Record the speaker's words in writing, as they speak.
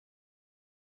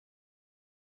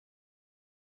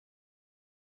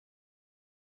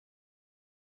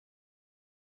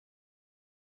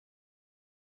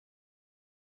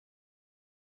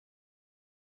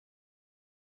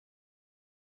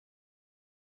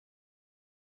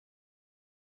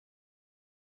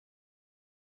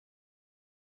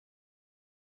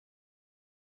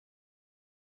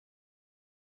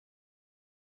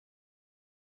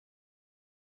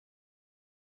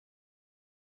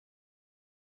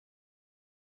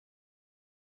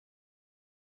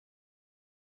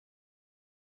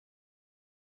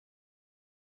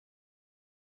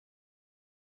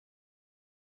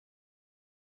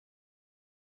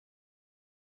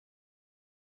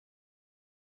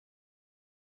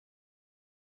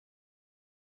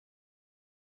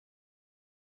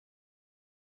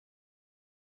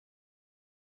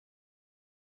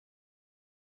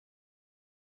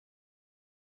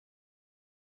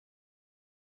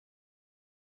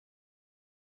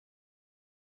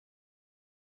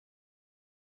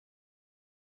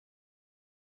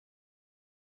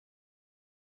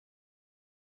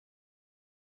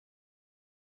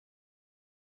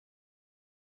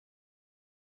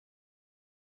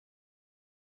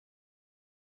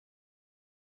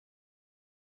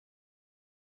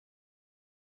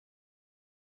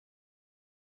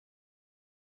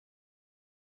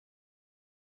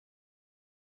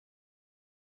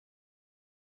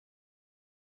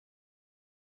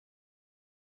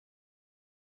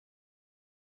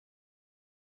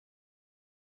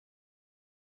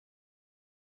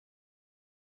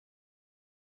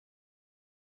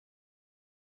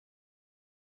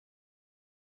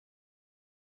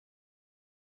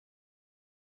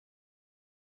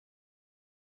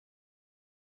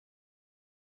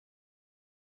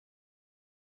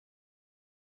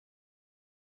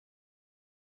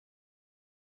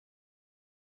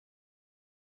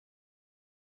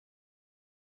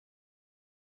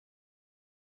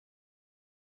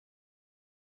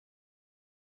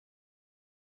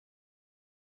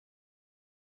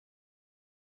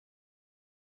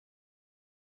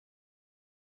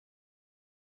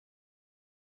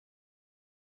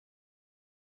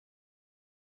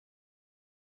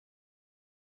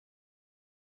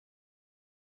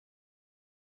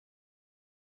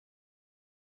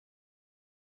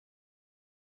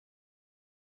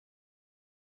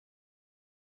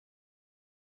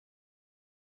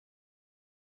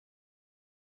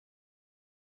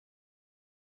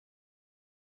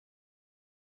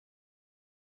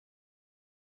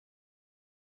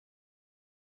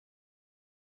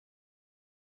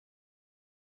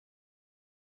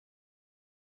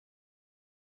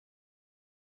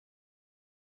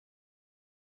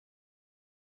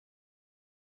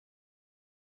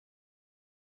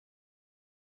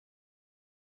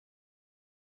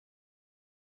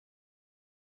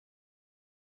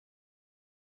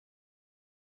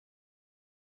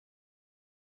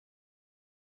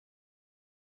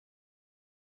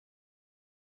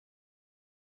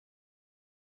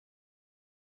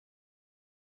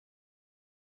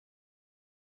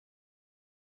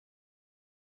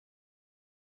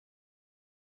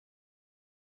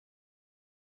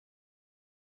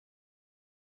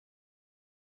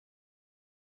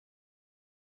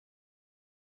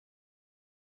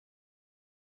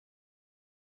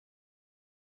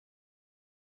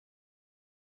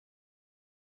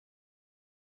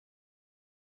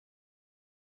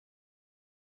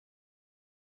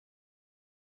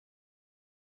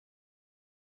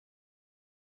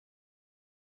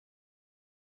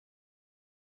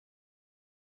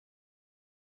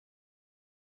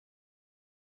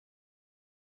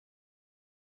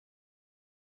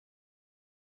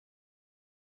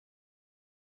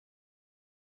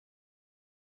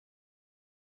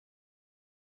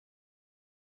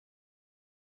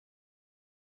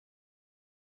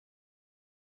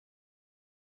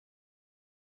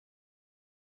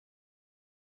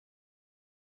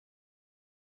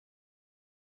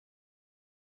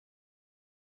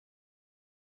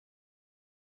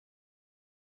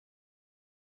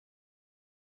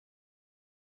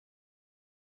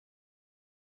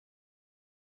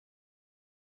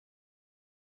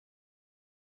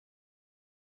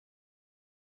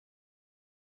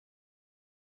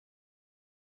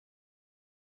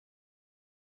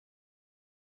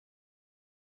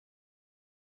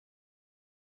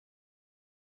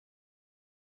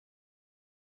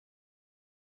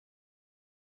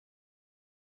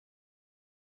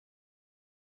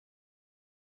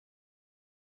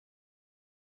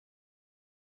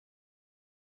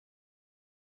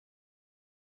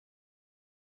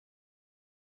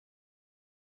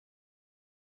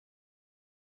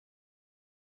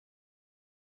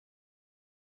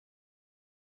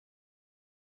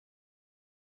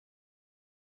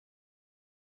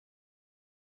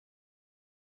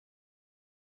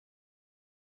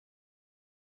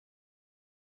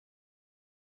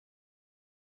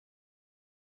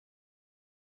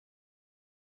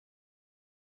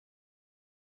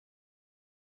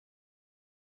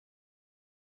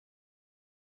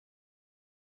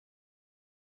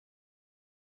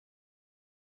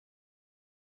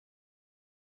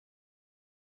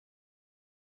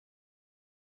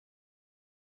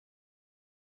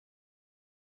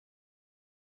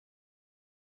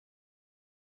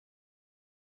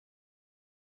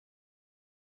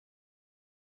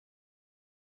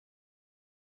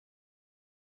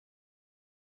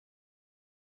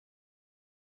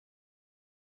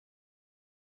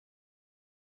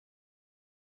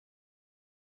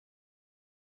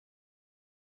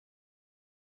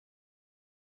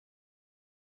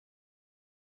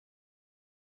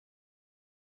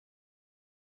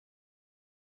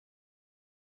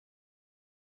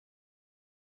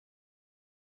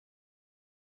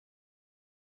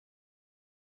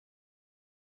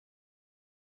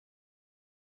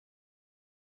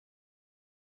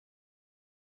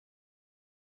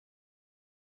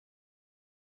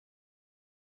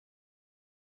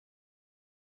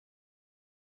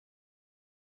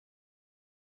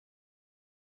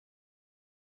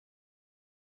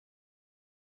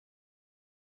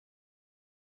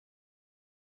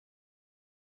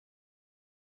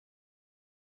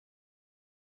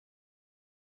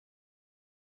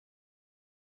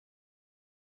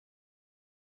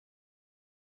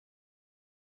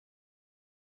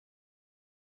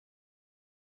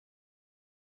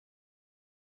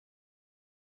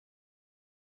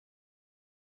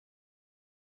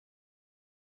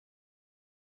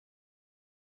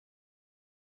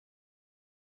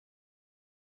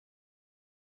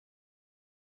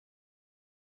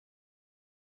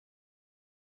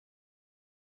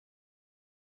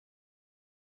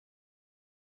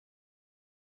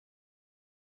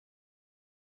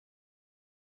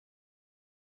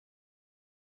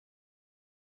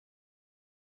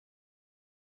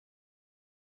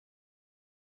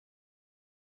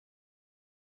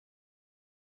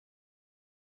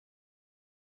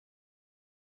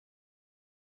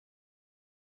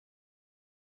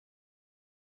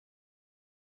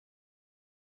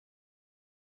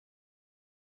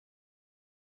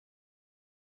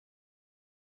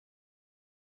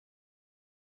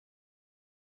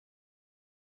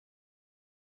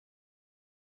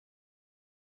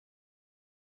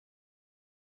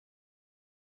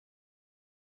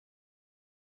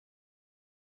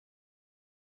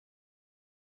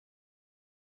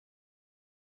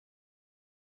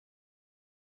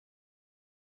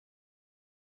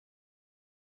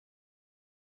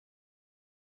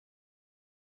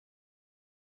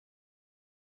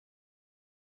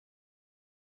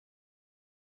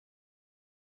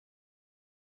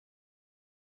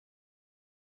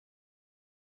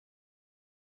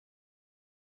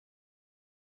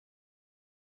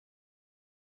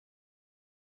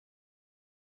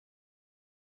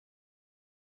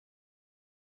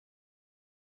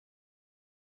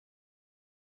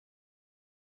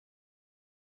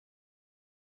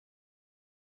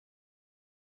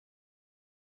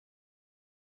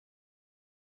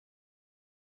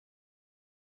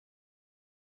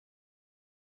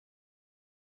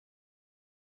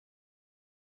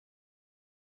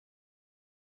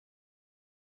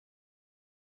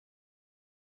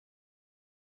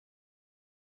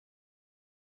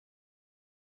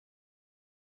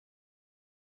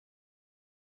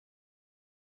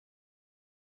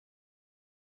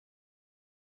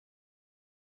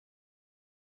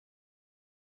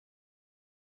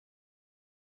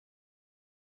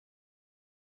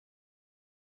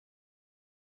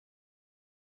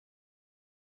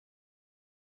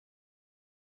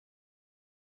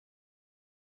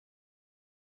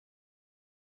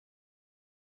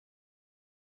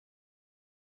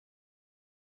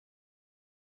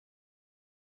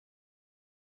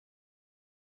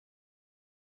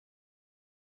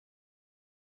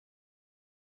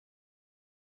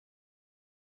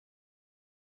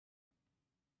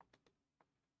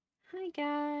Hi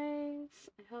guys.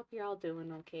 I hope you're all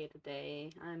doing okay today.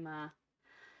 I'm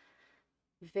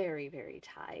very, very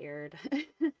tired.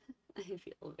 I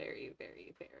feel very,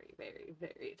 very, very, very,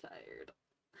 very tired.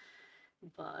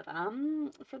 But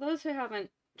for those who haven't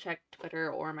checked Twitter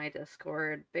or my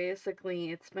Discord,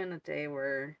 basically it's been a day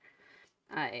where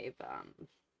I've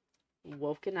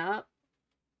woken up.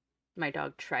 My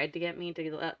dog tried to get me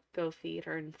to let go feed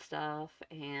her and stuff,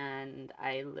 and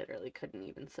I literally couldn't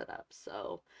even sit up.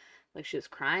 So like she was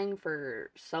crying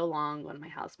for so long when my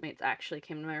housemates actually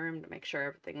came to my room to make sure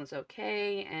everything was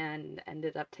okay and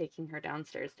ended up taking her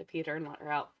downstairs to feed her and let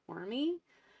her out for me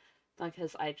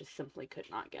because I just simply could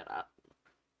not get up.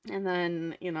 And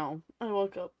then, I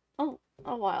woke up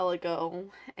a while ago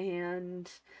and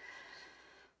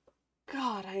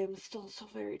God, I am still so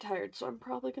very tired, so I'm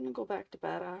probably gonna go back to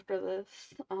bed after this.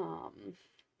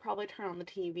 Probably turn on the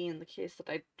TV in the case that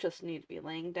I just need to be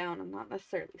laying down and not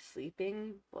necessarily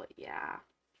sleeping, but yeah.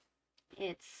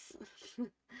 It's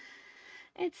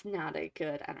it's not a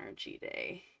good energy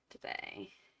day today,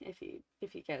 if you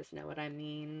guys know what I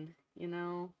mean, you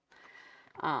know.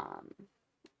 Um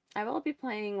I will be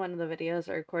playing one of the videos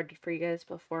I recorded for you guys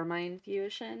before my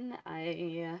infusion.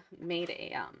 I made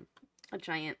a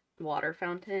giant water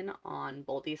fountain on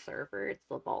Boldy server. It's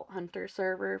the Vault Hunter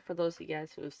server for those of you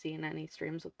guys who have seen any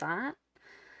streams with that.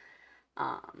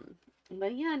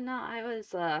 But yeah, no, that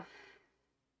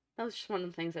was just one of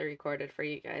the things I recorded for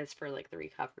you guys for like the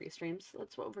recovery streams. So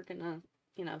that's what we're gonna,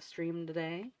 stream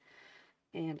today.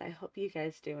 And I hope you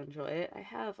guys do enjoy it. I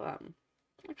have a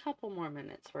couple more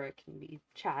minutes where I can be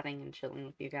chatting and chilling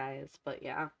with you guys, but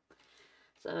yeah.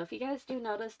 So if you guys do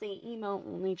notice, the emo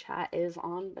only chat is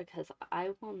on because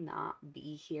I will not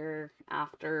be here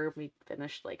after we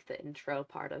finish like the intro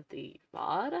part of the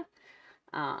VOD.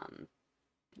 Um,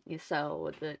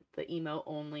 so the emo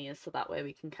only is so that way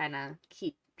we can kind of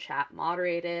keep chat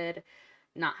moderated,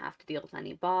 not have to deal with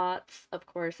any bots. Of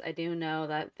course, I do know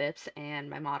that Vips and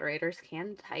my moderators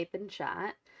can type in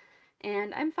chat,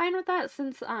 and I'm fine with that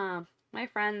since my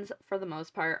friends for the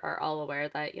most part are all aware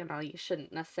that, you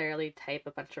shouldn't necessarily type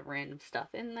a bunch of random stuff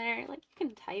in there. Like you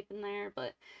can type in there,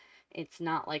 but it's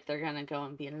not like they're gonna go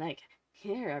and be like,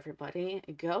 "Here everybody,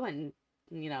 go and,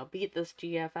 beat this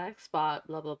GFX bot,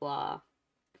 blah blah blah."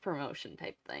 Promotion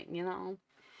type thing.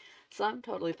 So I'm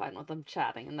totally fine with them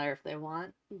chatting in there if they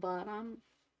want. But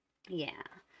yeah.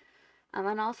 And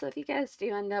then also if you guys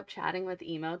do end up chatting with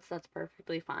emotes, that's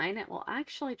perfectly fine. It will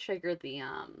actually trigger the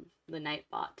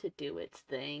Nightbot to do its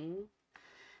thing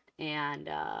and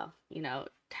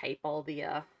type all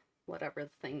the whatever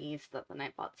thingies that the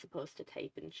Nightbot's supposed to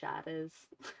type in chat is.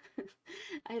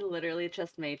 I literally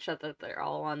just made sure that they're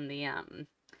all on the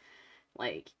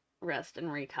like rest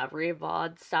and recovery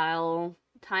VOD style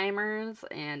timers,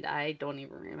 and I don't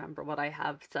even remember what I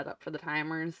have set up for the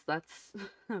timers. That's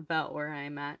about where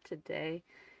I'm at today.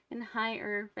 And hi,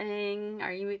 Irving.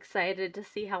 Are you excited to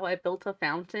see how I built a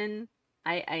fountain?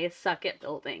 I suck at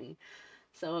building,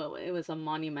 so it was a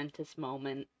monumentous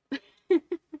moment.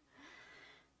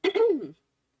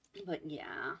 But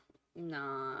yeah,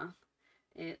 nah,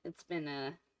 it's been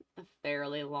a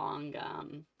fairly long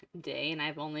day, and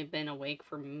I've only been awake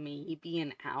for maybe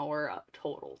an hour up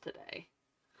total today.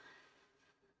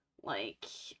 Like,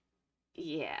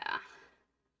 yeah.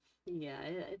 Yeah,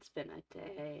 it's been a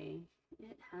day.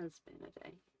 It has been a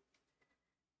day.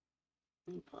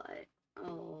 But,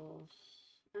 oh,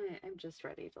 I'm just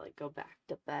ready to, like, go back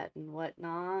to bed and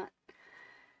whatnot.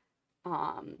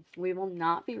 We will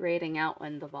not be rating out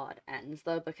when the VOD ends,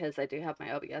 though, because I do have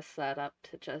my OBS set up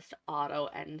to just auto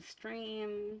end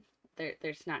stream.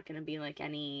 There's not going to be, like,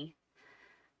 anything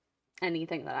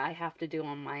that I have to do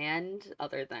on my end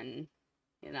other than,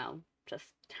 just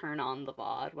turn on the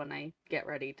VOD when I get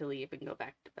ready to leave and go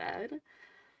back to bed.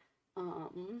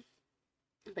 Um,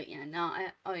 but yeah, no,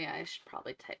 oh yeah, I should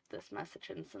probably type this message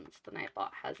in since the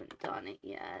Nightbot hasn't done it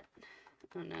yet.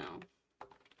 Oh no.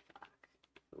 Fuck.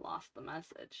 Lost the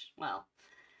message. Well,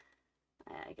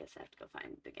 I guess I have to go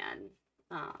find it again.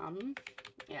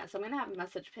 Yeah, so I'm gonna have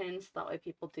message pins so that way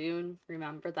people do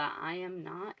remember that I am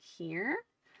not here.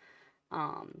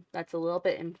 That's a little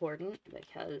bit important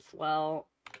because, well,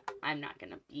 I'm not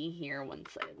gonna be here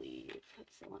once I leave.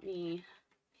 So let me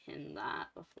pin that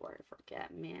before I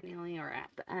forget manually or at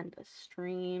the end of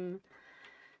stream.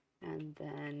 And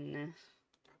then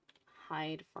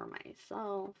hide for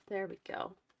myself. There we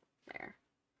go. There.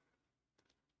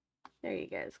 There you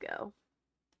guys go.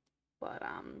 But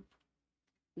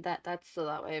that's so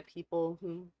that way people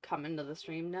who come into the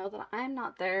stream know that I'm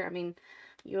not there. I mean,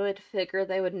 you would figure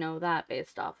they would know that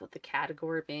based off of the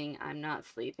category being I'm not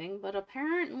sleeping, but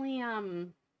apparently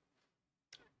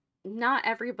not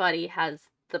everybody has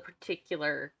the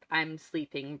particular I'm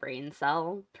sleeping brain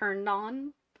cell turned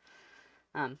on.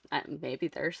 Maybe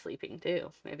they're sleeping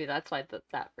too. Maybe that's why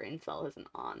that brain cell isn't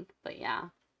on. But yeah.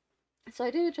 So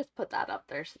I do just put that up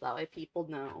there so that way people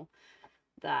know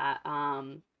that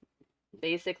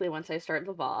basically once I start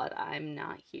the VOD, I'm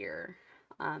not here.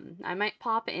 I might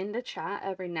pop into chat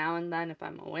every now and then if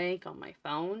I'm awake on my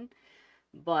phone,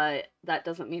 but that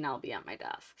doesn't mean I'll be at my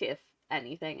desk. If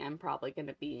anything, I'm probably going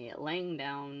to be laying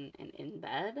down and in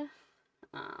bed.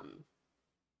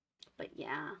 But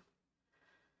yeah.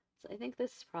 So I think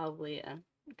this is probably a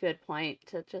good point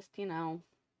to just,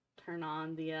 turn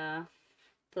on the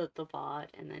VOD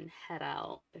and then head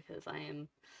out because I'm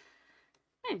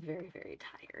very, very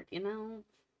tired.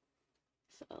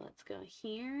 So let's go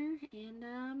here and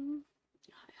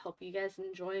I hope you guys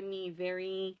enjoy me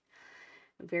very,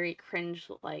 very cringe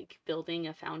like building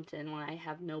a fountain when I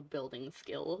have no building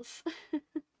skills.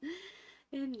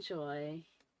 Enjoy.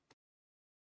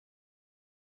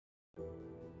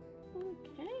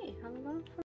 Okay, hello.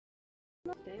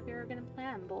 Today we are going to play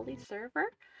on Boldy's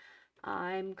server.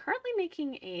 I'm currently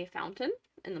making a fountain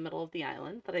in the middle of the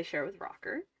island that I share with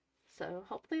Rocker, so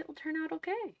hopefully it'll turn out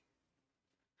okay.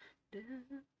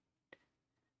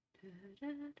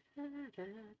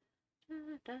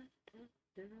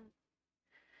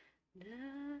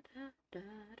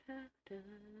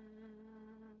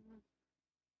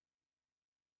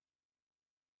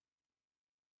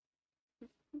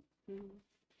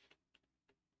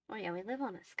 Oh yeah, we live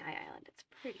on a sky island. It's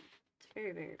pretty. It's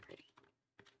very, very pretty.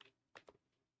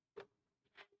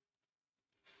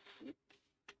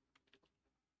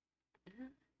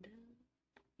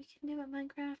 You can do it,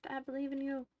 Minecraft. I believe in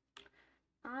you.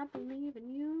 I believe in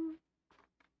you.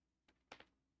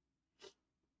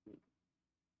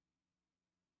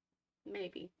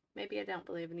 Maybe. Maybe I don't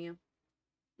believe in you.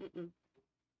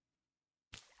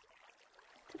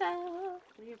 Ta-da!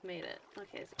 We've made it.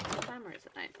 Okay, is it nighttime or is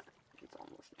it nighttime? It's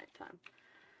almost nighttime.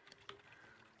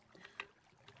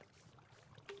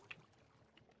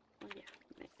 Oh yeah,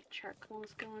 make the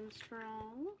charcoal's going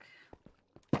strong.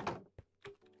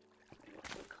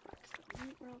 We'll collect some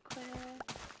meat real quick.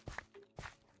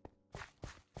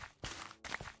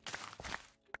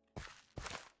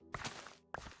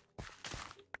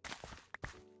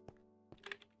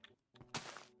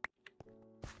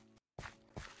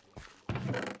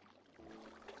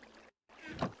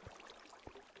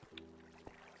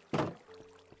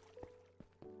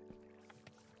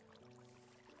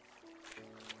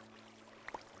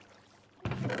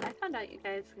 I found out you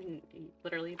guys can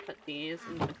literally put these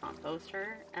into the composter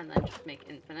and then just make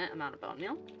infinite amount of bone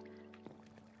meal.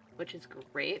 Which is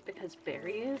great because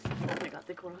berries, oh my god,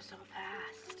 they grow so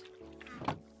fast.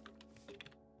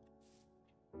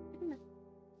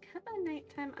 Come on,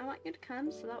 nighttime. I want you to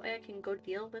come so that way I can go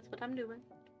deal with what I'm doing.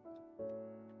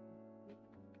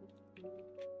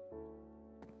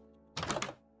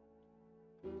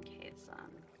 Okay,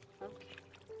 son. Okay.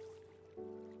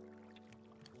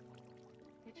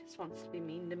 He just wants to be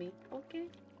mean to me. Okay.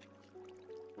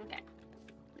 Okay.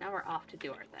 Now we're off to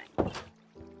do our thing.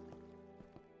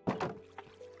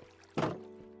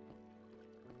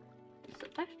 So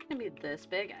it's actually gonna be this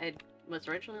big. I was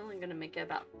originally only gonna make it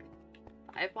about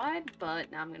 5 wide, but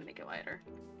now I'm gonna make it wider.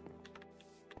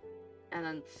 And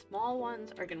then small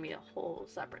ones are gonna be a whole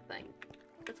separate thing.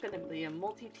 It's gonna be a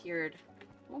multi-tiered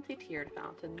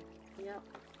fountain. Yep.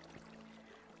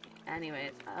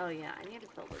 Anyways, oh yeah, I need to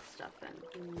fill this stuff in.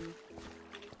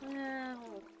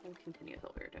 Well, we'll continue with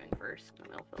what we were doing first, and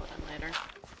we'll fill it in later.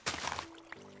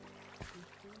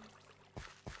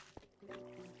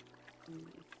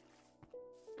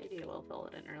 Maybe we'll fill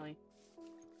it in early.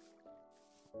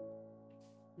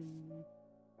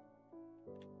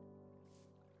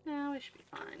 No, we should be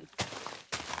fine.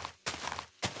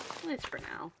 At least for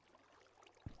now.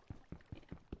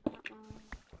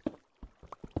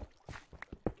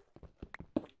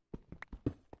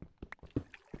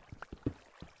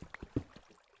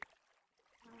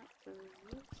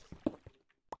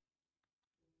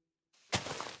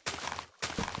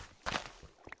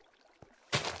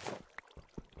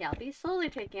 Yeah, I'll be slowly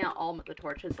taking out all of the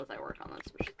torches as I work on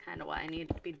this, which is kind of why I need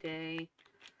it to be day.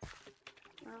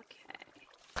 Okay.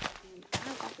 And I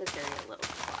want this area a little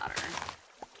flatter.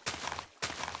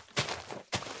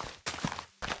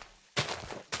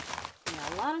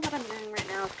 Yeah, a lot of what I'm doing right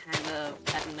now is kind of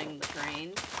editing the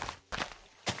terrain.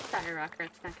 Sorry, Rocker,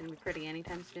 it's not going to be pretty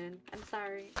anytime soon. I'm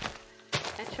sorry.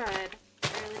 I tried. I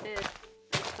really did.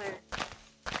 I swear.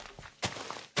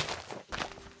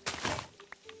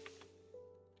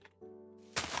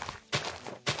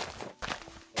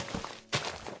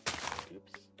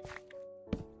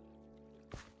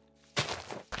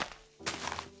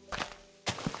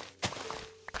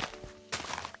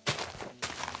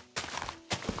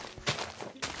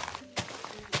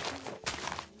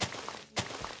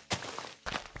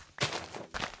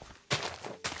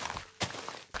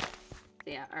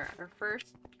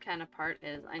 first kind of part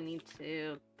is I need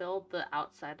to build the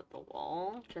outside of the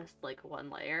wall, just like one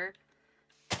layer,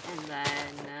 and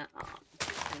then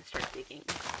kind of start digging.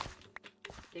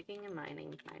 Digging and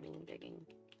mining, mining and digging.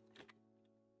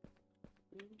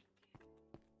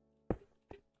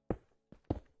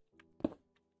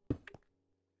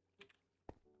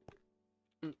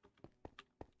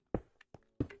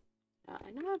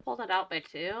 I know I pulled it out by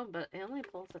 2, but it only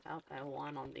pulls it out by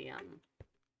 1 on the,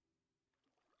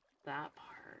 that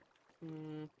part.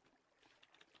 How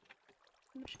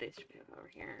much space do we have over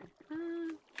here?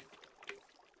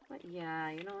 But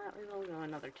yeah, you know what? We will go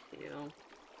another 2.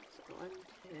 So 1,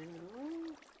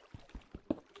 2.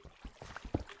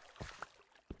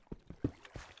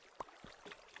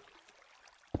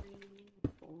 3,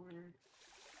 4.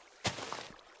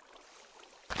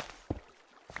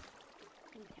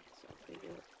 Okay, so if we do a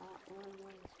top 1,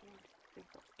 1, 2, 3,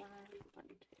 4, 5, 1,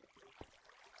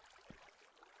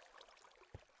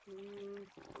 2. 1,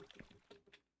 2,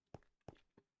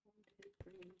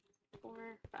 3, 4,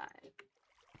 5.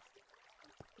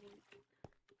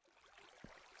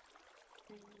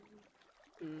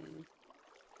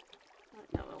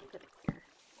 No, we'll put it here.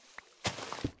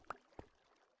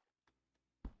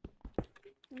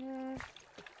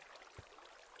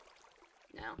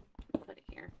 No, we'll put it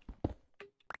here.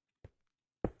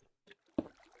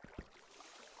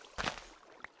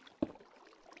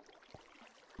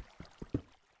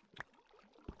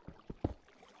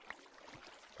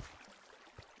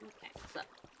 Okay, so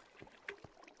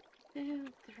 2,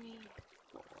 3,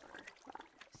 4, 5,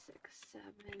 6,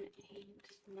 7, 8,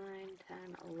 9, 10,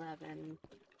 11.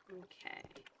 Okay.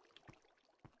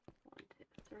 1, 2,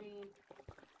 3, 4,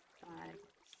 5,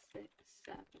 6,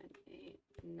 7, 8,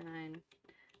 9,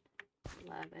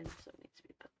 11. So it needs to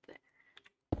be put there.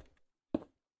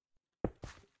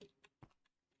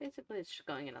 Basically, it's just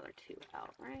going another 2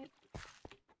 out, right?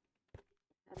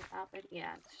 Out,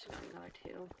 yeah, it's just going another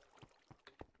 2.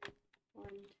 1,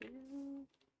 2.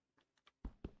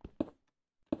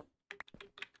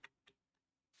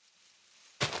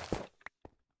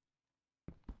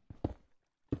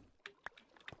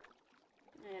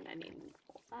 And I need to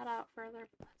pull that out further,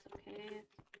 but that's okay.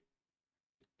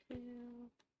 2.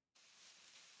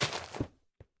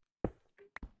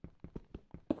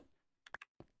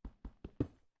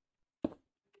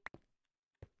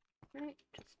 Right,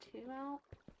 just 2 out.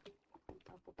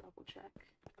 Double check.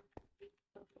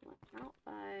 So if it went out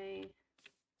by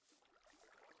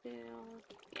 2,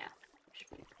 yeah, it should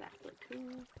be exactly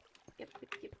 2.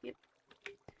 Yep.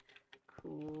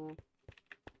 Cool.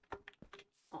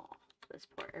 Oh, this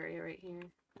poor area right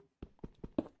here.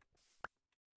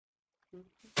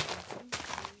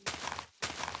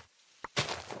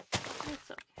 It's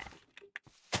okay.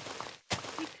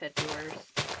 We could do worse.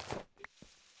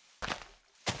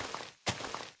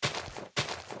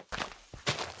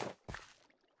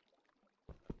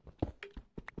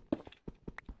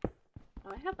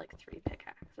 Oh, I have like 3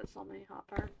 pickaxes on my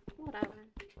hopper. Whatever.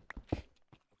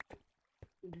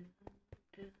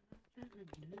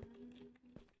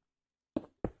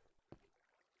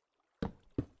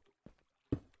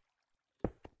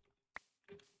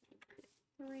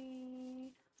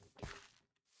 Three.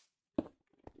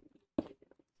 2,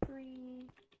 3.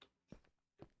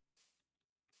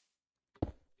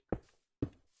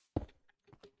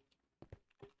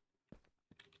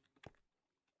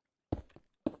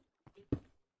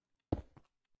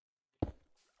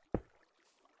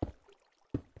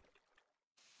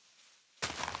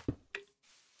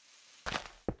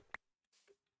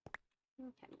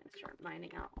 Okay, I'm gonna start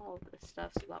mining out all of this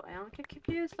stuff so that way I don't get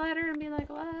confused later and be like,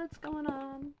 what's going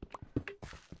on?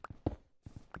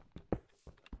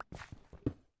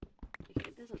 Okay,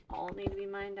 it doesn't all need to be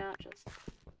mined out, just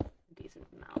a decent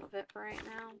amount of it for right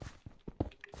now.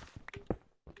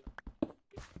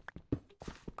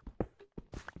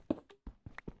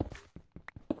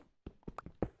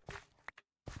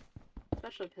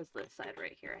 Especially because this side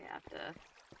right here,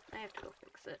 I have to go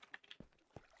fix it.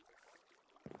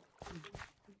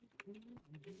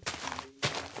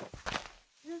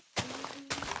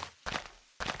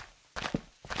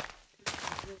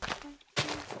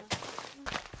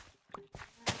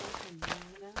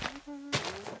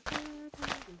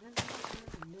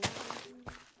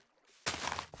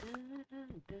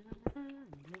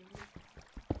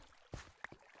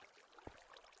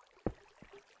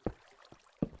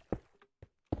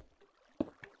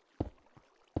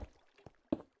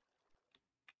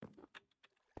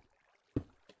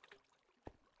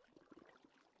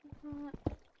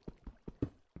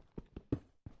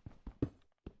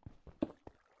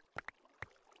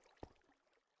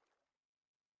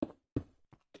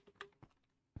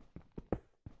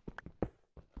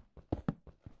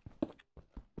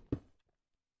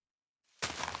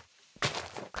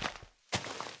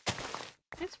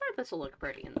 this will look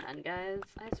pretty in the end, guys.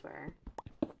 I swear.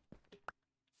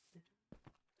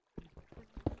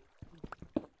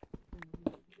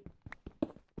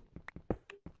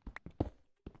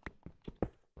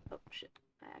 Oh, shit.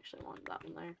 I actually wanted that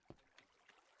one there.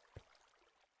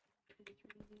 2,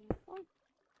 3, 4.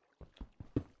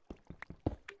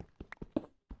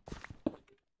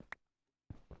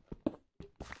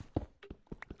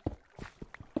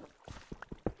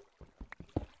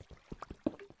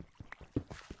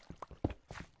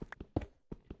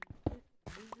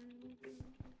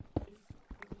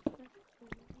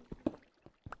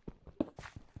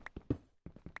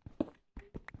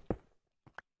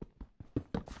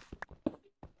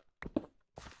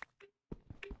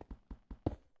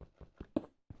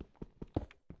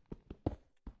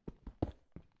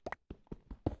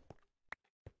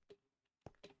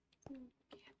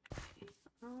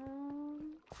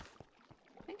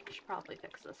 I think I should probably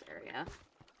fix this area.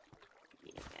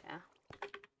 Yeah.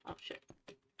 Oh, shit.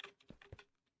 I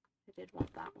did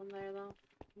want that one there, though.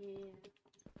 Yeah.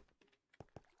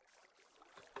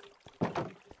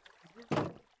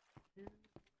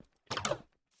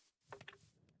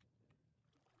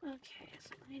 Okay,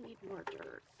 so I need more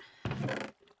dirt.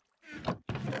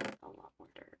 A lot more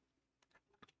dirt.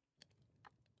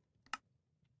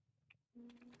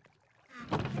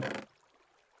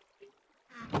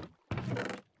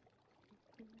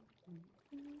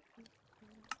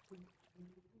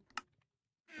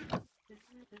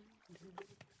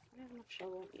 I have enough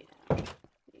shovel? Yeah.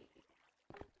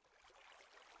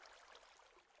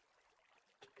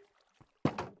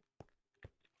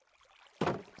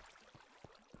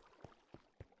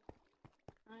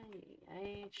 Why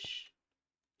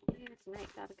does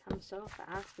night gotta come so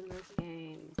fast in this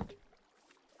game?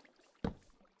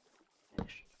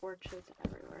 Extra torches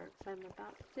everywhere, because I'm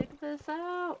about to dig this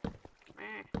out.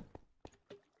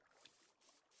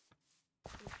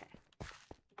 Okay.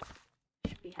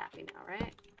 Should be happy now,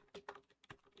 right?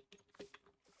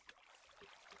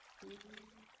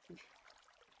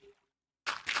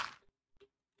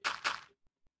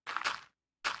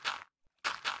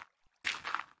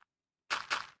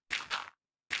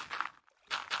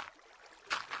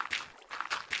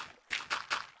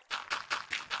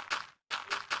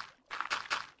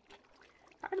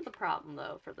 Part of the problem,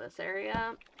 though, for this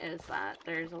area is that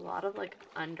there's a lot of, like,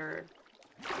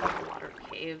 underwater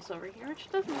caves over here, which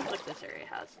doesn't look like this area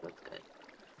has, so that's good.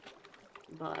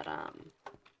 But, let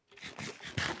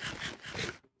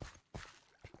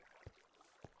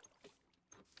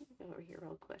me go over here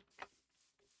real quick.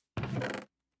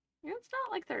 You know, it's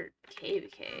not like they're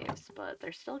caves, but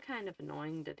they're still kind of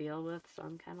annoying to deal with, so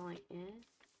I'm kind of like, eh.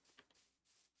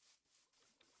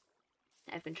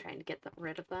 I've been trying to get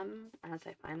rid of them as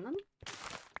I find them.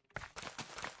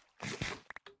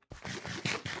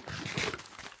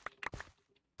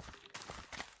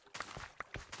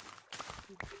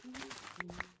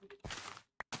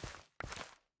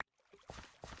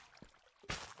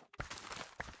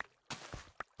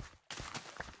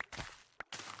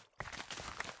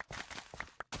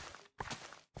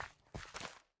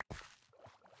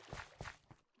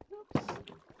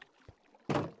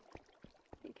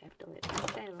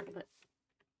 A little bit.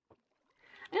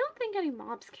 I don't think any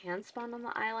mobs can spawn on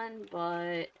the island,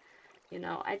 but, you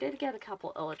know, I did get a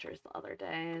couple illagers the other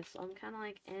day, so I'm kind of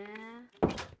like, eh.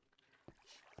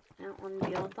 I don't want to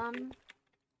deal with them.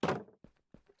 At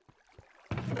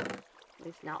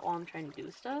least not while I'm trying to do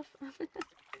stuff.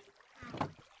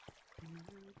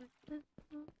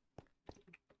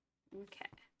 Okay.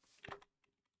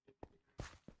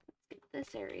 Let's get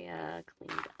this area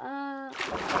cleaned up.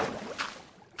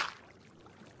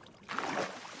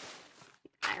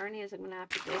 Irony is I'm gonna have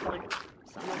to dig like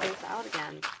some of this out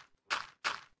again.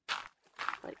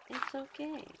 But it's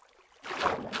okay.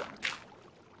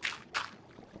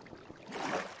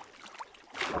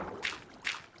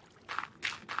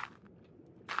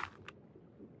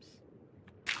 Oops.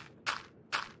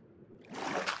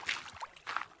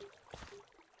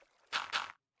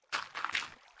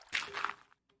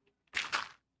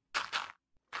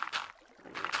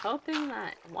 I'm hoping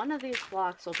that one of these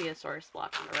blocks will be a source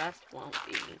block and the rest won't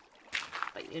be.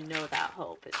 But you know that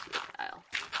hope is futile.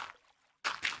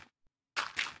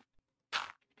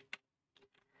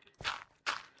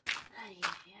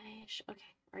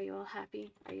 Okay, are you all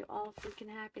happy? Are you all freaking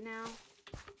happy now?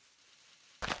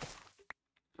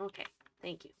 Okay,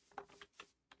 thank you.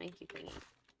 Thank you, Thingy.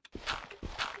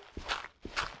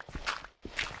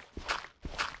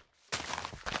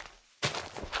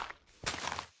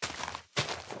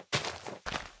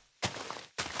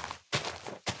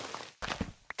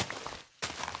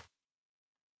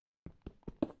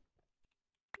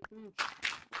 Okay.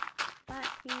 that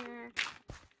here.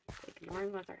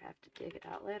 Ignoring whether I have to dig it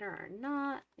out later or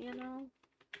not, you know?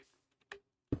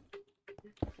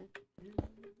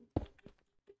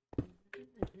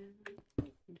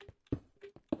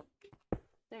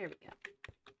 There we go.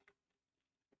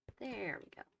 There we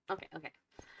go. Okay, okay.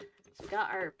 So we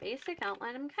got our basic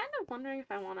outline. I'm kind of wondering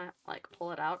if I want to, like,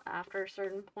 pull it out after a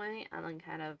certain point and then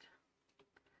kind of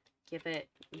give it,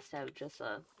 instead of just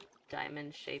a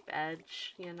diamond-shaped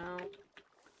edge, you know?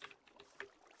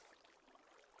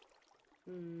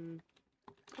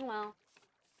 Oh well.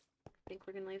 I think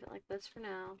we're gonna leave it like this for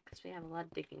now, because we have a lot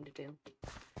of digging to do.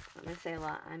 When I say a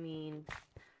lot, I mean,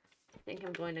 I think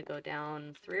I'm going to go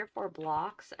down 3 or 4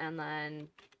 blocks and then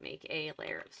make a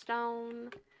layer of stone.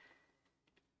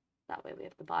 That way we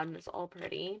have the bottom is all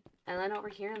pretty. And then over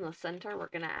here in the center, we're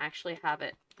going to actually have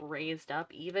it raised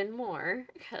up even more,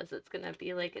 because it's going to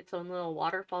be like its own little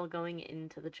waterfall going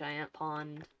into the giant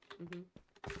pond.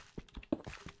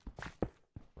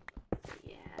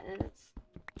 Yeah, it's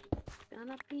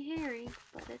gonna be hairy,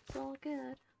 but it's all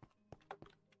good.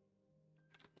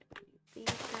 These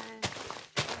guys,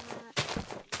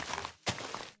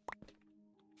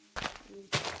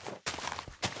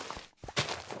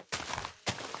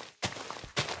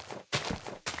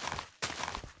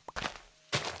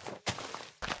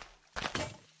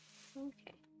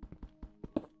 okay.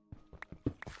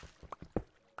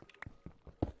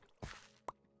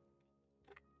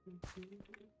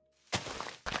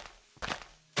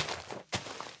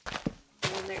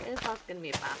 And there is also going to be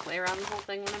a pathway around the whole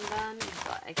thing when I'm done,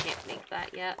 but I can't make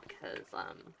that yet because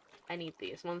I need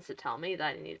these ones to tell me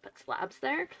that I need to put slabs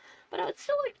there. But I would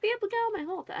still like to be able to get out my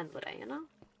hole at the end of the day, you know?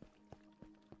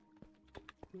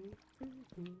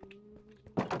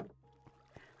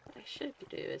 What I should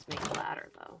do is make a ladder,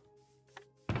 though.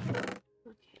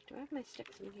 Okay, do I have my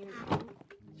sticks in here? No.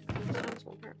 These stones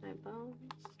won't hurt my bones.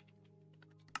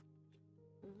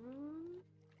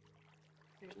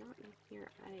 They're not in here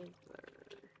either.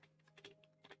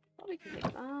 Well, we can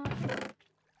take that.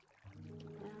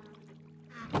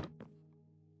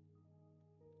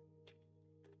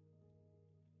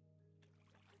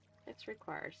 Sticks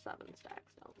require 7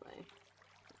 stacks, don't they?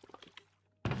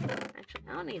 Actually,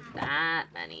 I don't need that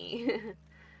many. I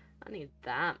don't need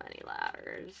that many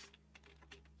ladders.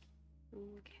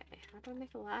 Okay, how do I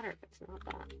make a ladder if it's not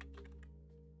that?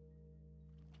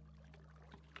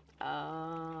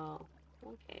 Oh,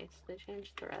 okay, so they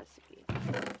changed the recipe.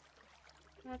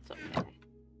 That's okay.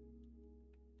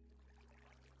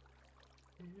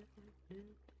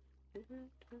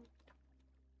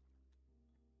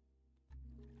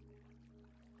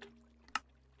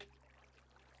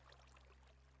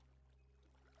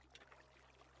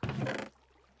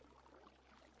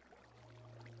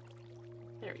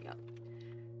 There we go.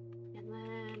 And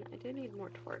then I do need more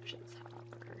torches,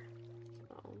 however.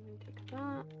 So let me take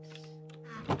that.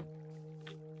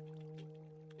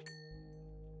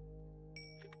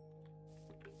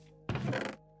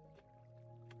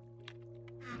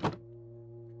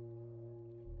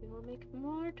 We will make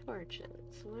more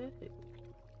torches. Woohoo.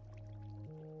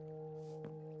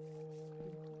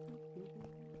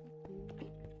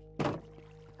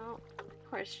 Oh, of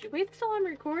course. You wait till I'm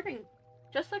recording.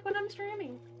 Just like when I'm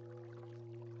streaming.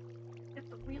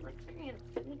 It's a real experience,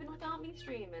 even without me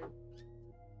streaming.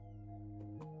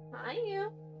 Hi,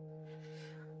 you.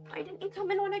 Why didn't you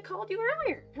come in when I called you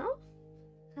earlier? Huh?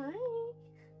 Hi.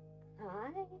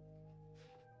 Hi.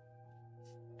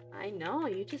 I know,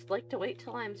 you just like to wait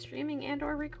till I'm streaming and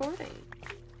or recording.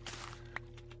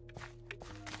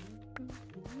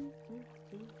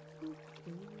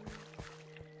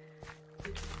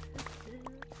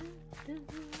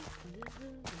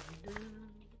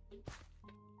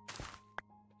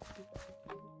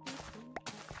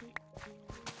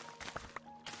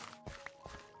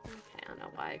 Okay, I don't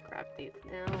know why I grabbed these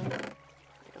now. I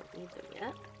don't need them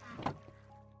yet.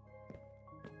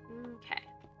 Okay,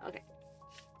 okay.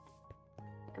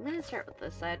 I'm gonna start with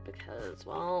this side because,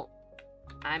 well,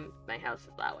 my house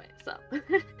is that way, so.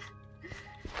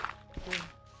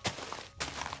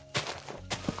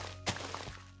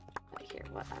 But here,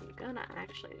 what I'm gonna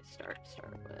actually start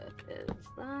with is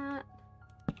that.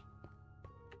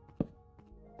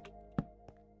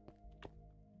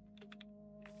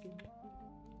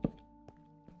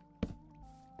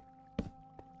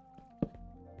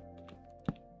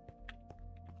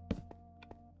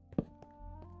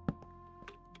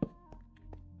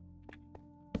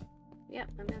 Yep,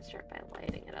 I'm gonna start by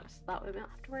lighting it up so that way we don't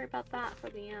have to worry about that for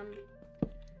the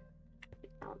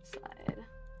outside.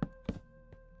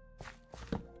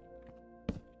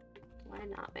 Why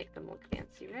not make them look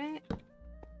fancy, right?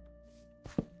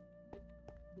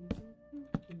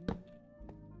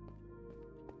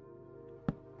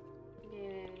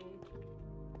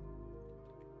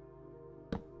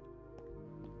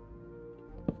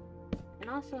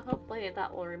 also hopefully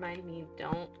that will remind me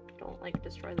don't like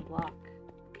destroy the block.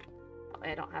 That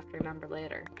way I don't have to remember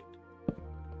later.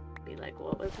 Be like,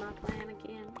 what was my plan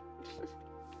again?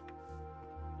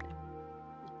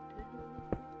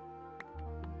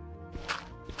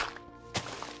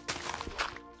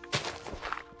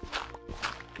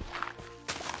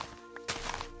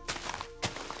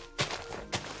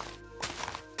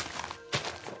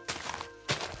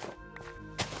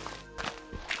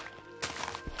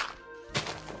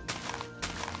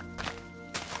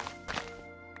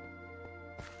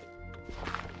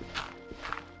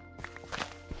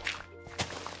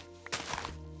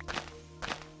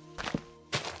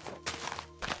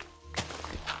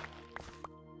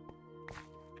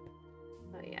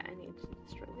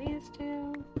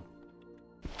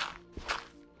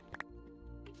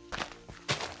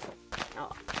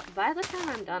 By the time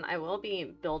I'm done, I will be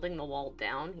building the wall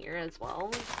down here as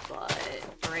well, but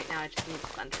for right now I just need the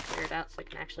center cleared out so I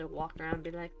can actually walk around and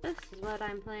be like, this is what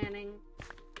I'm planning.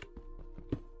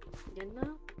 You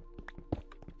know?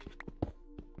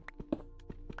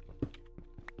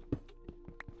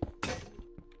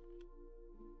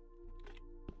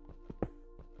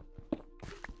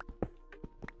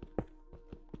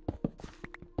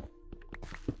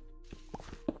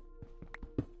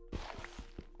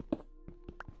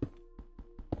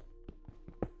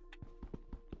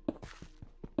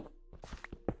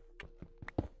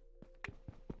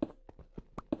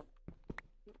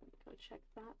 Check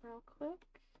that real quick.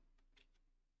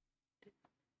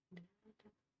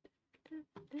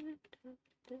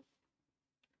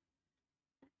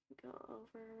 Go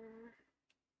over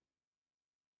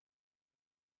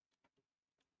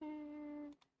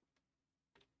there.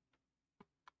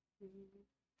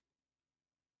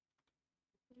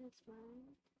 This one.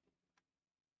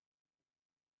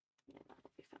 Yeah,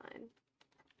 that'll be fine.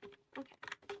 Okay.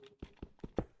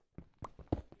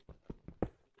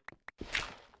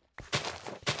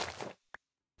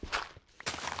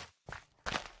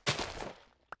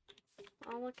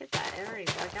 Oh, look at that. It already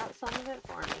dug out some of it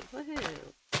for me.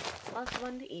 Woohoo!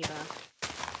 +1 to Eva.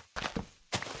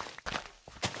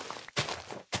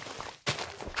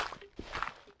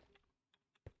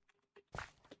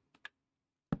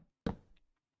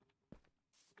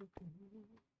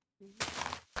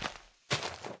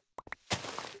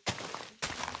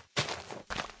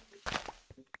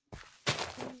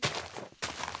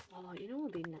 Oh, you know what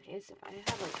would be nice if I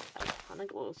had like a ton of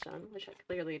glowstone, which I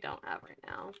clearly don't have right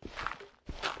now.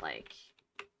 But like,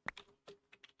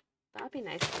 that'd be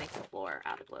nice to make the floor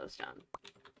out of glowstone.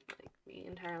 Like, be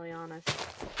entirely honest.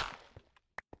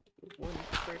 One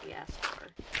pretty ass floor.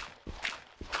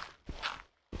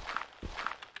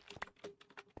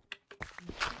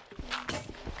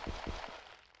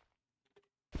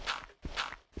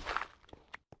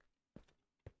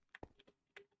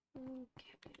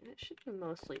 Okay, it should be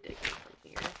mostly digging from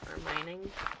here for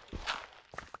mining.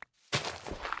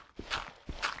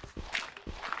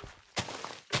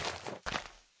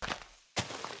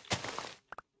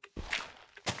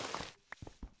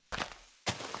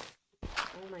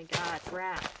 Oh my god,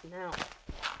 grass, no.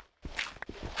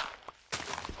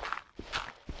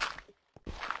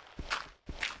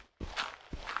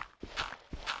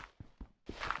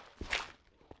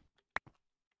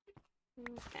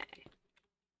 Okay.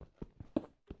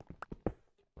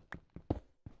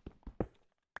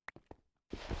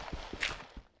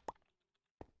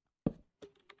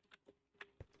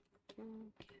 Okay.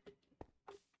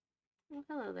 Oh,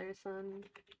 hello there, son.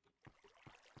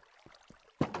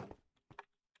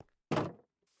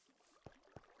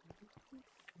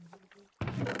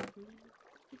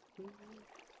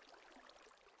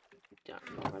 Don't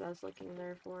know what I was looking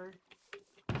there for.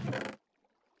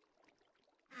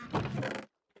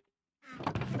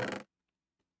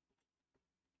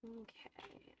 Okay,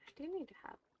 I do need to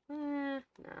have...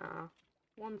 no.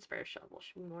 One spare shovel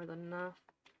should be more than enough.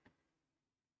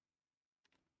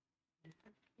 Yeah.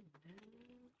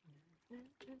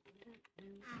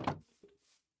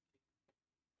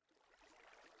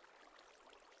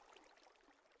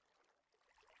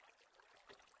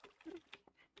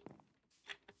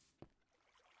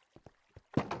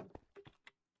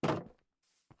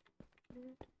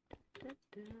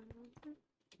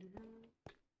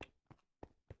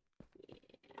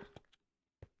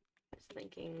 Just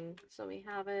thinking, so we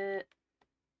have it.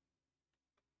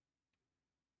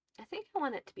 I think I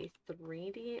want it to be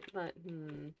 3 deep, but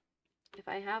if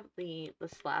I have the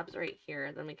slabs right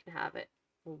here, then we can have it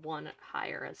one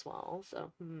higher as well.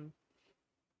 So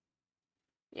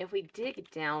if we dig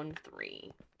down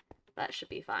 3, that should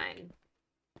be fine.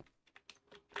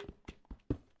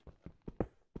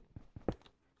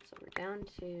 So we're down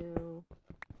to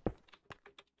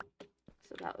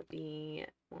that would be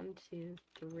 1, 2,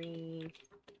 3,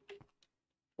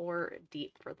 4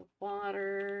 deep for the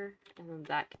water, and then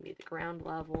that can be the ground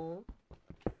level.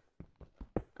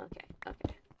 Okay,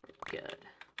 okay, good.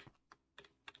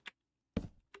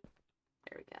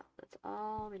 There we go. That's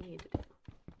all we need to do.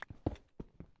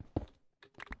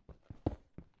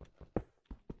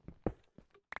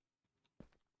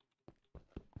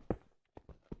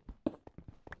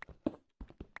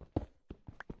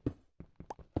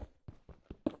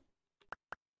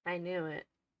 I knew it.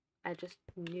 I just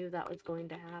knew that was going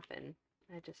to happen.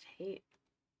 I just hate...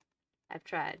 I've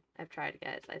tried,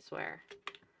 guys, I swear.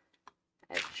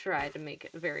 I've tried to make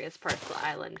various parts of the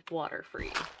island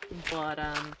water-free, but,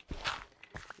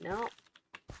 no.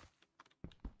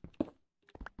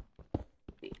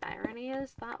 The irony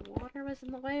is that water was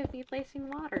in the way of me placing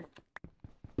water.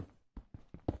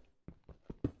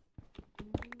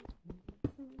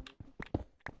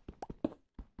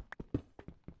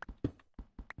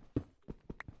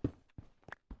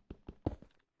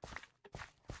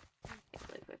 I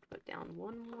believe we have to put down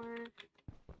one more.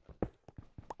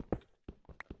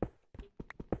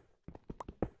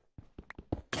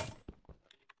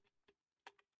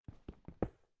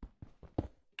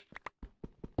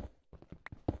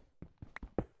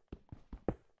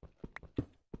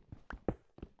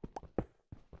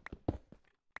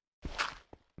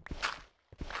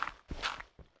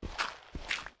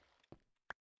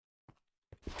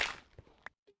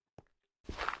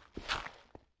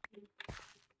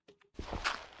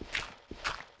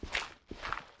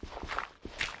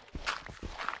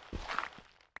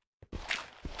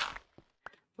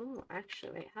 Oh,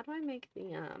 actually, wait, how do I make the,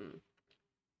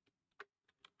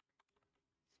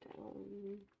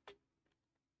 stone,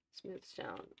 smooth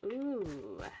stone?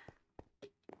 Ooh,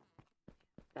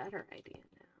 better idea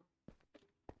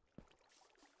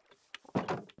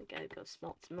now. We gotta go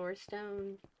smelt some more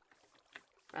stone.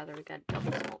 Rather, we got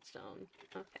double smelt stone.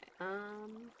 Okay,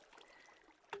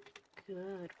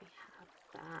 good, we have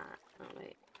that. Oh,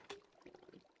 wait.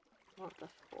 I want the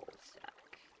full stack.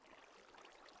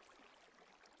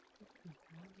 Okay.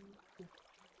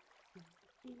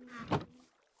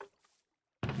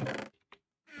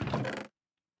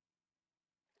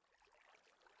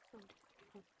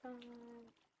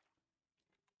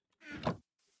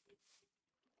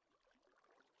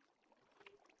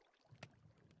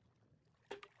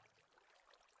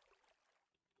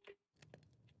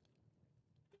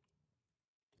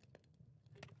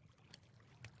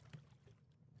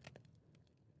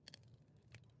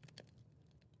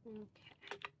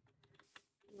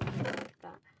 Make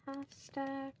that half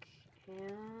stack.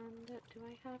 And do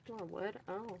I have more wood?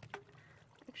 Oh, I'm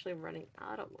actually running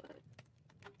out of wood.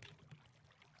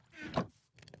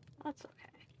 That's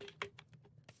okay.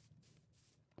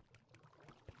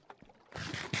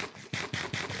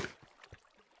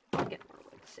 I'll get more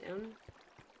wood soon.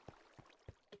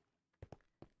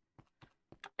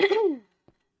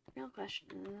 Real question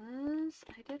is,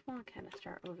 I did want to kind of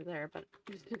start over there, but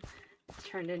it's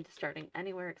turned into starting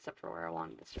anywhere except for where I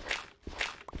wanted to start.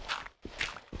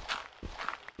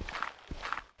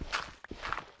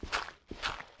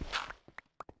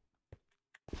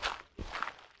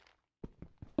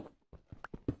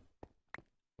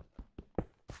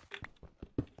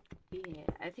 Yeah,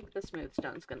 I think the smooth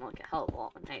stone's gonna look a hell of a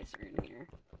lot nicer in here.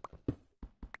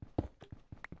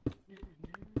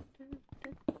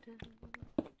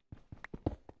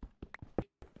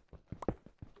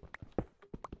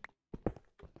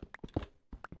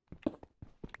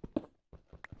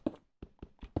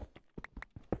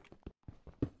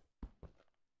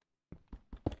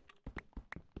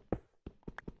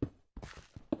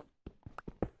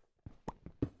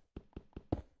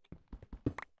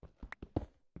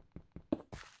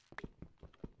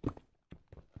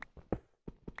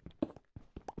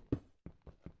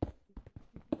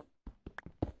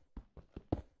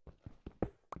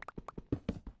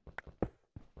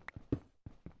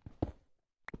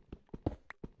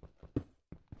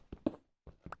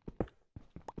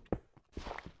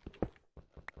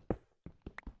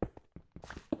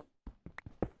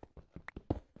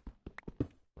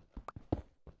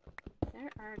 There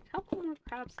are a couple more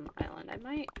crabs on the island. I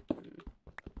might...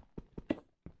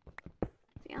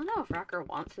 See, I don't know if Rocker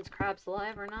wants his crabs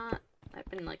alive or not. I've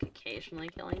been, like, occasionally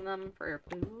killing them for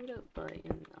food, but,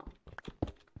 you know.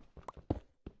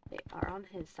 They are on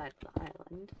his side of the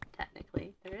island,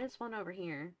 technically. There is one over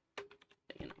here,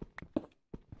 but, you know.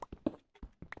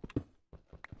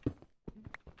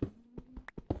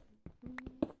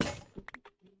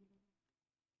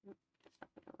 Nope,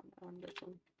 that's not the one. I want this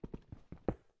one.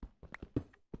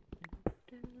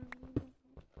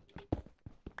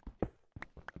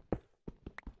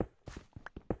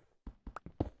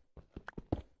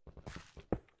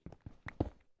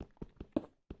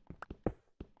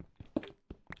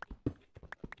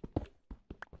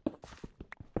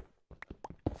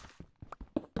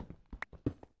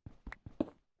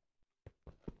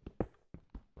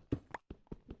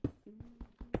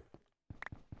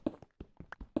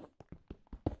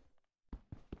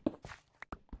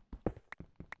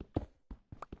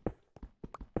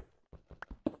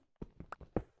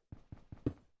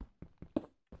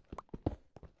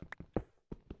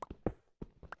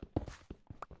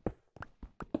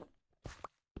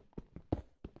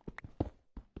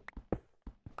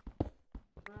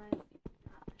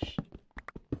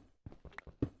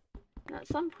 at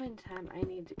some point in time, I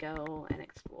need to go and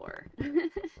explore.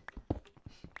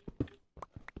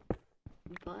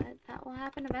 But that will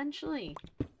happen eventually.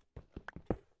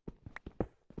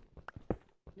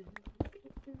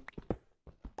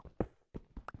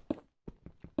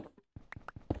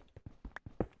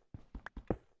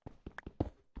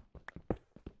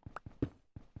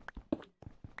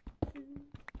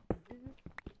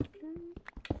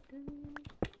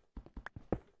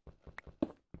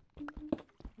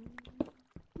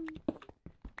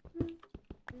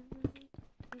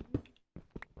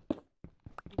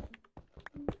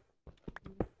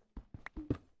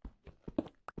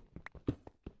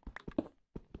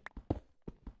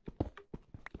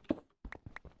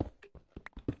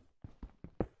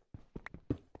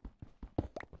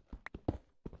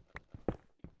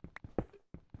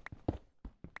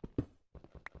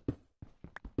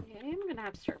 I am gonna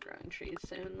have to start growing trees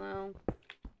soon, though,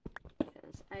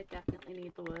 because I definitely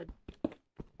need the wood.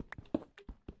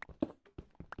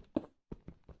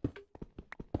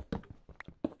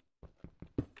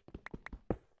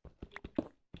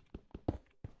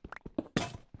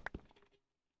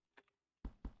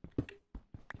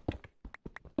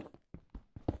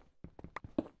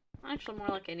 Actually, more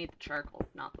like I need the charcoal,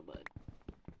 not the wood.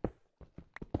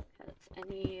 Because I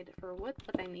need, for wood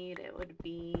that I need, it would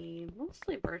be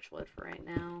mostly birch wood for right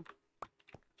now.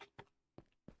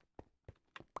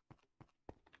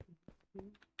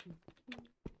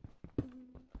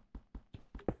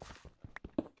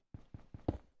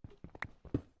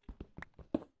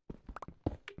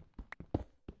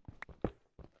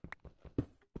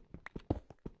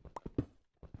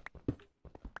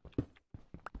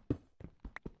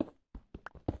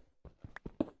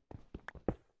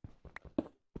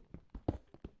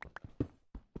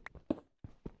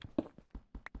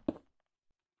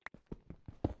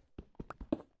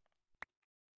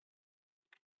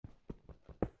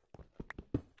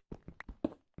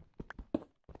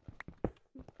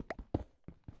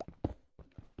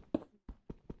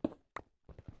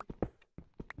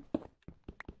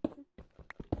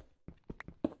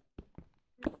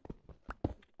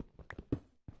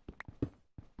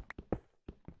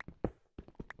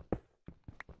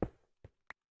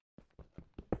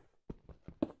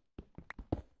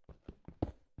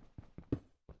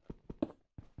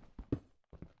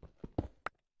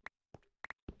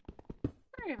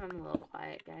 Sorry if I'm a little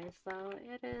quiet, guys, though.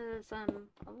 It is,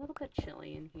 a little bit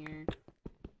chilly in here.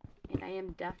 And I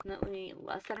am definitely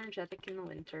less energetic in the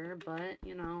winter, but,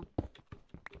 you know,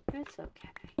 it's okay.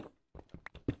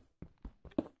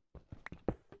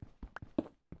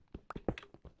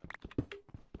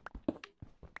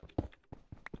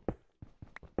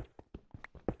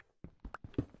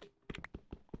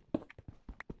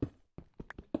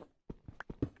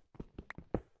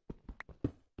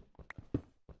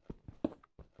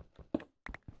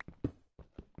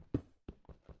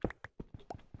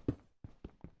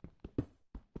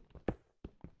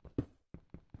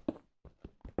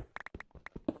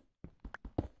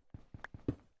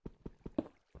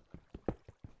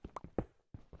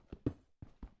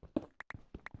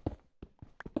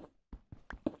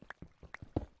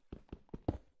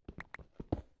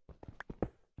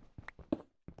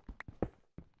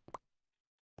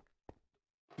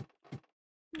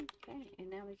 Okay, and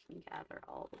now we can gather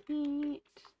all the wheat.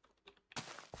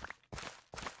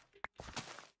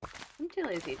 I'm too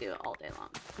lazy to do it all day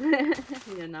long.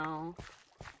 You know,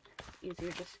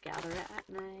 easier just to gather it at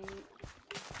night.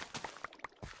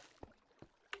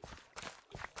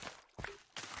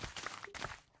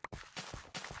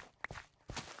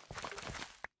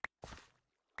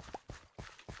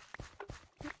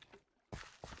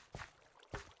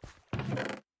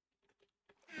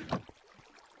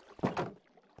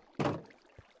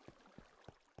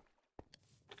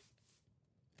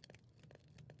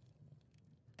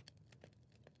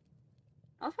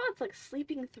 I thought it's like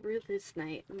sleeping through this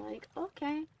night. I'm like,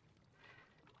 okay.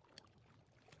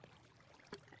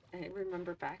 I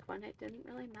remember back when it didn't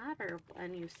really matter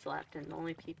when you slept, and the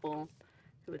only people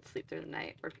who would sleep through the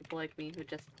night were people like me who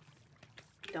just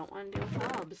don't want to deal with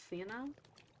mobs, you know?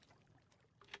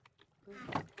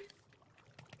 Okay.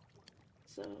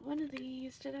 So, one of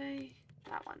these today.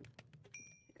 That one.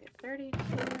 We have 32.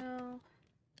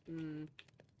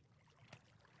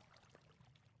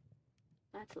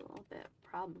 That's a little bit of a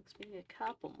problem, because we need a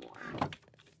couple more.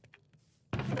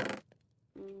 Okay,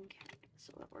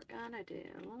 so what we're gonna do,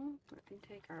 we're gonna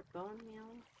take our bone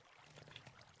meal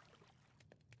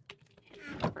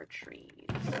and our trees.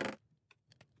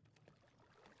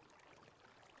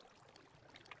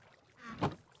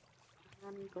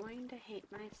 I'm going to hate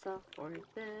myself for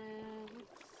this.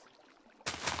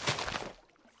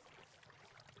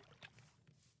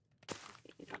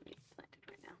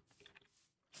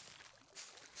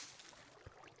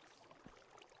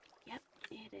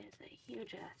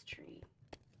 Huge ass tree.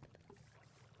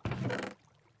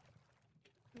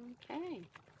 Okay.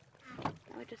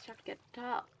 Now we just have to get to the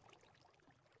top.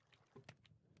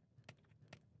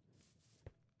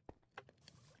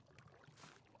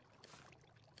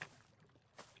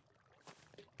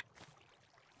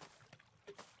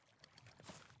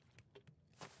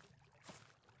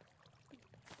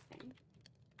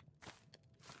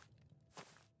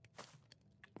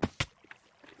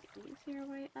 Easier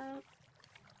way up?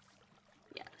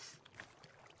 Yes.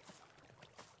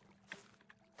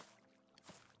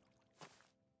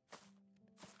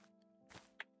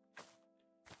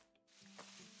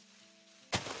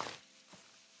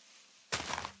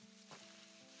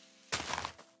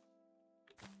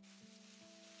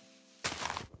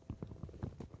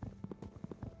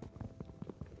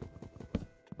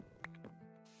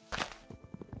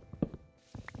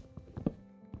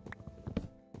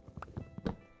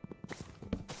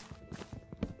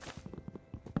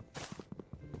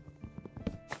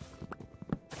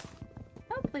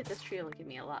 Hopefully this tree will give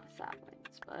me a lot of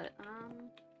saplings, but,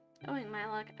 knowing my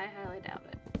luck, I highly doubt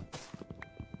it.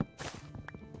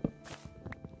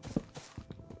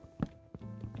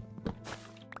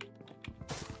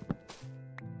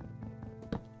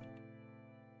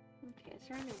 Okay, is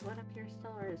there any wood up here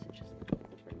still, or is it just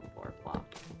from the floor block?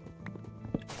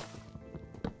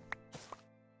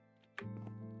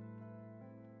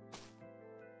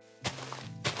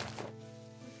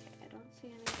 Okay, I don't see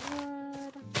any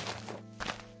wood.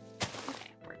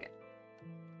 Okay, we're good.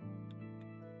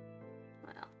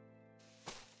 Well.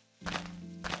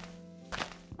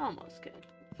 Almost good.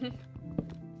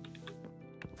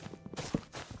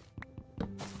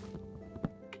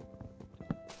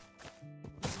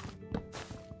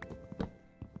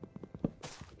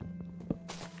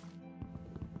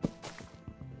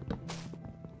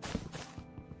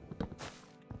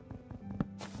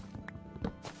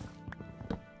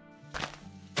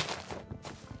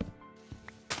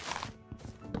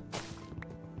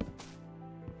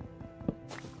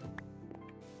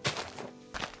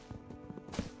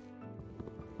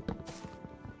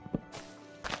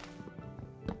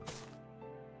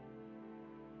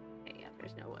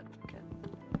 There's no wood. Okay.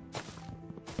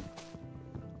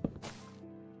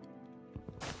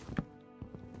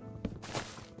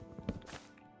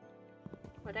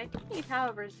 What I do need,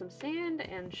 however, is some sand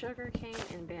and sugar cane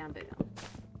and bamboo.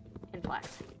 And flax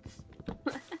seeds.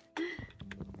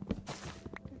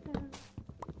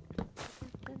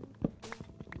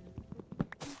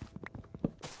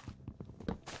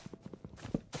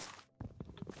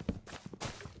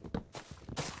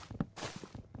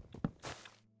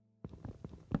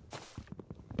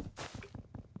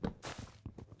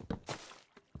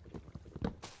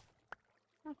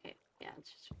 Okay, yeah,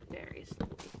 it's just very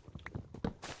slowly.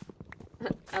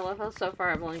 I love how so far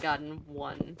I've only gotten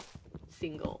one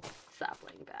single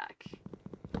sapling back.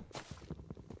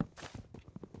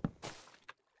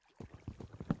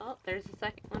 Oh, there's the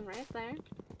second one right there.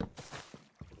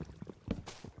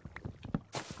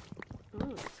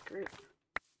 Ooh, it's a group.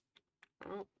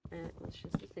 Oh, it was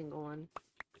just a single one.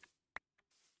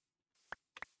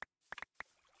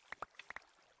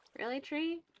 Really,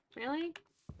 tree? Really?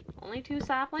 Only 2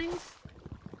 saplings?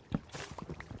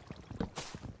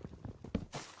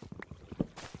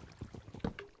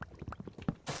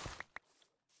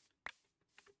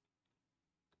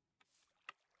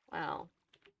 Well,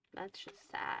 that's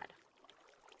just sad.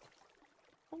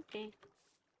 Okay.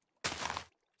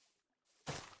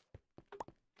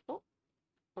 Oh.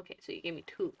 Okay, so you gave me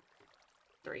 2.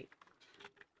 3.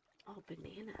 Oh,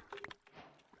 banana.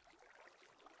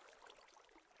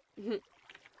 I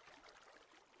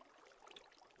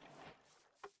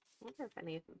wonder if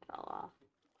any of them fell off.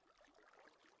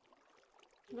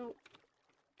 Nope.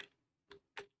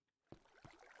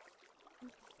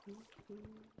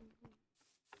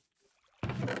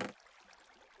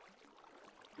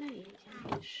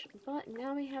 But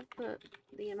now we have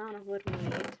the amount of wood we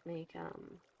need to make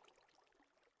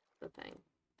the thing.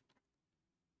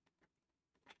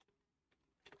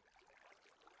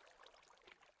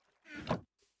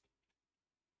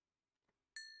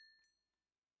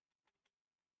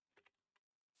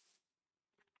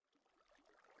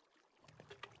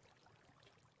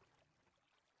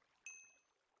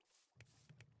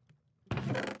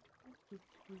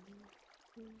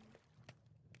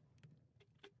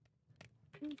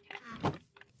 Okay.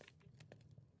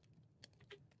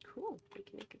 Cool. We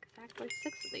can make exactly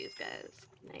 6 of these guys.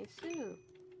 Nice too.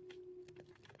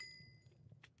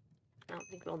 I don't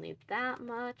think we'll need that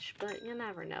much, but you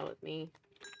never know with me.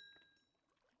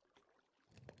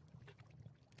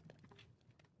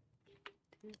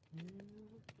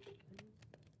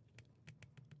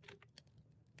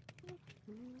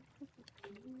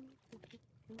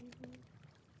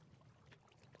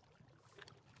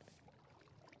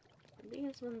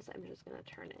 These ones I'm just gonna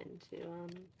turn into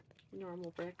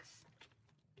normal bricks.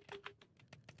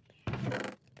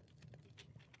 Okay,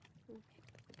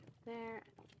 there,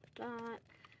 that.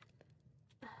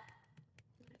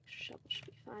 Shovel should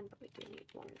be fine, but we do need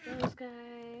more of those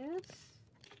guys.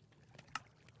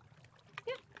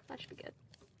 Yeah, that should be good.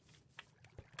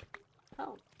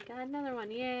 Oh, got another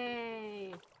one,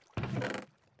 yay!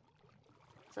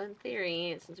 So in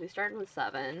theory, since we started with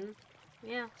 7,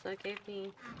 yeah, so it gave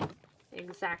me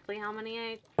exactly how many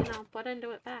I, put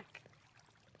into it back.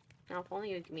 Now if only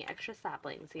you would give me extra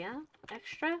saplings, yeah?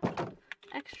 Extra?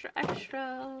 Extra,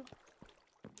 extra!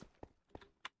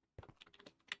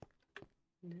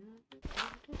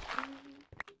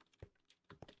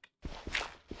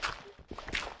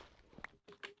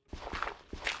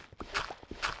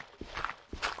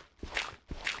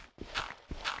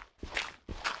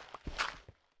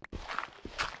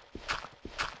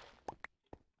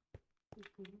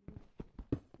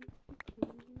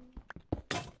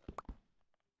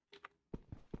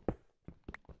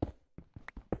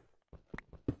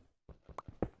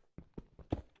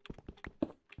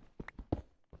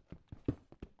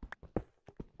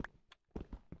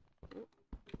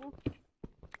 Okay.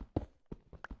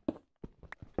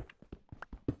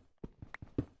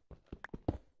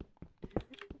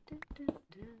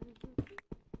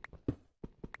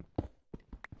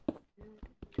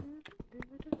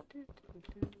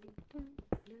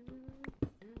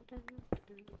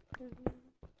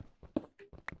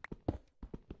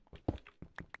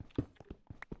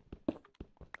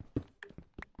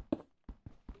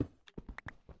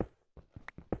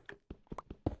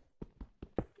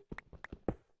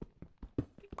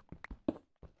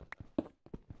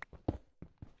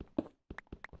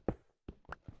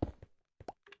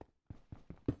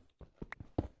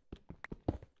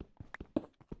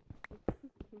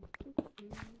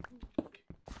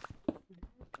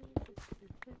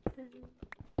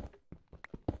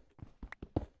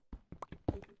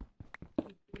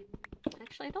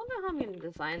 Actually, I don't know how I'm going to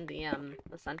design the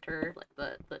center, like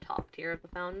the top tier of the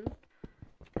fountain,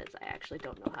 because I actually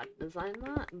don't know how to design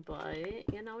that, but,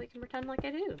 we can pretend like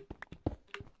I do.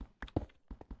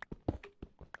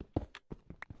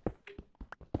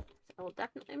 So I'll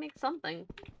definitely make something.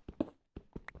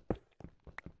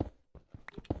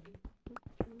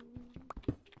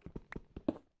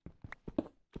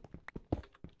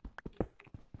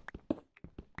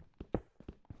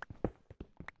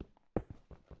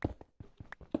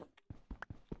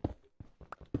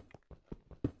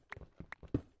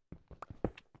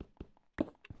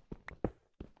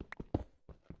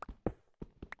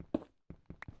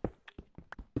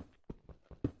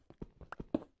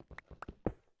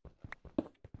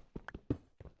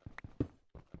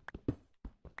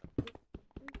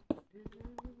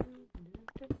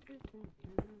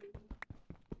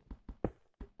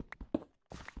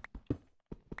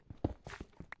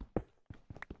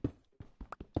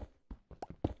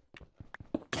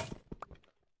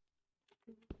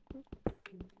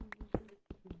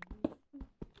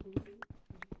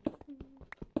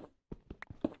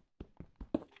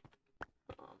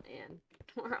 Oh man,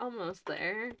 we're almost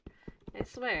there. I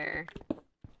swear.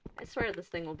 I swear this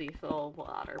thing will be full of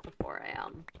water before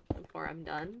I'm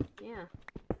done. Yeah.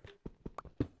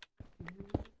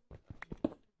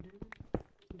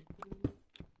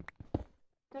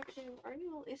 Doctor, are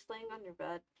you at least laying on your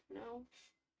bed? No?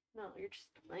 No, you're just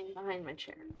laying behind my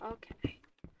chair. Okay.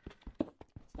 So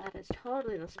that is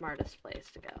totally the smartest place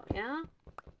to go, yeah?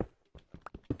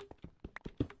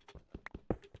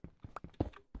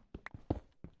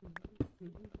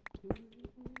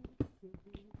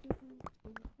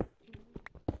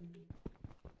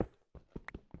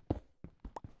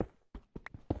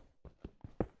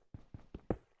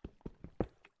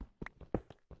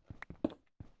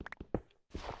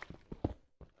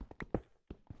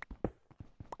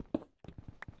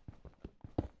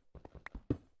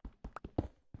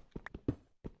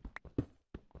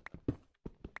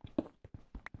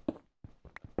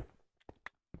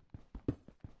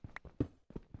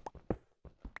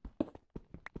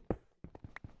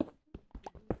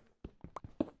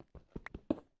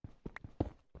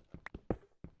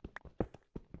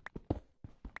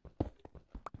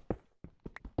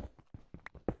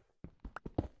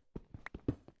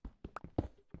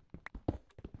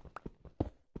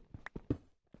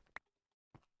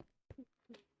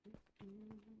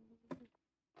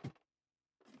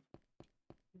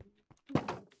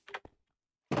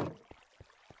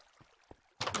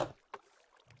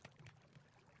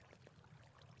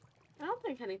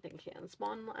 don't think anything can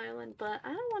spawn on the island, but I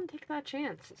don't want to take that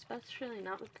chance, especially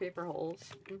not with creeper holes.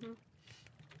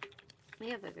 We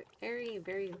have a very,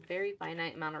 very, very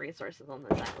finite amount of resources on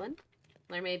this island.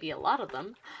 There may be a lot of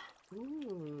them.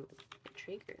 Ooh,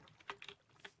 intriguer.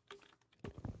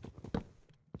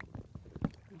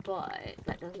 But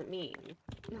that doesn't mean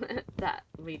that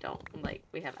we don't, like,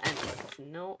 we have endless.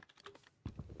 Nope.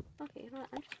 Okay, you know what?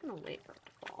 I'm just gonna wait for it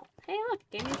to fall. Hey, look!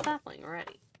 Gave me a sapling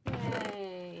already.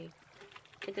 Yay!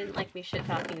 It didn't like me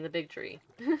shit-talking the big tree.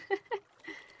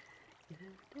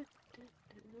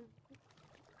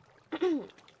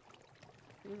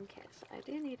 Okay, so I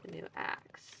do need a new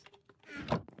axe.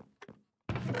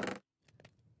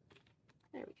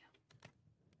 There we go.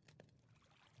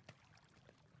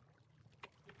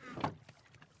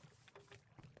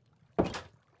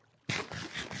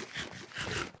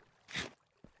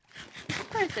 Of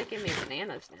course, they give me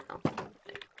bananas now.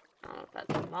 Like, I don't know if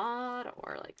that's a mod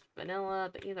or like vanilla,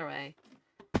 but either way,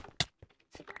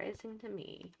 it's surprising to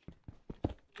me.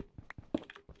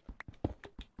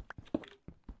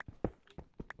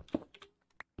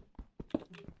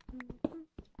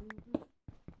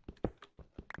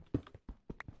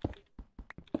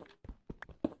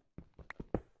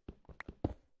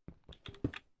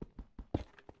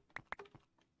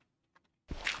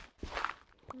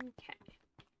 Okay.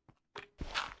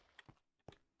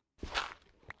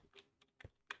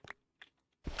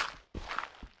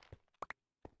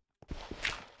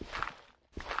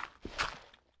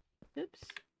 Oops.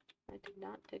 I did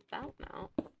not dig that one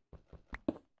out.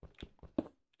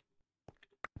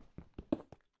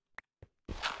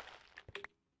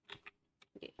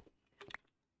 Okay.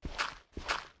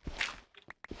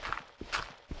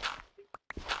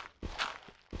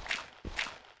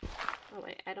 Oh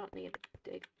wait, I don't need to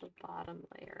dig the bottom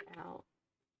layer out.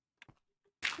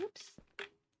 Oops.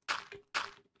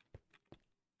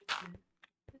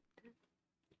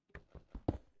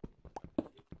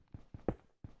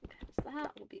 Because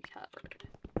that will be covered.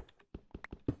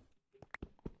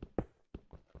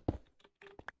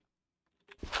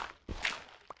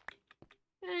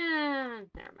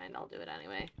 Never mind, I'll do it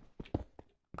anyway.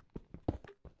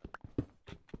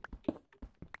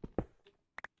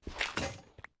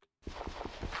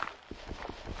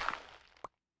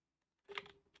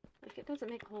 Like, it doesn't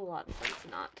make a whole lot of sense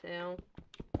not to.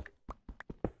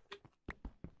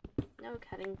 No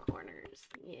cutting corners,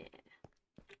 yeah.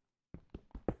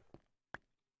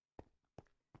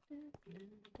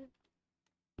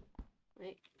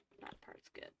 Wait, that part's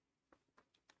good.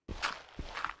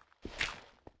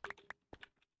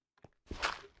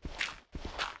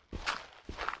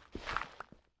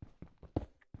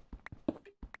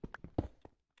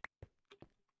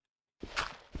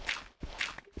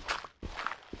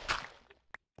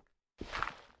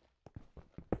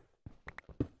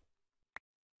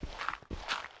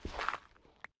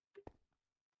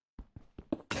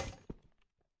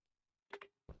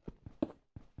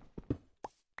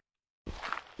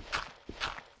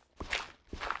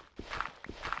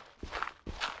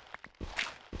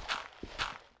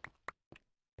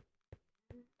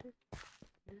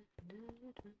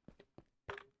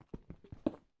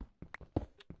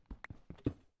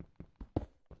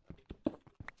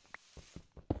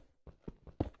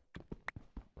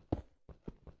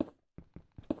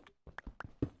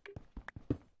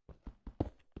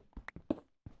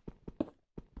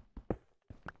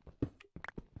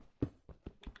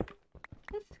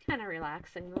 This is kind of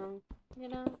relaxing though, you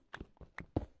know?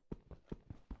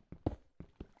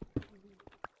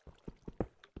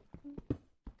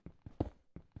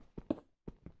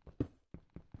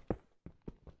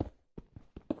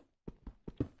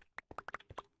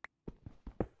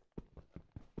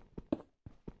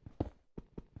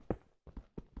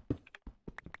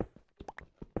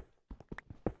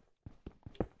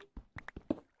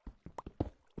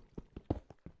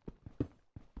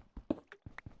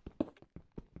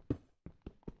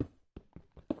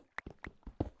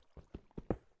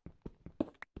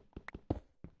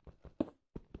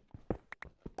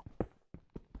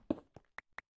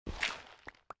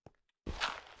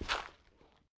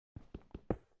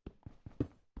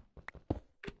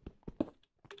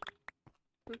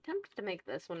 I'm tempted to make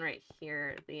this one right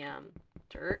here the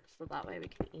dirt, so that way we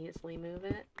can easily move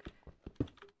it.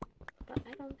 But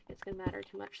I don't think it's gonna matter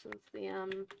too much since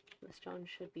the stone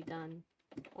should be done,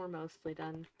 or mostly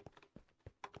done.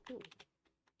 Ooh,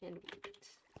 and wheat.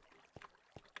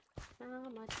 How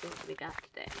much food do we got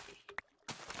today?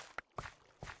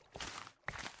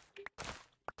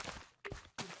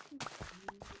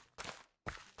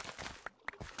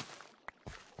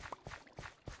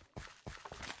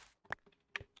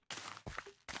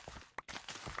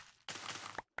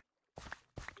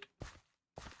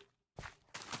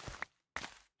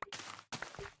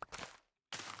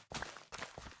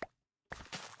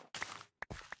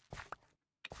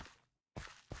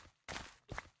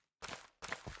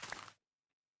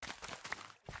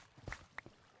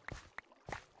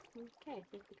 Okay, I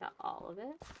think we got all of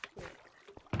it.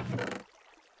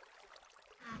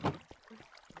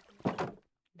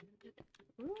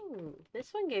 Ooh,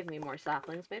 this one gave me more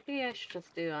saplings. Maybe I should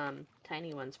just do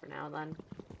tiny ones for now then.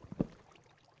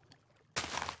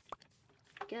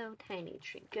 Go, tiny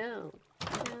tree, go.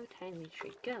 Go, tiny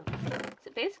tree, go. So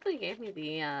it basically gave me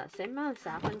the same amount of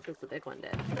saplings as the big one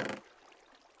did.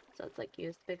 So it's like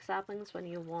use the big saplings when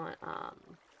you want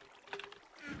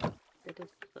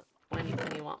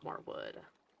when you want more wood,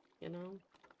 you know?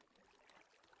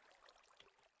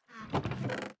 Okay.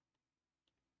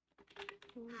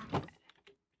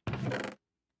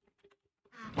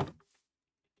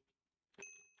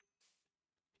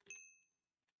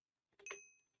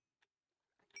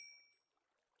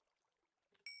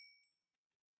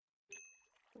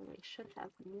 And we should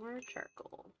have more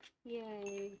charcoal.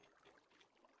 Yay.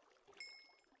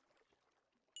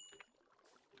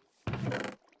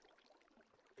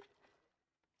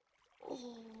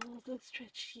 Oh, the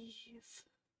stretchies.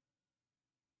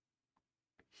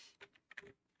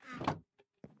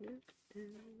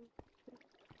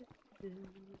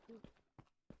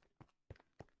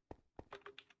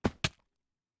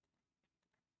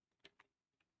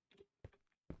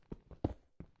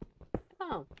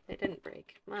 Oh, they didn't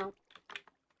break. Well,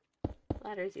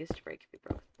 ladders used to break if you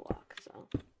broke the block, so.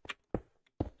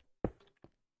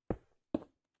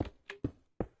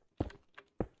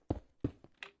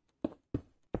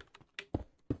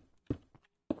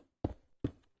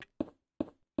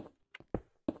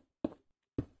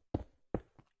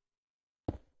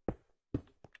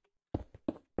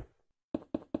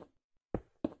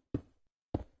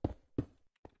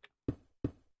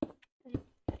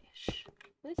 Fish.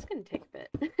 This is gonna take a bit.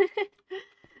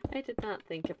 I did not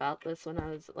think about this when I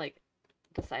was like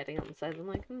deciding on the size. I'm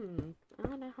like, I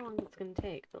don't know how long it's gonna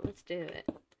take, but let's do it.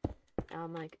 Now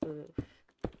I'm like, oof.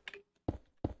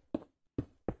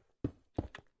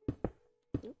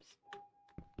 Oops.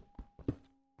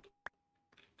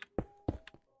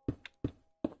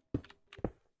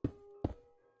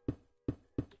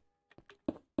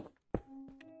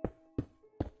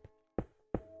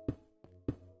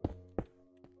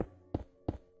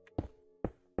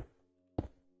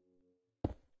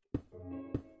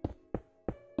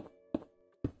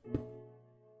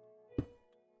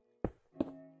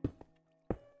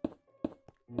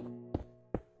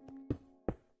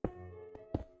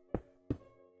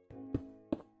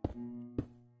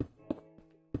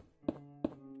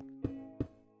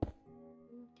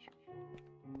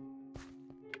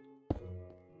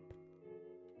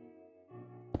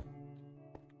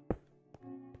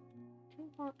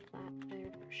 Want that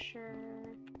there for sure.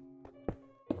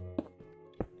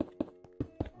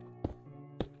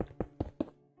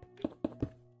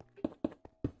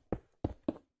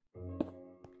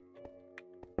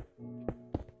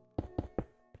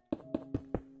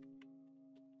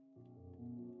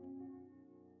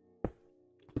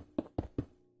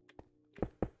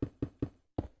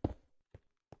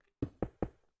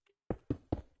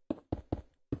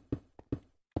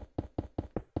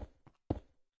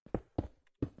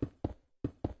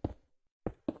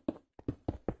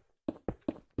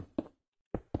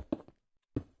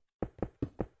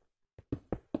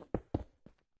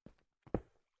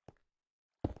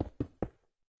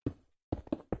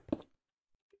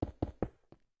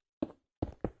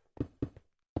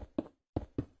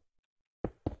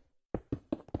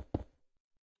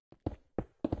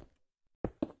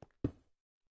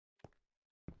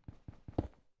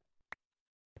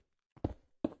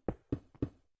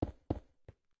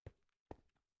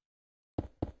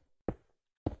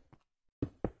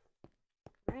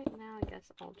 Right now, I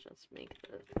guess I'll just make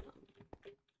this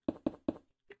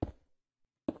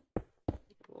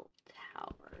little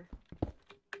tower.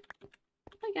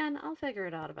 Again, I'll figure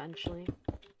it out eventually.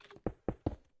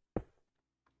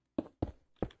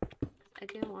 I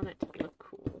do want it to look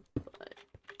cool, but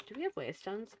do we have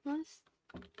waystones in this?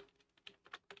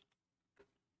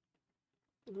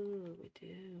 Ooh, we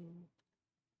do.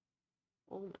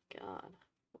 Oh my god.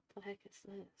 What the heck is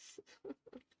this?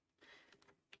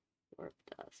 Warp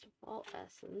dust, vault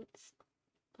essence.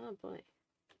 Oh boy.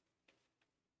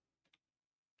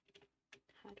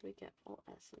 How do we get vault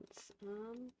essence?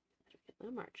 How do we get no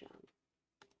marchon?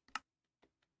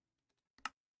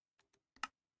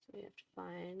 So we have to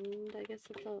find, I guess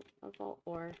it's a vault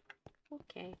ore.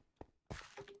 Okay.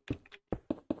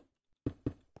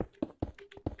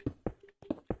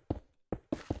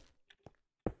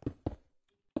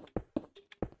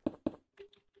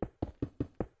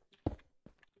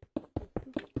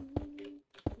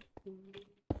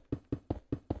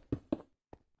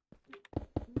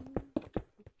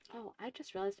 Oh, I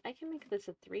just realized I can make this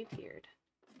a 3-tiered.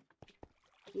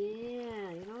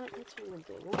 Yeah, you know what? That's what we'll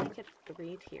do. We'll make it a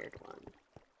 3-tiered one.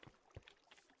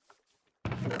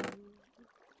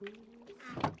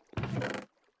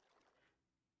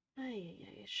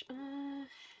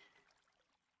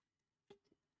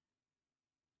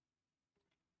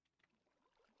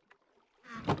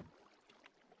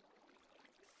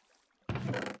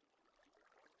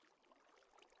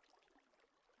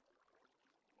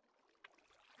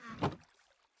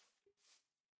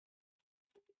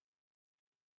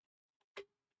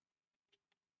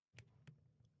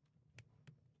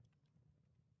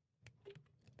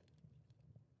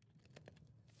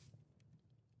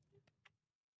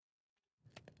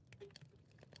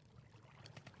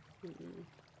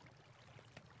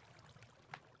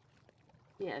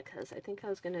 Yeah, because I think I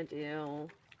was gonna do,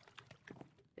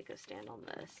 go stand on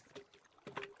this.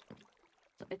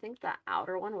 So I think the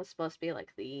outer one was supposed to be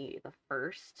like the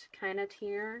first kind of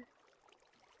tier.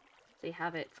 So you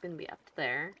have it, it's gonna be up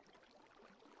there.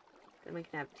 Then we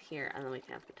can have it here, and then we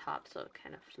can have the top, so it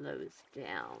kind of flows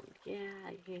down. Yeah.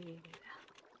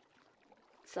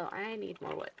 So I need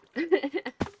more wood.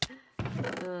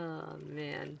 Oh,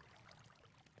 man.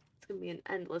 It's gonna be an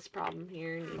endless problem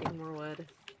here, needing more wood.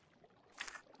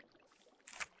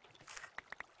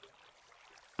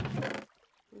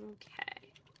 Okay.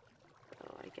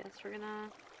 So I guess we're gonna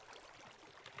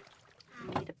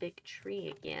need a big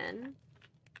tree again.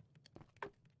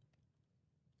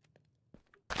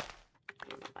 I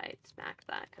don't know if I smacked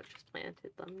that, I could have just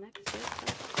planted them next to it,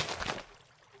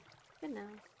 but you know.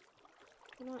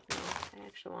 You know what? No, I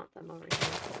actually want them over here.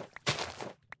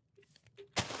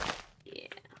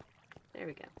 Yeah. There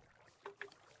we go.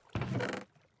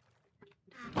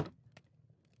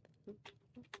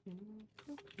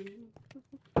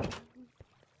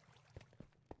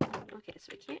 Okay, so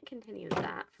we can't continue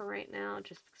that for right now,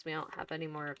 just because we don't have any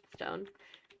more stone.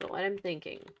 But what I'm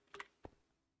thinking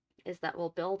is that we'll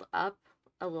build up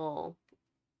a little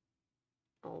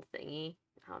thingy.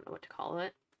 I don't know what to call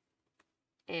it.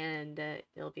 And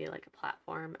it'll be like a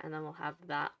platform, and then we'll have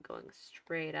that going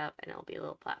straight up, and it'll be a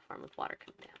little platform with water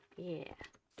coming down. Yeah.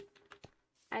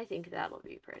 I think that'll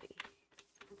be pretty.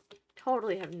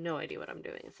 Totally have no idea what I'm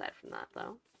doing aside from that,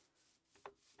 though.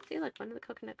 See, look, one of the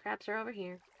coconut crabs are over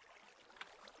here.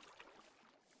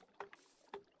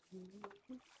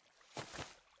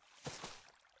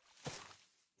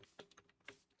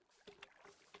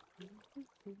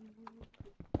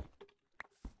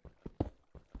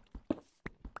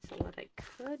 So what I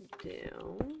could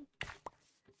do...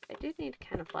 I do need to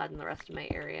kind of flatten the rest of my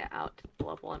area out to the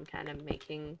level I'm kind of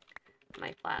making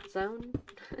my flat zone.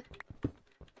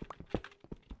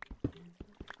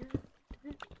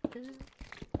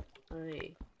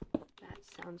 Oy, that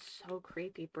sounds so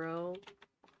creepy, bro.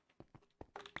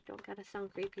 Don't gotta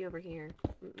sound creepy over here.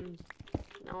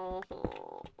 No.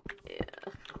 Yeah.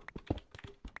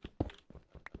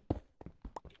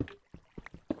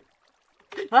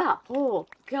 Ah! Oh,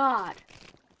 God!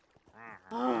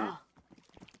 Oh.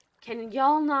 Can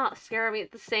y'all not scare me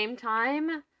at the same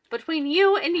time? Between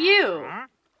you and you!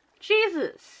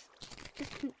 Jesus!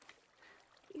 You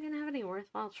even have any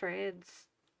worthwhile trades?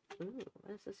 Ooh, what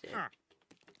does this do?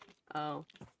 Oh.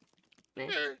 Meh.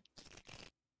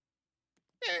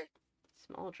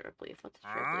 Small drip leaf. What's a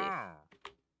drip leaf?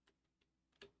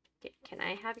 Okay, can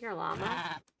I have your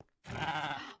llama?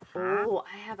 Oh,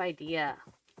 I have idea.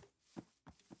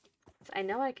 I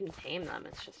know I can tame them.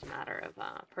 It's just a matter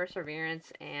of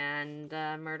perseverance and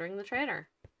murdering the trader.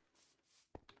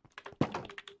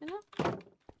 You know?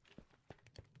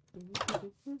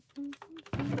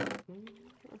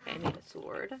 Okay, I need a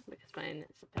sword because mine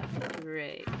is about to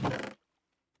break.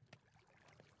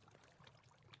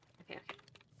 Okay.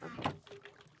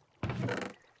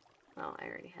 Well, I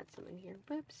already had some in here.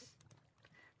 Whoops.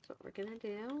 So what we're gonna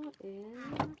do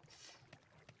is...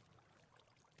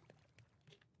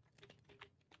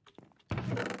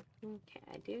 Okay,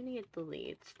 I do need the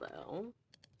leads, though.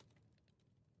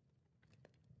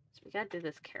 So we gotta do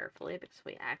this carefully, because if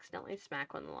we accidentally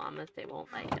smack one of the llamas, they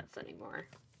won't like us anymore.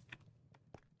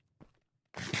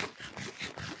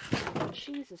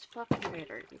 Jesus fucking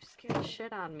Raider, you scared the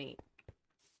shit out of me.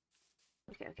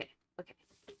 Okay.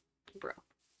 Bro.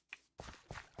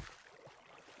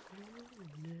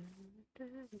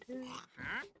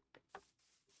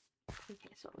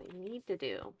 Okay, so what we need to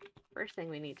do, first thing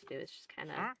we need to do is just kind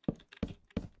of...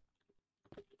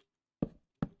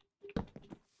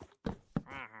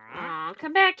 Aw,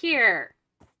 come back here!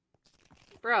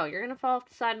 Bro, you're gonna fall off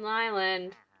the side of the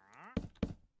island.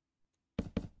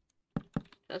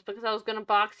 Just because I was gonna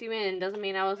box you in doesn't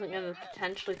mean I wasn't gonna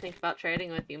potentially think about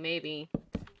trading with you, maybe.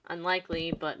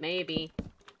 Unlikely, but maybe.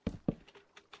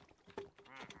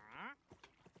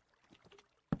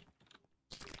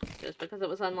 Just because it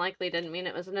was unlikely didn't mean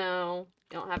it was a no.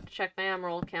 You don't have to check my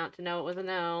emerald count to know it was a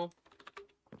no.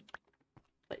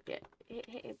 But yeah,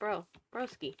 hey, bro.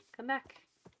 Broski, come back.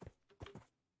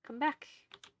 Come back.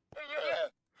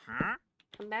 Huh?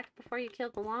 Come back before you kill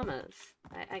the llamas.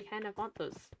 I kind of want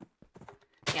those.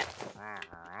 Yeah.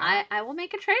 I will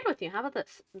make a trade with you. How about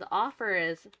this? The offer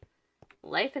is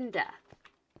life and death.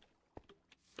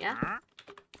 Yeah? Huh?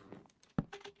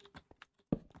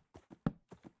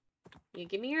 You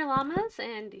give me your llamas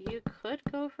and you could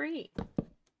go free.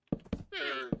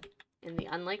 In the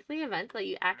unlikely event that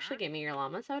you actually give me your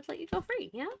llamas, I would let you go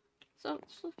free, yeah? So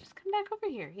just come back over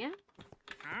here, yeah?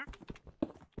 Huh?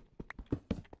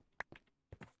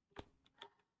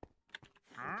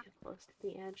 I'm too close to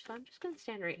the edge, so I'm just gonna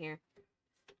stand right here.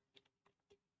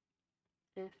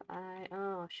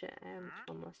 Oh shit, I'm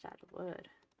almost out of wood.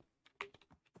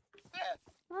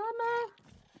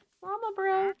 Llama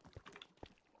bro.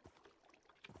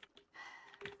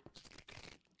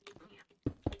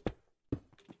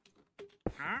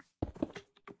 Huh?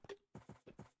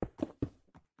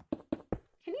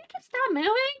 Can you just stop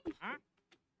moving? Huh?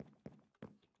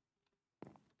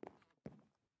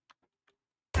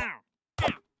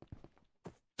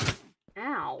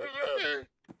 Ow.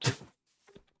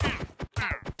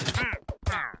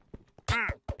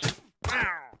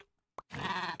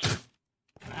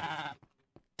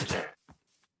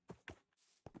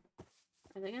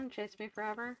 Are they gonna chase me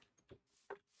forever?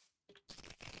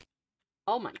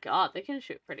 Oh my god, they can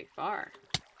shoot pretty far.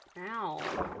 Ow.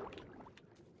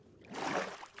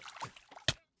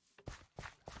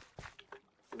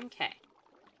 Okay.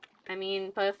 I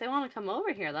mean, but if they want to come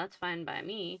over here, that's fine by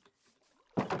me.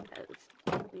 Because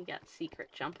we got secret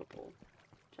jumpable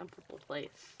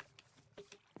place.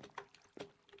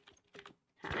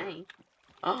 Hi.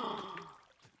 Oh!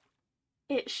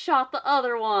 It shot the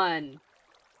other one!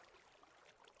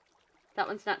 That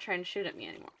one's not trying to shoot at me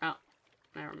anymore. Oh,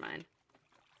 never mind.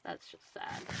 That's just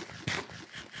sad.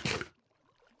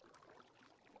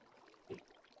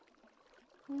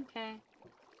 Okay.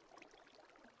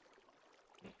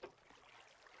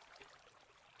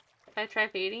 If I try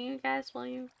feeding you guys, will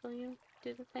you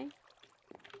do the thing?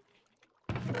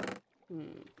 I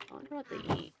wonder what they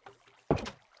eat.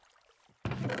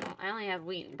 Well, I only have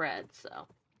wheat and bread, so.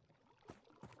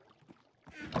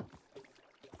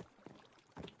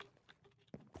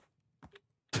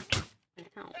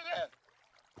 Ow.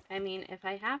 I mean, if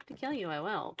I have to kill you, I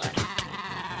will, but...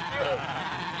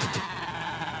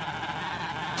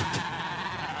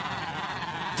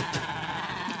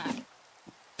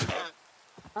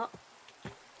 Oh.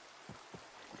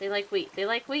 They like wheat. They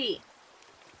like wheat.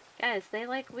 Guys, they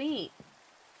like wheat.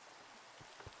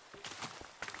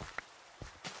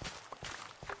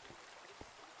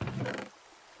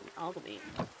 All the wheat.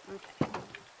 Okay.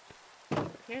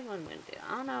 Here's what I'm gonna do.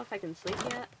 I don't know if I can sleep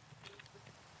yet.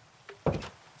 No,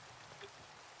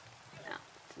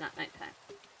 it's not nighttime.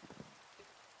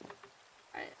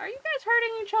 Are you guys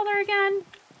hurting each other again?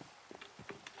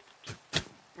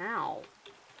 Ow.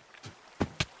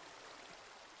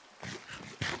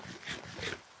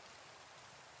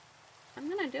 I'm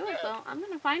gonna do it though. I'm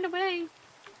gonna find a way.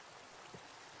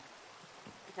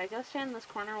 If I go stand in this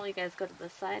corner, will you guys go to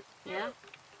this side? Yeah?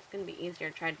 It's gonna be easier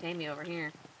to try to tame me over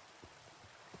here.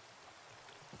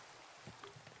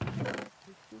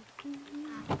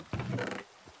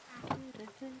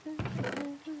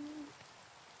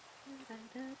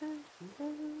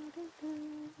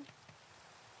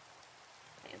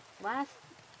 Okay, last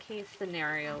case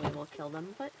scenario, we will kill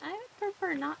them, but I would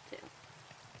prefer not to.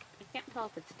 I can't tell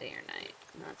if it's day or night,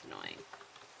 and that's annoying.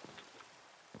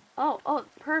 Oh,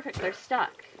 perfect, they're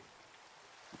stuck.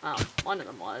 Well, one of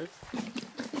them was.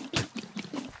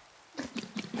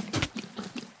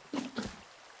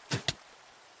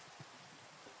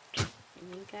 Can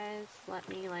you guys let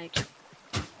me, like...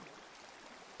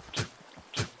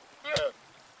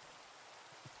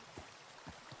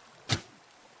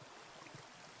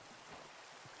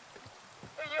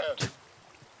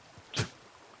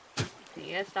 Do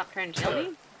you guys stop trying to kill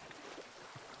me?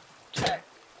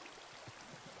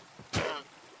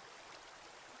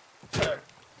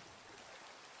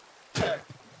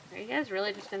 Are you guys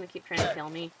really just gonna keep trying to kill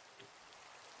me?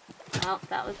 Well,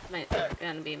 that was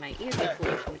gonna be my easy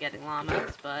solution to getting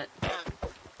llamas, but...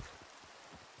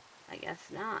 I guess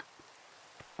not.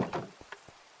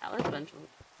 That was a bunch of,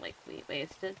 like, wheat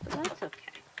wasted, but that's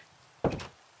okay.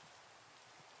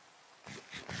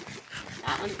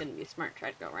 That one's gonna be smart,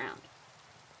 try to go around.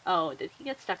 Oh, did he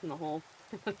get stuck in the hole?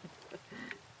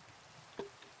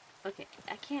 Okay,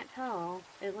 I can't tell.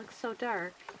 It looks so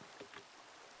dark.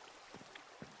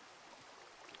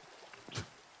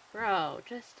 Bro,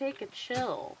 just take a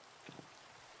chill.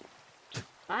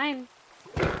 Fine.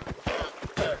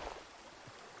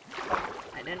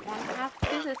 I didn't want to have to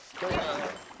do this, but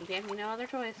you gave me no other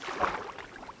choice.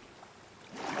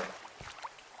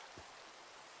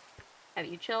 Have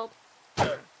you chilled?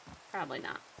 Probably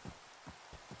not.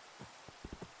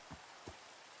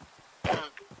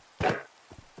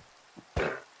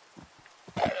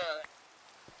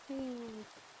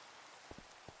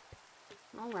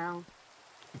 Oh well.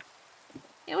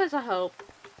 It was a hope.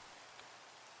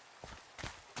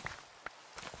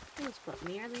 It was but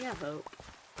merely a hope.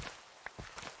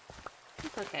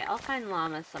 It's okay, I'll find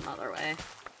llamas some other way.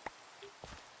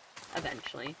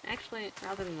 Eventually. Actually,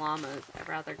 rather than llamas, I'd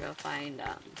rather go find,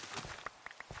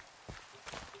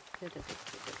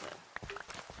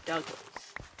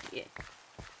 Douglas. Yeah.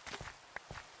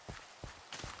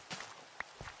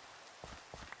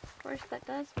 Of course, that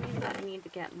does mean that I need to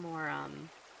get more,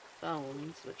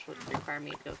 bones, which would require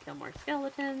me to go kill more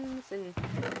skeletons, and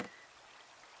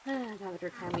that would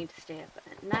require me to stay up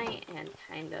at night and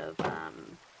kind of,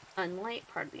 unlight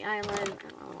part of the island. I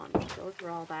don't want to go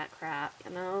through all that crap,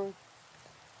 you know?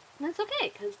 And that's okay,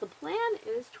 because the plan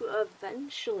is to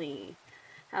eventually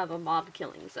have a mob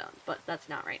killing zone, but that's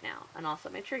not right now. And also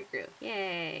my tree grew.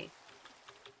 Yay!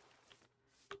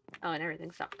 Oh, and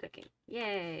everything stopped cooking.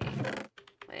 Yay!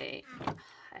 Wait, I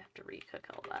have to recook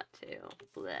all that too.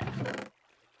 Blech.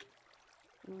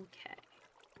 Okay.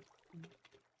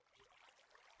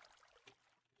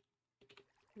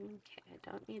 Okay,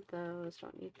 I don't need those,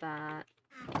 don't need that.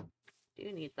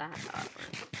 Do need that, however.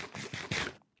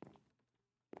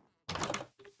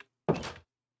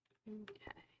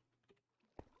 Okay.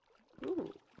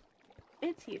 Ooh.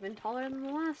 It's even taller than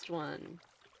the last one.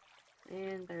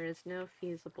 And there is no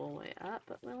feasible way up,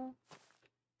 but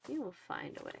we will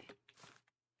find a way.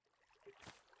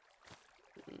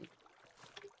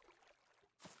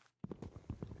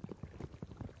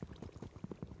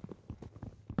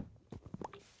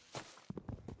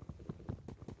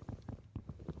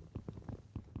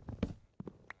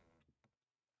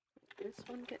 This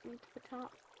one get me to the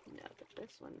top? No, but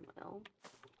this one will.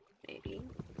 Maybe.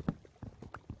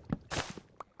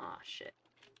 Aw, shit.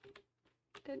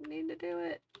 Didn't mean to do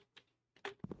it.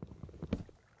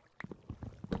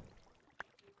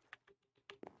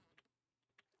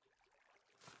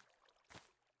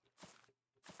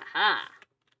 Aha!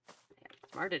 I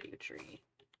outsmarted you, tree.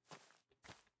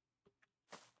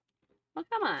 Well,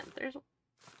 come on. There's...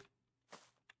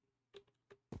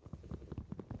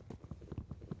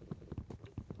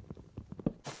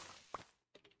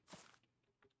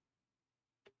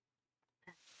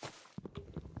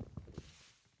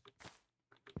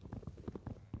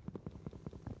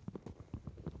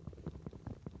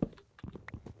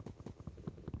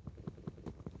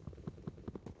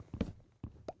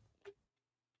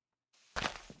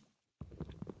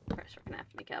 Of course, we're gonna have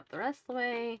to make it up the rest of the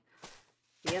way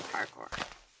via parkour.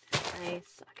 I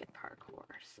suck at parkour,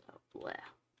 so bleh.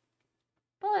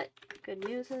 But, good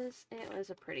news is, it was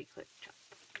a pretty quick jump.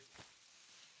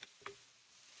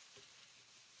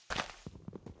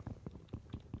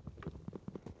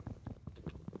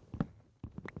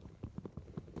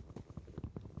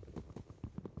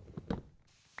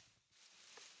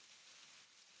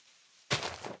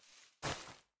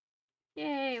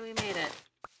 Yay, we made it.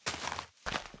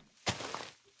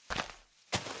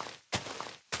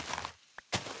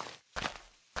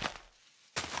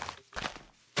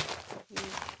 Okay,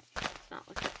 it's not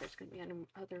look like there's gonna be any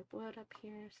other wood up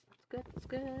here, so that's good, that's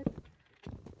good.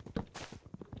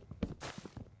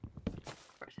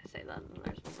 Of course I say that, and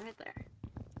there's one right there.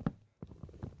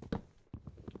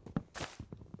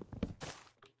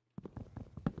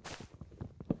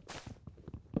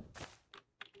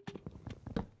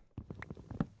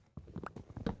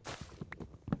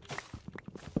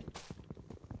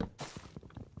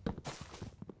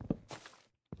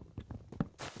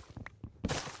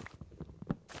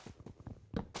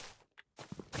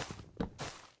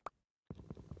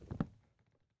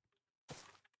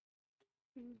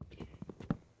 Okay.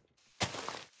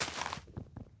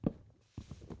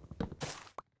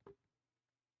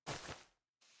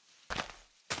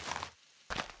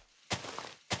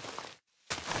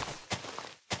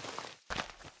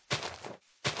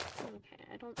 Okay,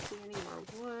 I don't see any more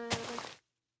wood.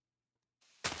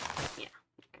 Yeah,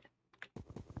 okay.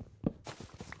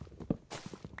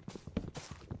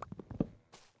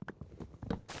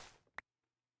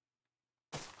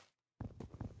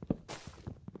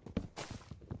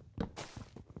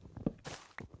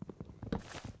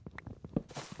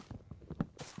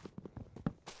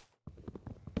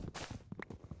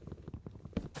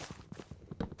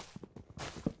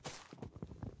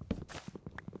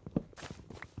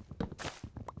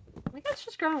 guess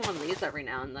just growing one of these every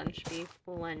now and then should be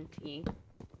plenty.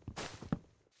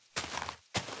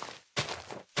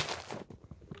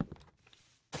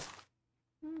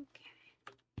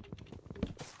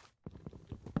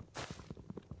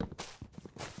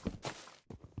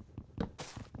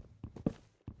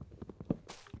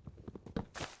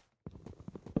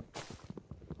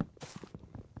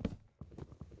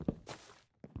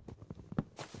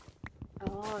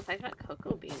 Oh, if I got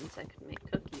cocoa beans, I could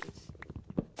make cookies.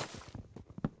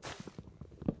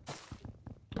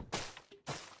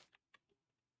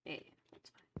 Hey,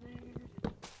 that's fine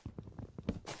there.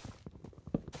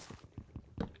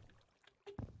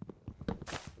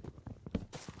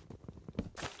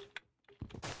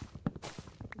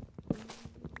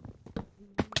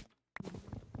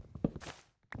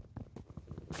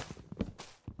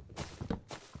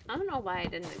 I don't know why I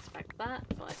didn't expect that,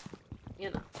 but,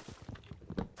 you know.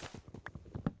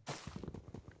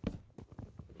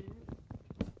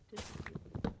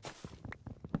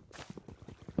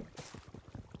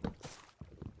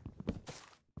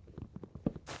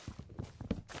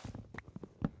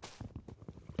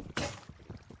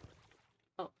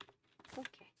 Oh,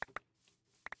 okay.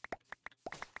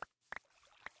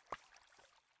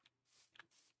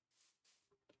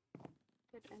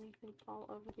 Did anything fall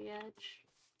over the edge?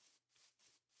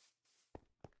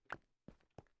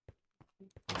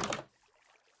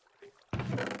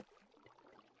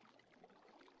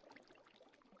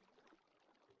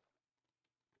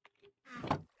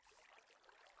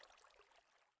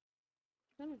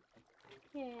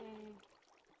 Yay.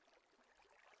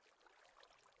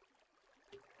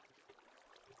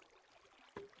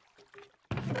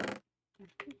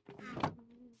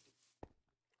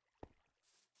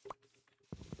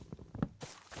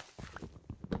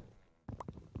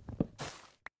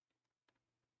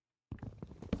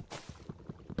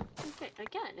 Okay,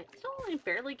 again, it still only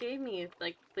barely gave me,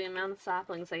 like, the amount of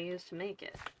saplings I used to make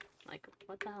it. Like,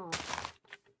 what the hell?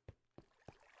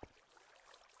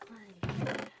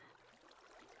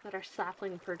 Got our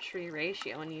sapling per tree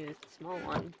ratio and use the small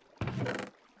one. Okay,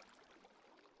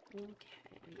 you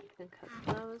can cook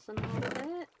those in a little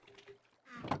bit.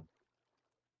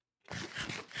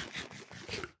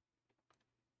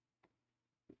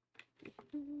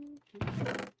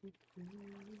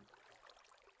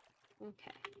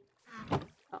 Okay.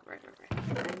 Oh, right.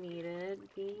 I needed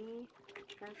the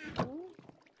charcoal.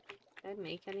 Did I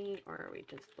make any, or are we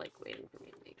just, like, waiting for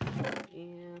me to make some?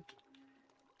 Yeah.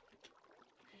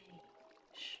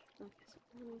 Okay, so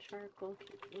one charcoal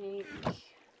can make...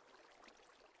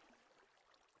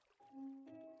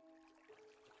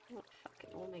 Oh, fuck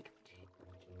it, we'll make two.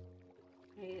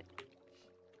 Right.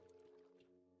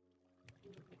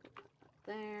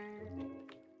 There.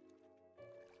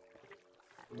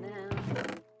 That now.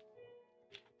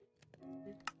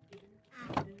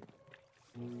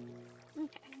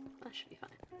 Okay, that should be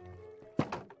fine.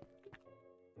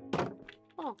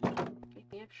 Oh,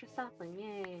 gave me extra sapling,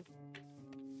 yay.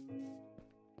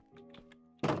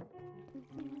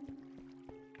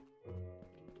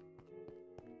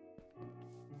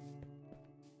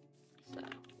 So,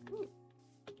 ooh.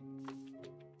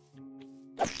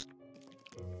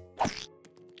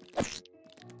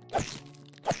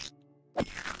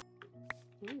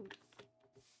 Ooh.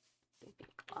 Baby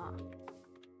claw.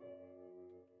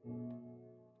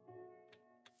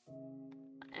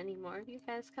 Any more of you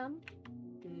guys come?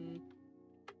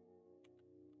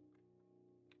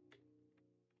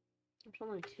 There's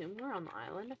only 2 more on the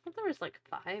island. I thought there was like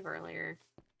 5 earlier.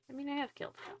 I mean, I have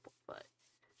killed a couple, but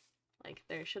like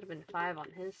there should have been 5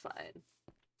 on his side.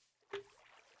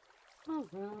 Oh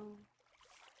well.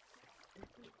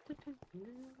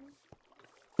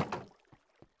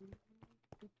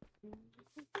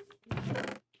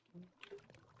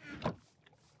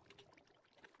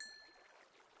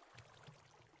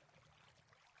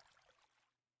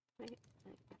 Wait, I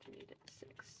needed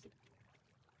 6.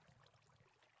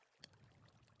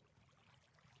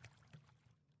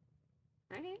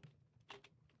 Right?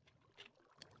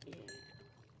 Yeah.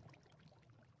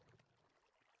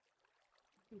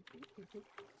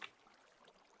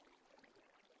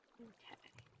 Okay.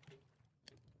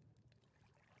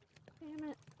 Damn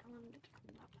it, I wanted it to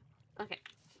come up. Okay.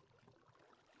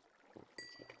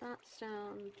 Take that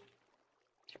stone.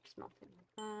 Start smelting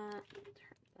that.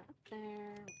 Turn that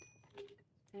there.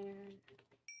 There.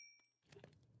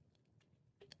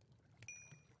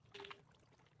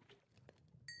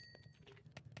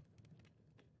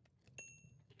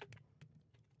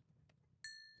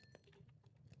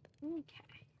 Okay.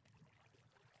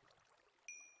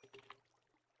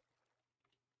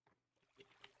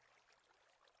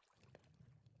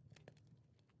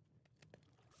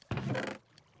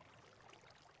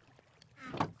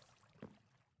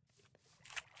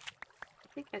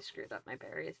 I screwed up my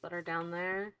berries that are down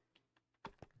there.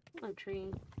 Hello,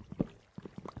 tree.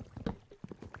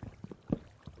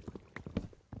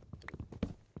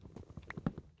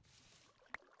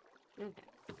 Okay.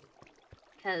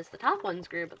 Because the top ones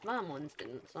grew, but the bottom ones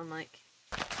didn't, so I'm like,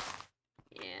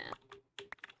 yeah.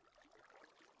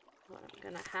 What I'm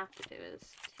gonna have to do is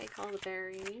take all the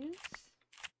berries.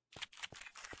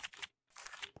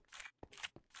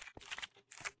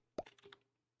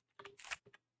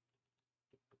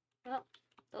 Well,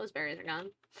 those berries are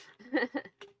gone.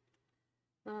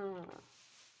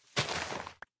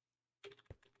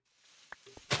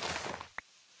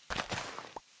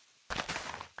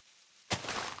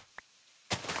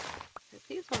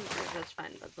 These ones are just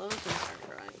fine, but those ones aren't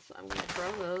growing, so I'm gonna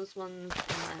grow those ones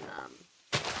and then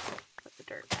put the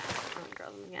dirt back and then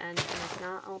grow them again. And if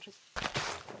not, I'll just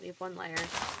leave one layer.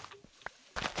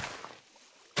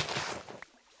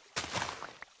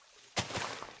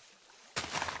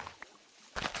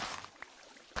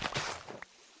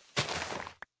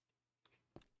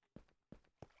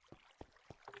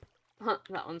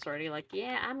 That one's already like,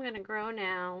 yeah, I'm gonna grow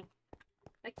now.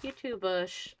 Like you too,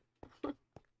 Bush.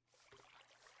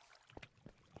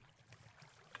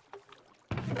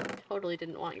 Totally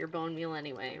didn't want your bone meal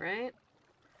anyway, right?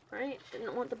 Right?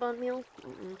 Didn't want the bone meal?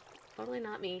 Totally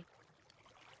not me.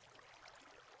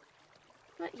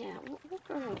 But yeah, we'll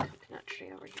grow a coconut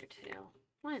tree over here too.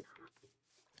 Why not?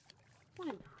 Why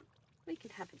not? We can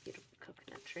have a beautiful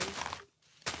coconut tree.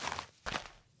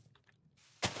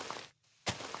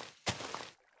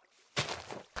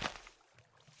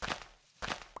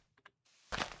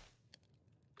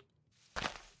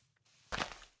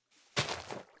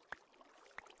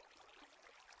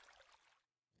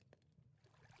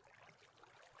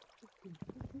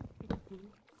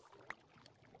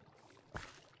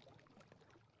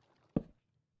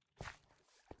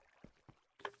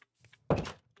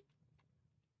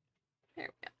 There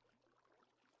we go.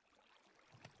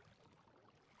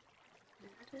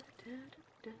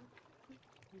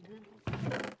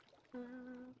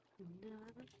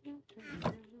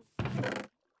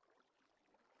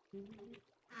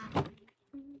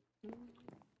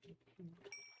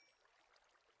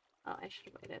 Oh, I should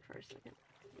have waited for a second.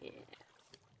 Yeah.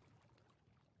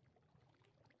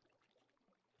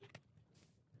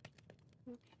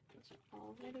 Okay, those are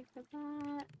all ready for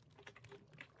that.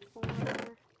 4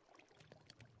 there.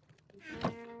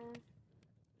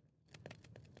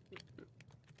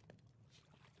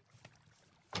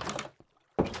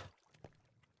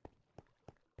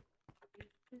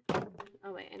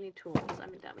 Oh wait, I need tools.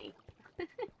 I'm a dummy.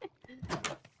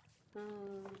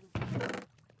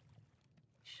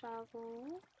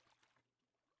 Shovel.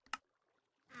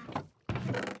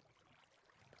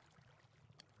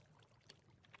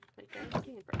 Wait, did I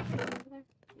see a bird over there?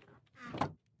 No.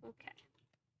 Okay.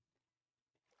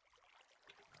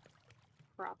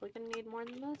 Probably gonna need more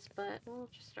than this, but we'll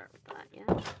just start with that, yeah?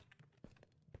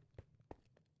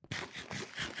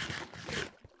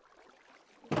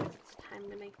 It's time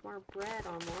to make more bread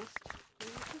almost.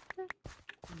 Well,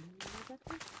 we'll make it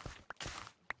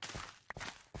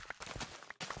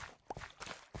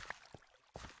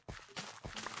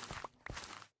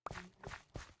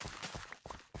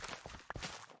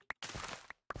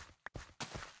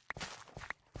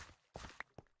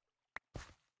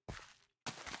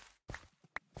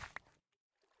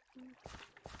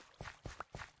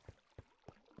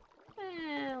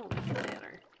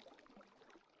later.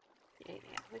 Yeah,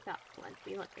 we got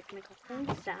plenty. Look, I can make a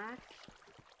whole stack.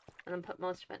 And then put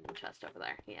most of it in the chest over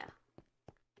there. Yeah.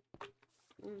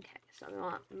 Okay, so we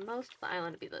want most of the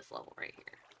island to be this level right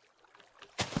here.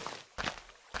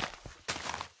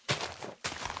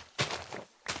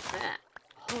 Ah.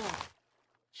 Oh,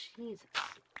 Jesus.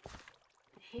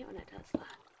 I hate when it does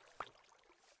that.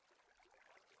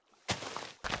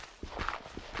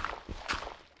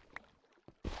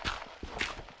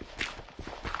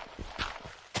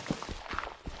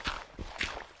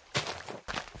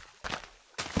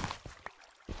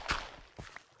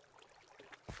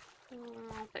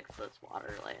 I'll fix this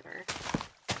water later.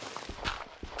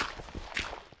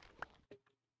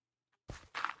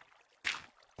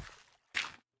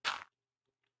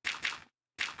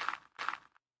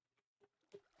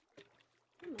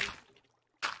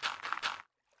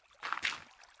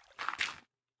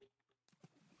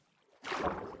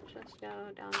 Just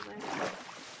go down there.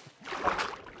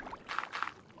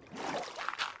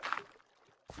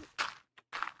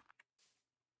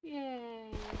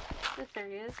 Yay! This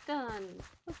area is done.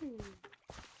 Woohoo!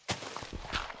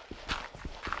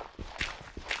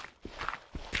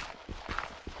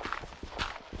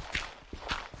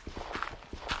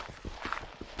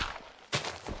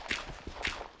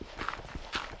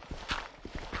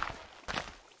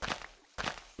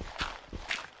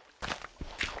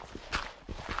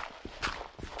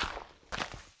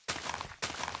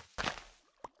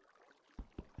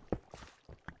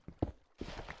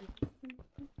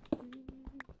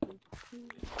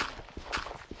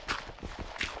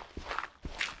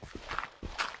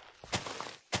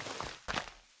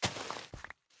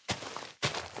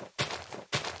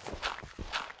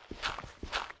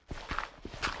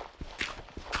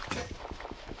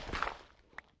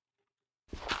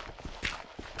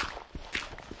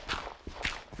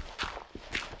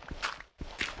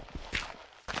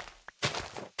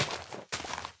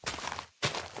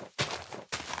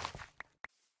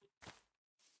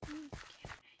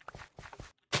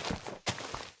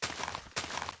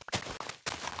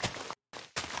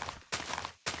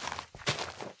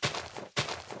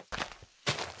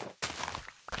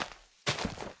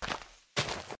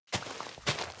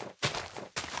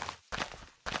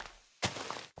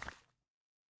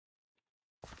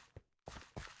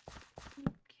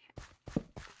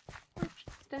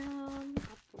 down.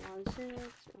 Up the wazoo,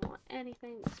 'cause we don't want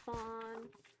anything to spawn.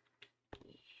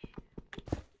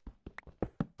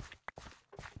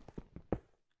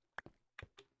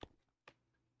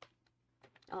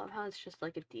 I love how it's just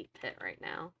like a deep pit right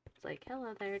now. It's like,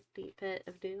 hello there, deep pit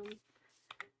of doom.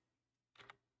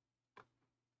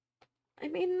 I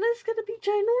mean, it's gonna be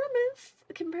ginormous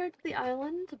compared to the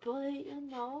island, but you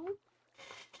know,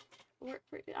 we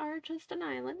are just an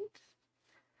island.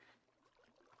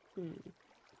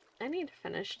 I need to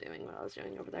finish doing what I was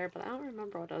doing over there, but I don't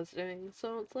remember what I was doing,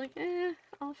 so it's like,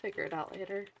 I'll figure it out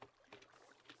later.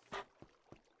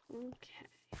 Okay.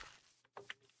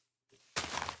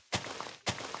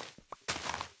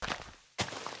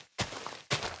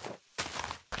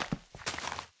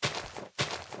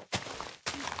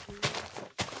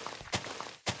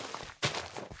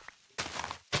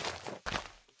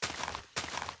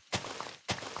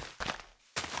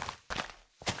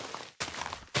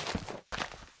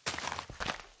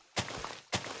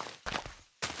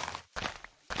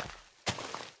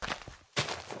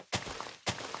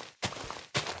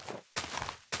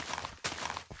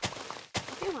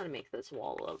 I want to make this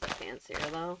wall a little bit fancier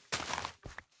though.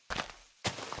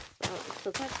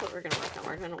 So that's what we're gonna work on.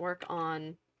 We're gonna work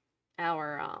on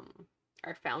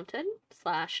our fountain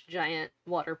 / giant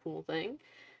water pool thing.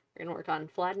 We're gonna work on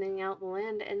flattening out the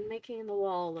land and making the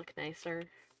wall look nicer.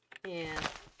 And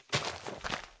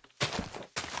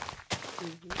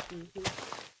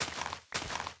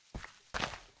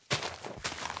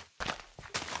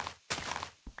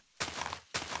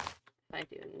if I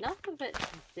do enough of it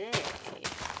today,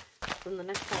 then the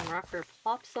next time Rocker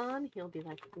plops on, he'll be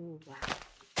like, ooh, wow.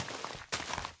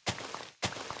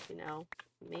 You know,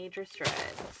 major strides.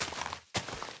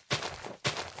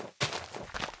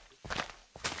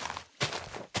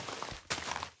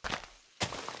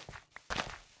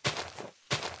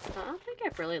 I don't think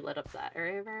I've really lit up that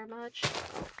area very much,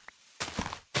 so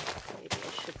maybe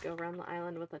I should go around the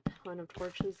island with a ton of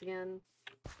torches again.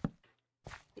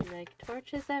 Be like,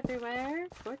 torches everywhere,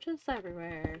 torches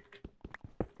everywhere.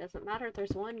 Doesn't matter if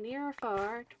there's one near or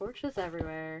far, torches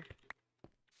everywhere.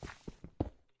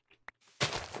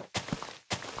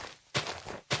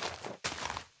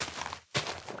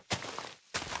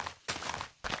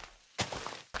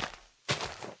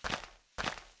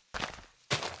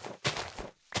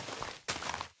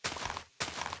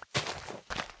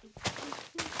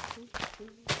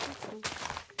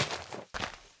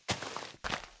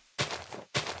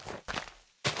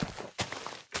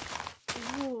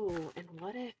 Ooh, and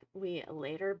what if we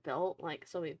later built, like,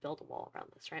 so we build a wall around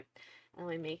this, right? And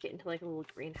we make it into, like, a little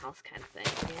greenhouse kind of thing.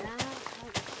 Yeah, that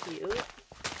would be cute.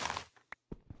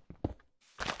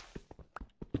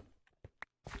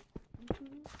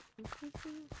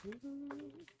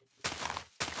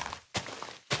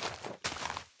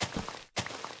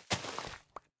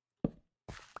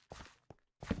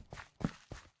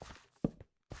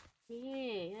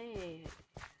 Yay.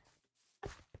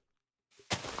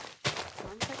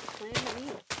 Sounds like a plan to me.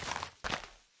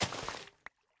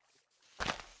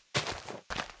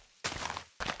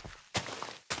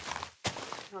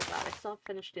 Oh god, I still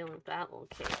finished dealing with that little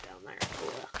cave down there.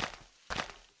 Ugh.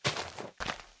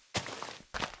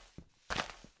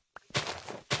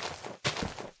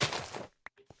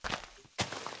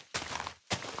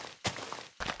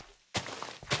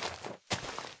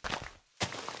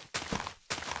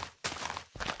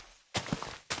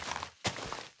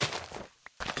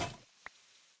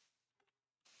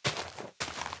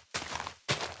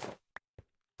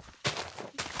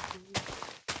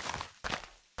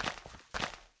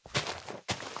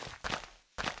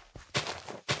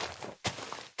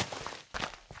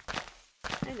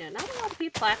 I know, not a lot of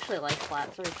people actually like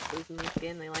flat surfaces in this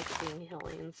game. They like it being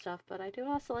hilly and stuff, but I do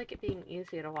also like it being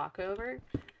easy to walk over.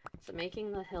 So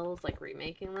making the hills, like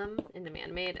remaking them into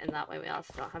man-made, and that way we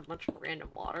also don't have much random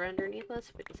water underneath us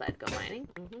if we decide to go mining.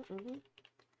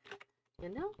 You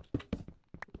know?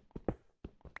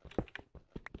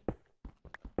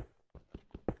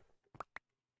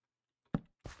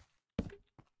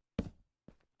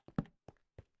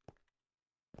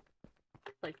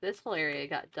 Like, this whole area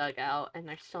got dug out, and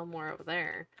there's still more over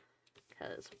there.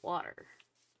 Because water.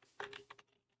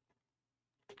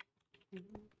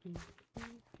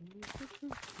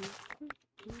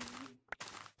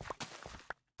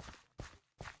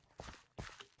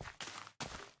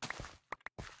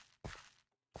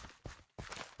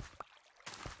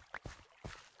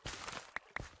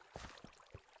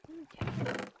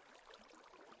 Okay.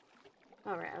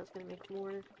 Alright, I was gonna make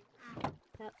more.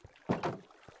 Yep.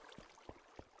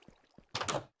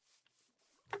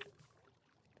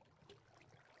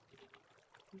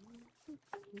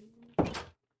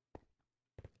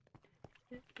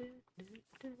 Oh,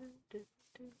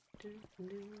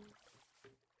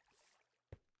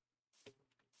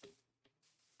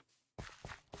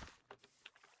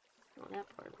 that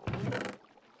poor little one.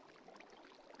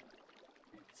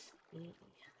 Let's see.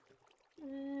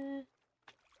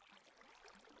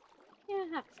 Yeah,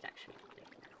 half a stack should be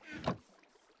there.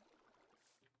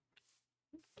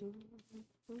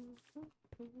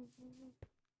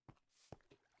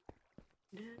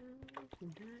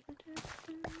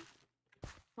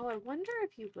 Oh, I wonder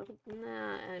if you will.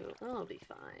 Nah, it'll be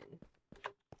fine.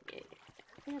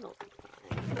 Yeah, it'll be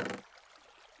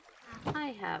fine. I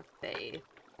have faith.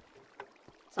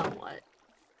 Somewhat.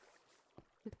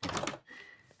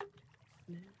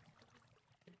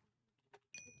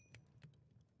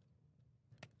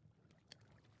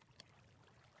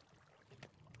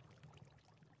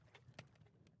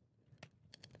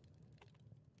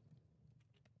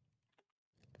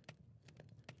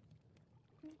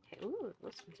 Okay, ooh,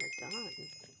 those ones are done.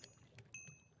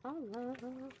 Hello.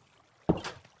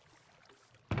 Okay,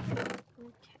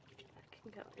 that can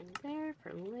go in there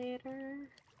for later.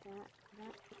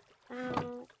 That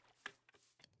out.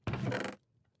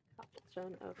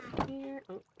 Cobblestone over here.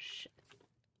 Oh, shit.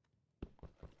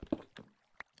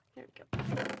 There we go.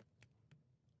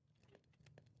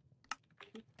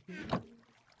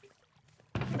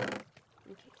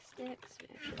 Okay, sticks. We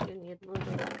actually do need a little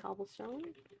bit of cobblestone.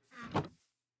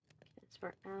 Because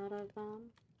we're out of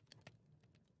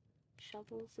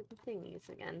shovels and thingies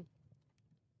again.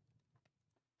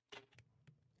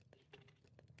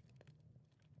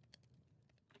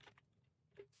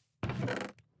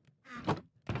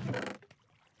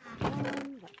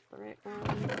 That's the right one. I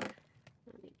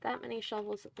don't need that many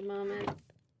shovels at the moment.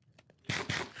 I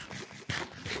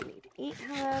need to eat,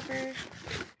 however.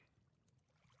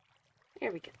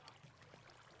 There we go.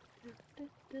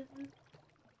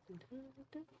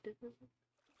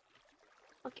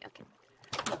 Okay, okay.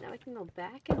 Now we can go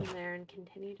back in there and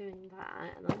continue doing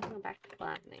that, and then we can go back to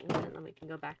flattening, and then we can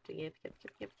go back to yep.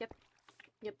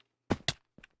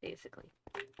 Basically.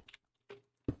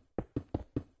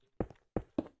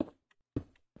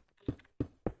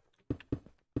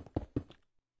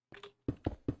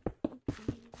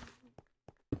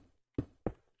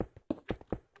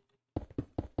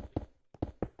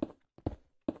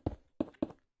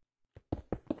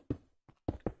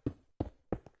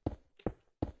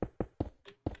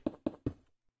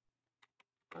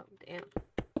 Oh, damn.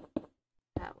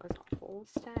 That was a whole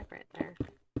stack right there.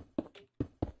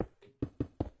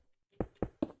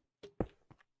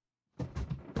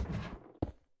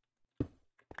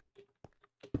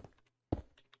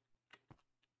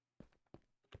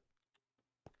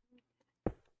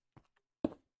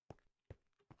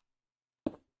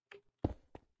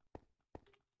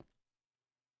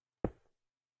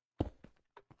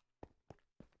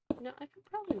 No, I could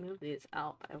probably move these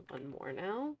out by one more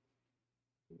now.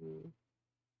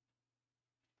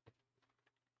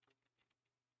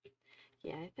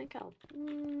 Yeah, I think I'll,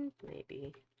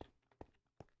 maybe.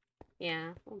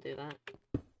 Yeah, we'll do that.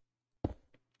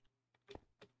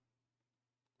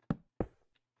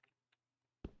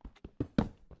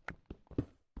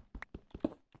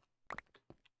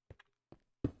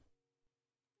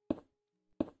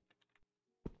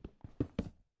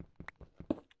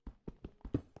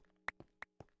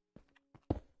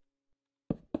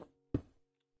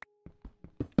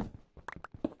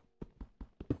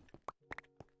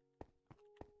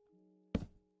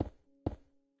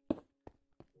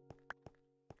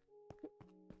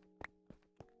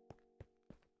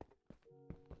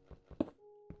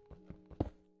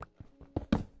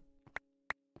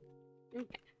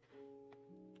 Okay.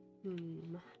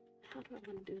 How do I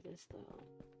want to do this, though?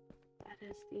 That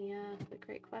is the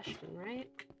great question, right?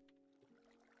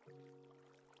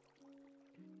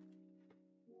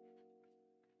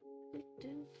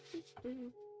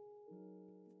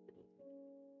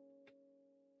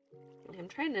 I'm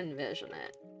trying to envision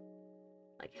it.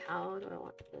 Like, how do I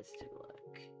want this to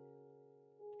look?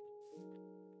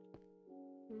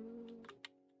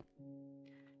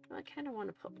 I kind of want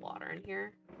to put water in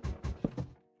here.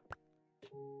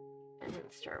 And then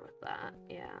start with that.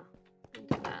 Yeah, I'll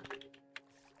do that.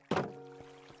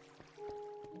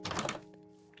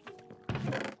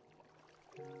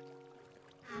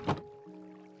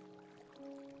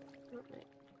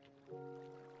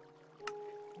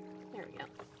 There we go.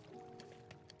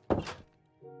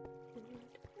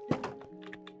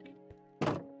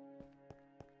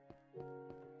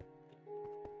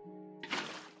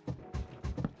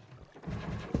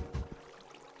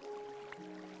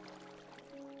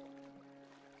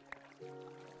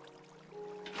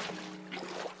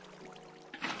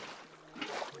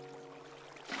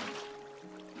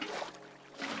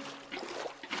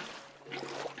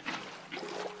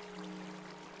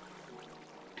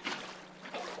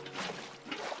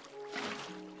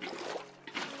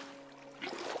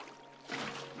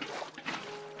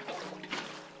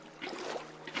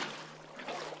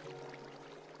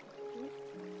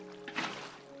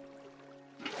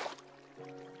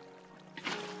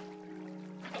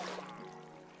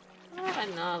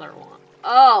 Another one.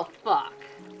 Oh, fuck.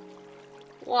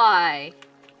 Why?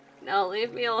 No,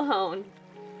 leave me alone.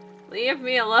 Leave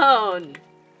me alone.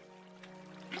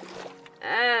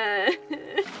 I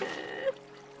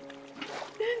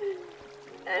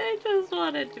just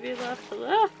wanted to be left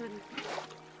alone.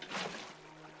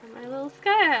 On my little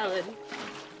sky island.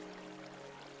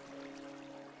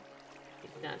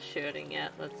 He's not shooting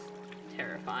yet. That's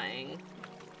terrifying.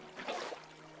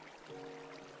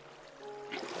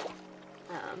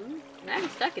 I'm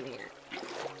stuck in here.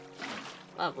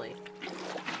 Lovely.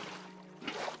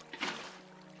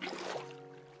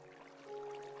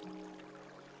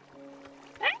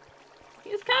 Hey!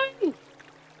 He's coming!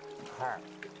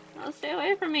 Oh, stay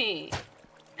away from me!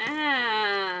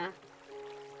 Ah!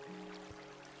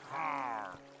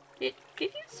 Did you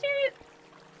seriously?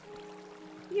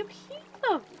 You piece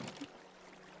of...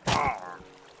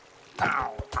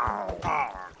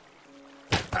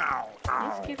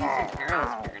 Let's give you some arrows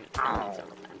if you're gonna kill me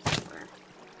several times over.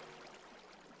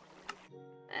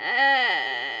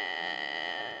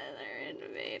 They're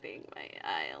invading my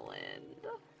island.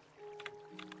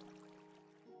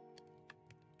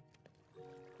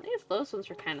 At least those ones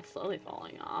are kind of slowly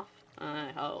falling off.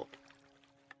 I hope.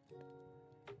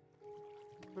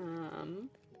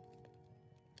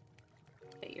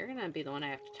 Okay, you're gonna be the one I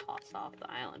have to toss off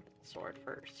the island with the sword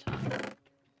first, huh?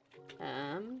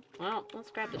 Well, let's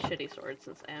grab the shitty sword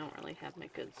since I don't really have my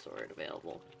good sword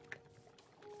available.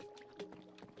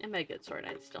 And by good sword,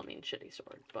 I still mean shitty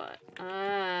sword, but,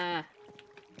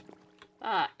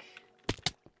 fuck.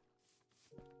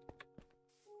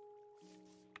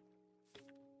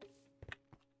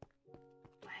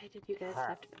 Why did you guys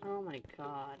have to, oh my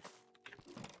god.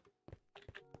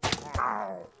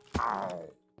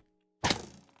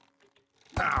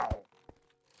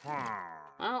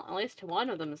 Well, at least one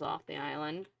of them is off the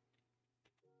island.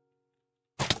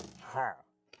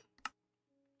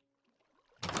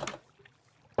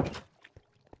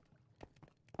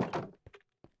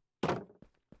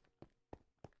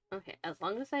 Okay, as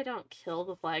long as I don't kill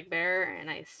the flag bearer and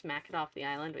I smack it off the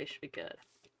island, we should be good.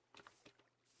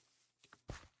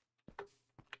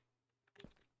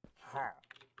 At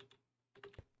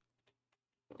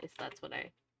least that's what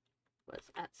I was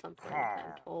at some point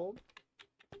I'm told.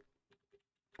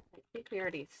 I think we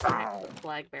already smacked the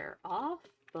flag bearer off,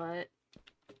 but...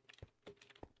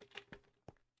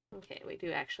 Okay, we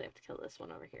do actually have to kill this one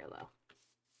over here, though.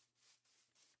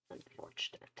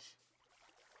 Unfortunate.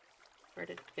 Where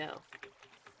did he go?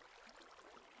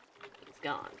 He's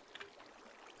gone.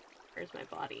 Where's my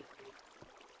body?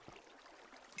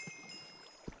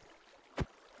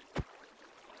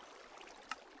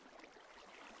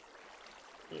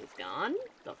 He's gone?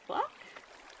 The fuck?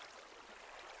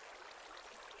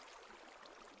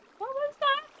 What was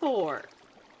that for?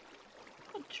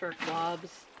 What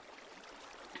jerkwobs.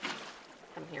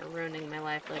 Come here ruining my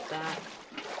life like that.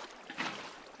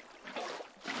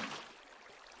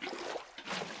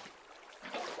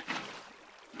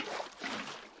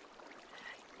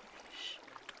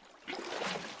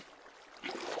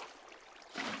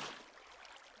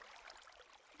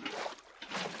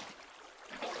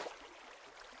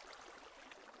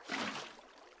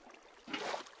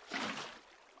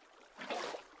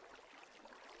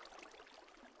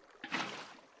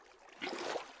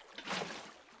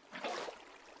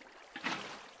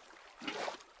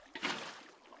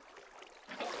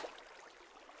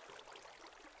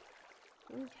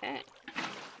 Okay.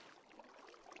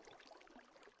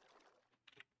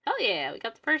 Hell yeah, we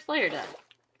got the first layer done.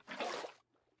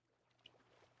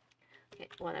 Okay,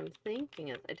 what I'm thinking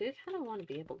is I do kind of want to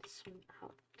be able to swim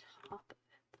out the top of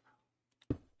it,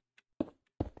 though.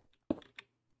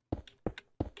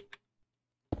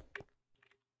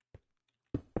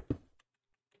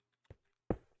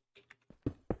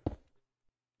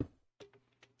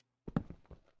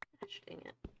 Gosh dang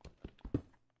it.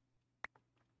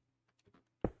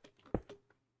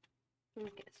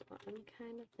 Okay, so what I'm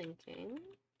kind of thinking...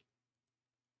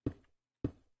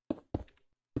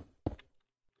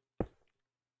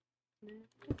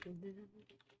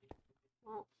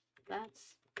 Well,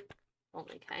 that's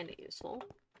only kind of useful.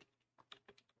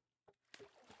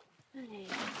 Hey.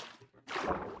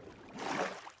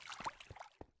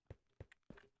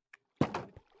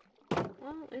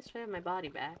 Well, at least I have my body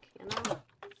back, you know?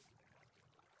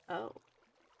 Oh.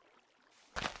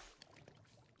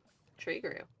 Tree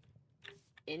grew.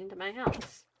 Into my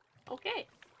house. Okay.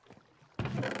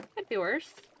 Could be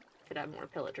worse. Could have more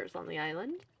pillagers on the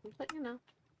island, but you know.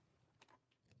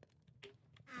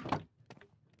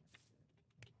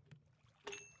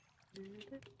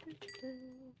 Did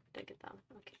I get that one?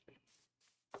 Okay.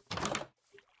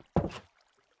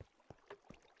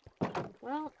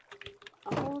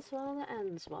 all's well that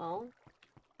ends well.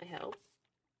 I hope.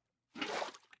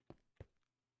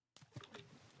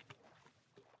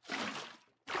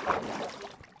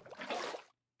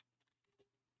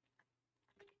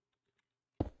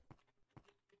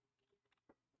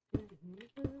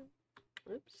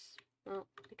 Oops. Well,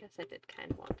 I guess I did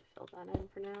kind of want to fill that in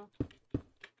for now.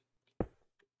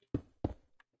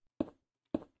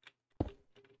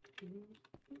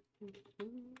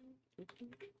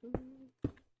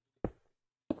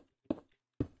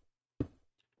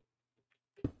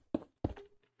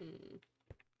 I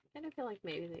kind of feel like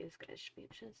maybe these guys should be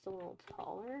just a little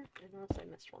taller, unless I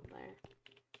missed one there.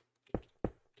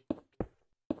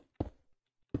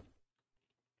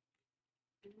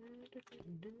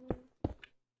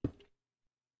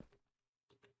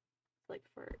 Like,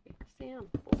 for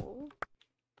example,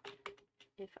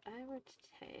 if I were to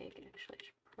take, actually I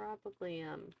should probably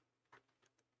a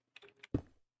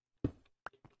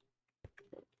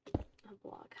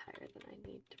block higher than I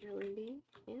need to really be.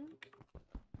 Yeah.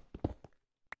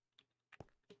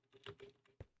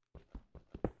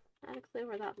 Not a clue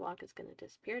where that block is going to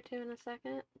disappear to in a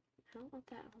second. I don't want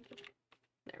that one.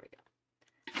 There we go.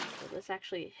 So this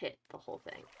actually hit the whole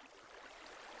thing.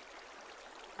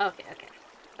 Okay.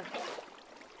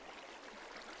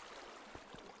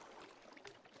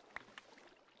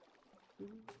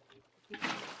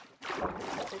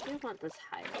 I do want this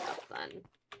higher up then.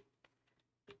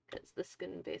 Because this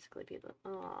can basically be the...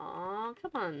 Aww,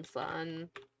 come on, son.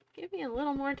 Give me a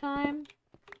little more time.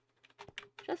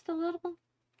 Just a little.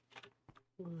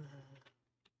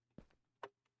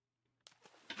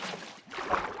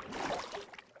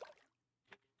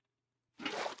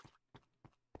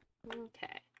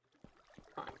 Okay.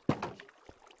 Fine.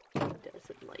 He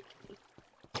doesn't like me.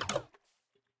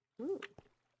 Ooh.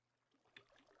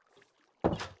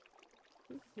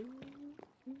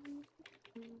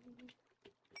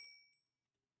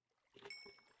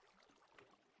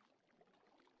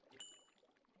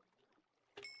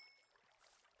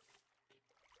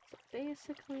 So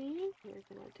basically, we're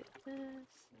gonna do this.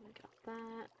 I got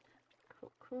that.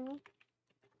 Cool.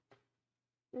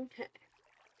 Okay.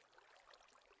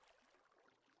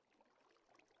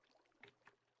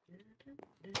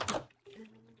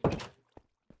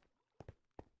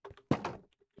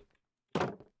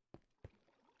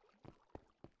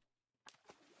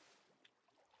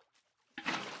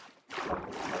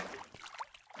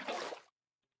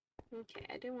 Okay,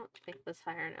 I do want to make this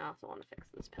higher, and I also want to fix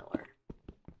this pillar.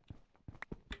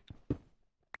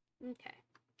 Okay.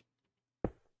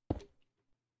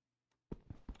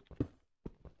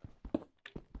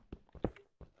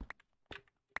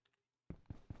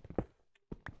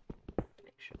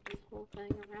 Make sure this whole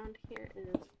thing around here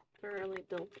is thoroughly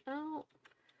built out.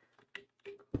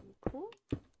 Cool.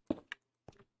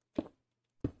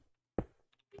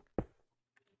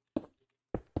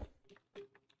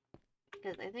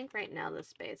 Because I think right now this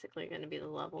is basically going to be the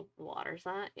level the water's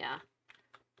at. Yeah.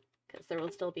 Because there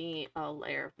will still be a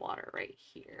layer of water right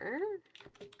here.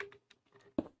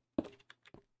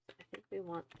 I think we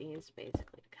want these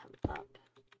basically to come up.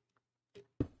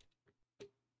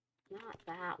 Not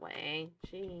that way.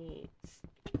 Jeez.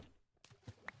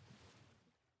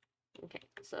 Okay,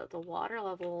 so the water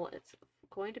level, it's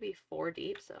going to be 4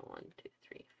 deep. So 1, 2,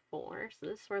 3, 4. So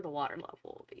this is where the water level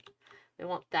will be. We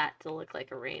want that to look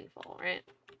like a rainfall, right?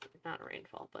 Not a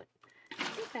rainfall, but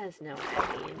you guys know what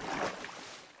I mean.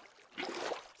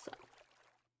 So,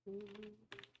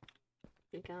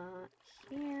 we got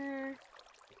here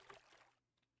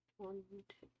 1,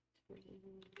 2, 3.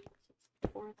 This is the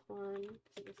 4th one.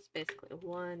 So this is basically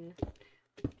 1,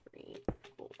 3,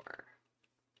 4.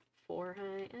 4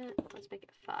 high. Let's make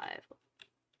it 5.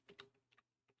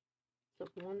 So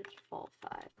 1 is fall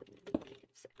 5, and then make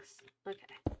it 6.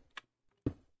 Okay.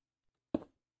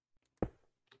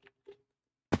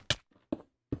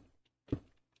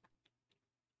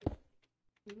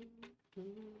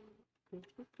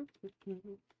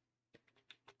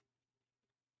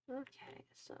 Okay,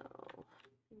 so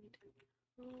we need to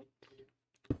out.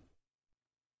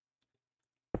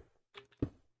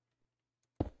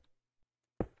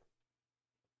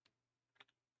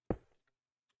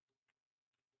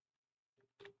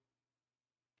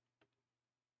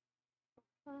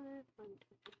 Five, 1,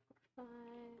 2, 3, 4, 5.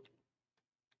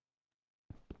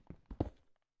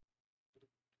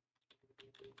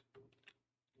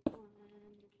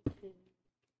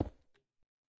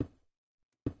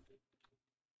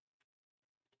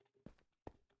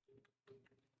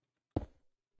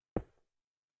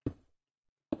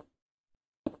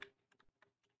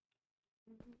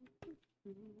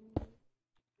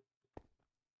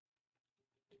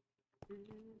 1,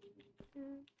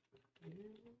 2.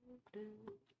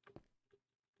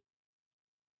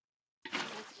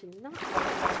 Actually, not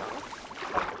well.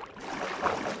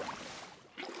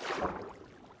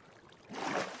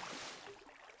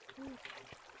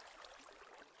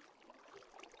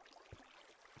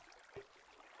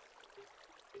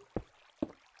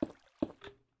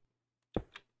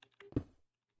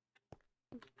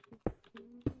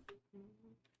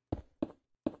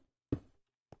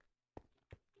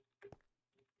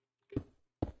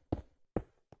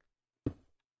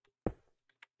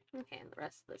 Okay, and the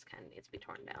rest of this kind of needs to be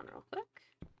torn down real quick.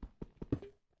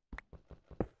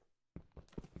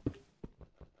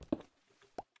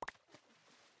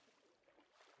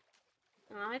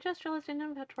 Oh, I just realized I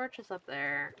didn't have torches up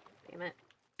there. Damn it.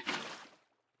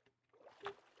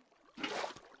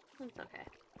 It's okay.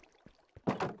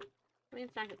 I mean,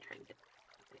 it's not gonna turn good.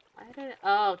 Why did it?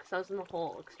 Oh, because I was in the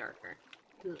hole. It looks darker.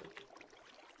 Ugh.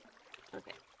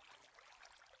 Okay.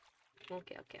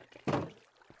 Okay.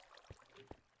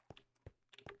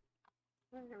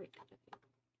 What are we doing? What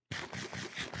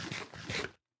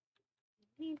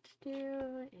we need to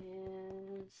do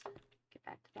is get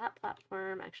back to that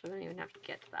platform. Actually, we don't even have to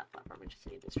get to that platform. We just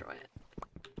need to destroy it.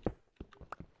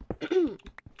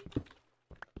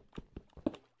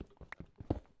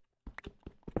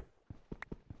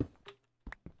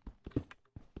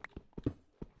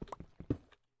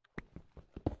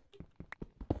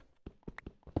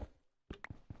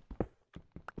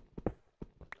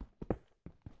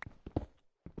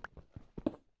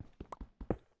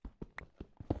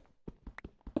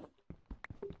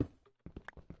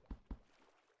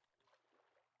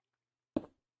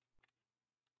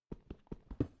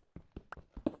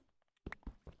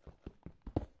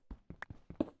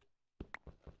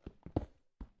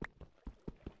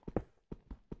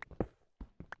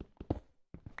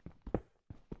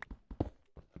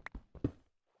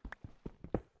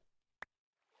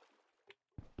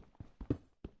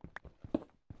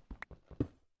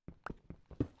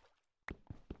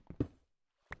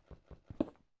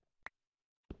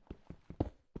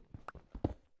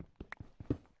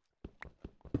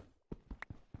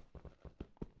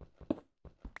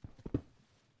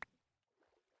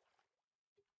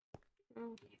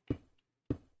 Okay.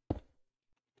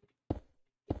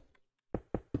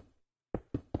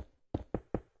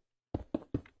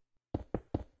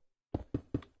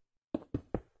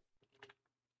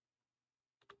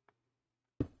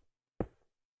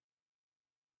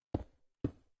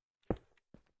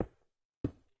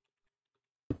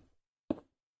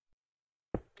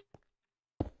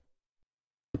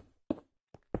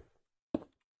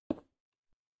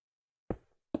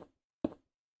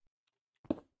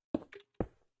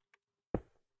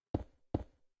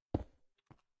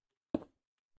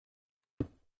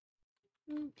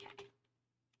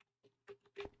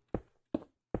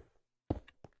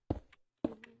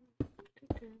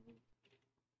 Okay.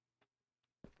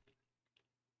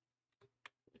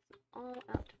 All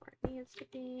out to where it needs to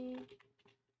be.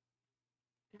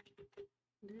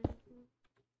 Oops.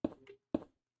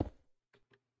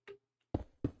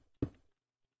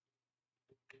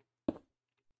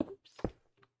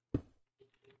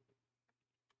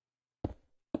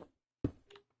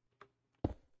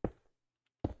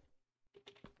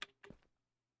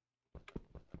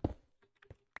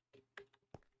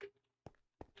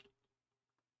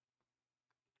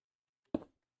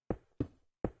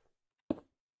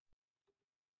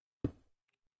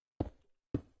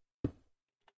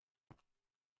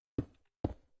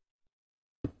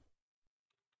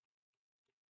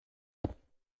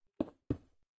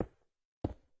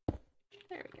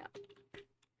 There we go.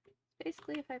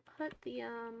 Basically, if I put the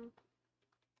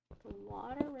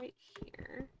water right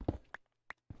here.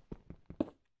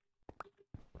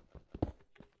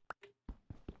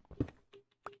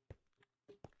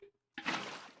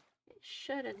 It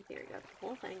should, in theory, go the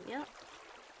whole thing. Yep.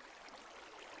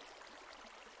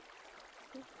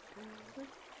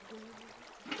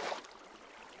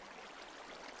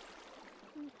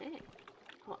 Okay.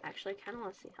 Oh, actually, I kind of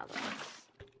want to see how that looks.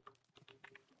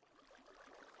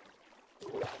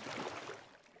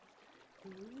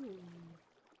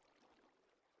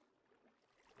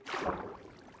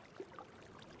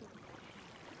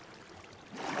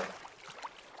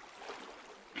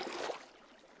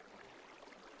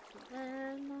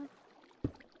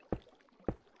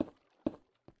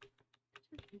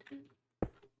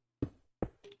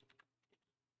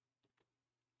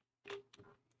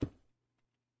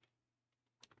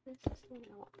 This is the one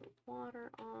I want the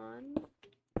water on.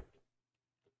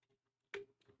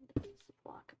 This is the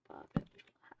block above it, which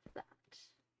will have that.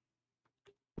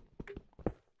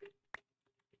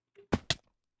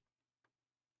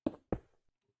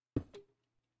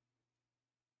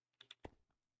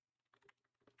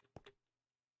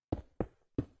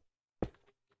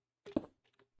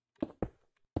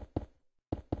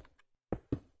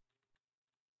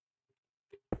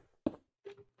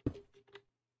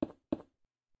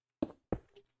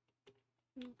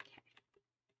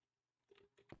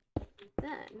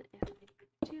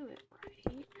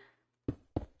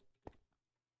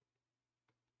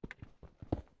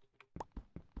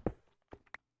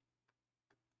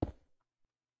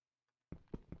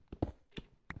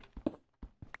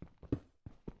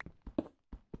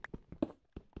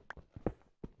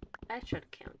 I should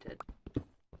have counted.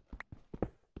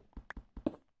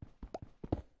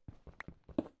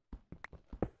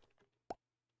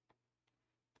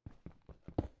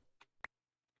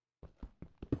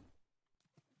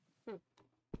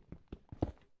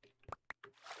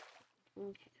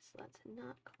 Okay, so that's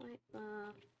not quite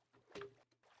the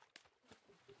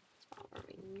spot where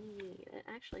we need it.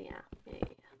 Actually, yeah. Yeah.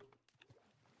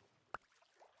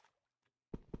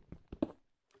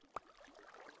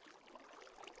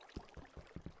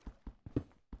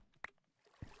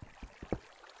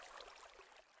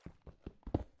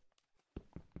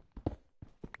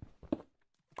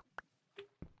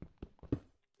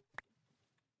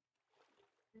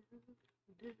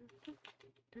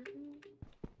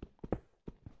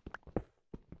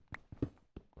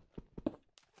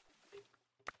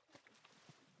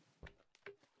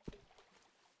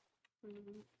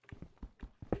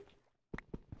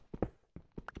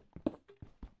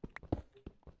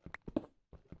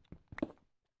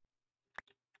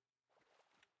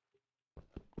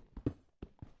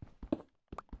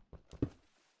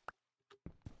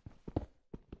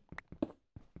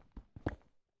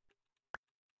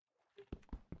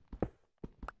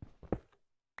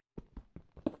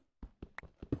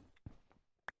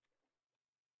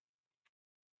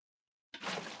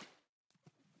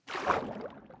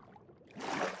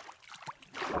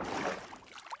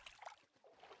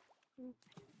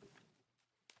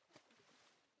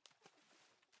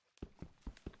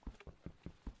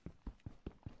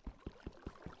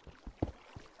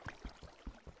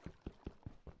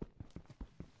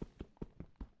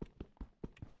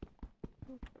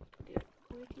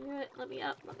 We can do it. Let me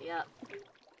up. Let me up.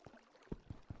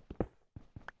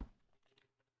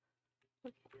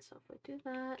 Okay, so if we do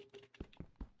that.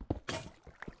 Okay.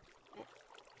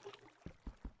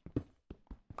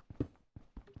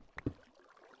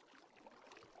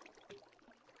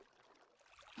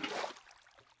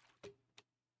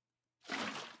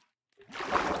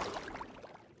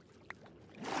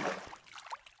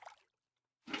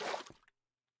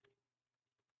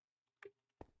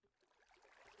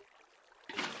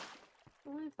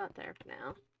 We'll leave that there for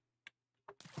now.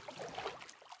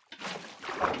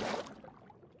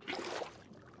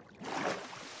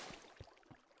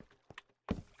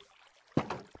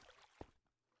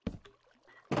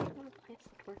 I want to place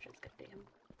the torches, goddamn.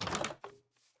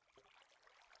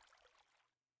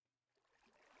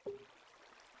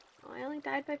 Oh, I only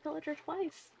died by pillager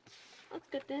twice. That's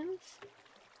good news.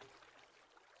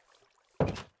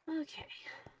 Okay.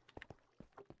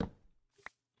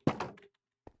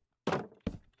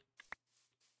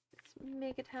 This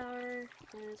mega tower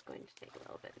is going to take a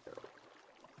little bit to build.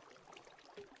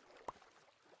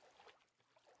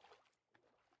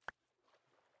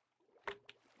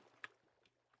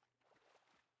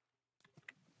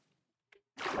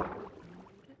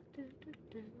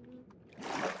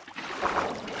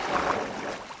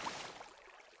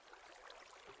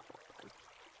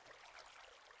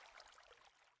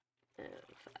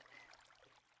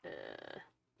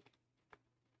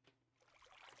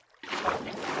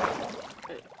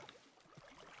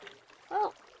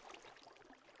 Well.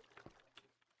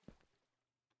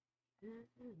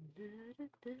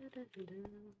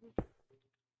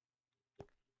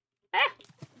 Ah!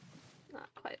 Not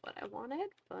quite what I wanted,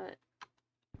 but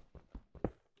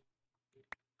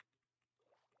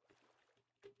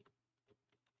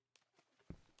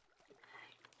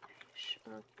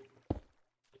sure.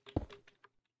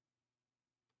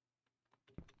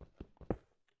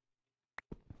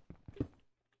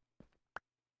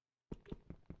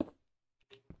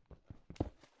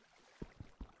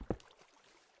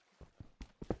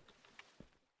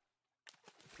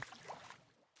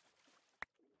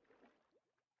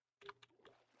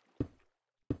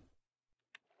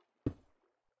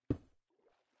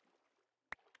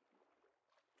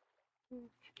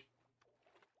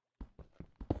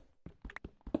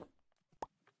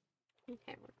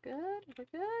 Okay, we're good. We're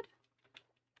good.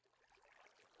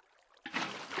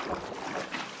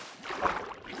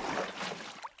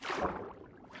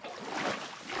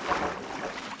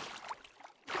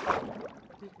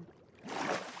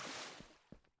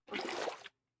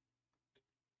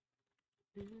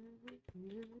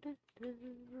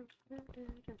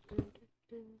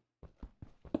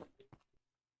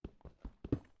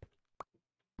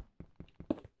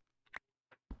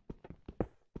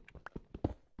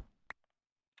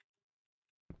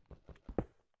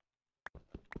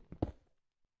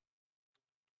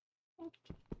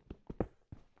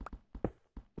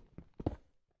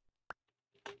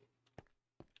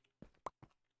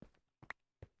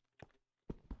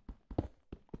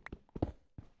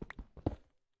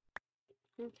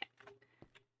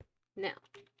 Now,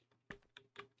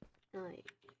 I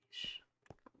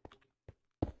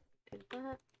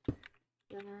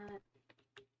do that.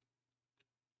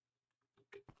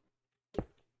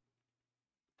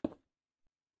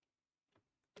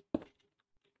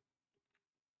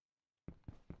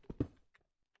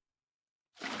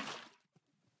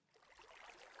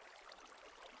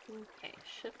 Okay,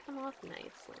 should come off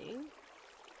nicely.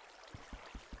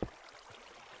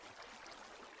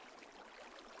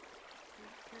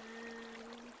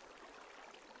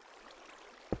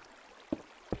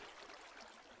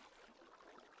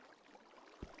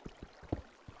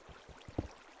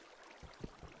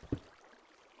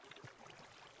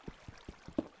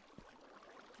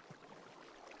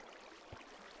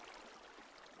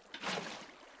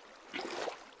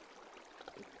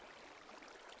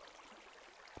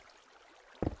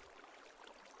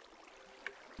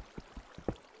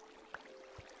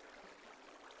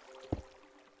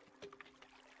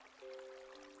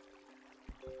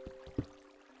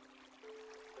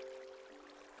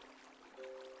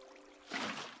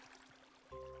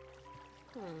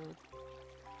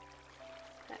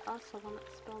 I also want it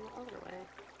to spill the other way.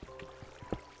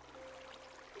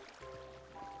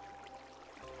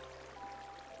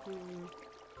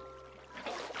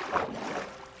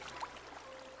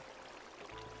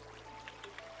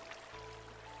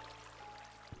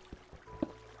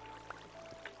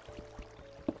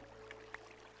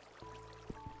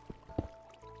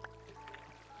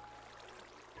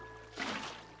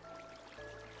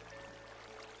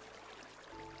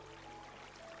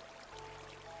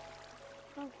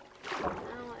 Oh,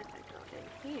 now if I go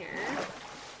in here...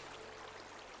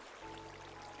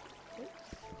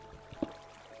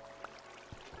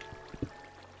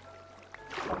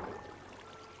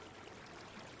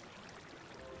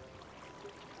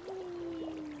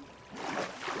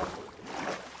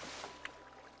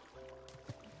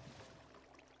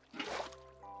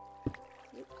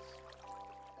 Oops.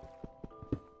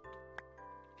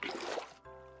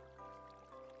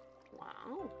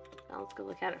 Wow. Now let's go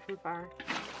look at it from far.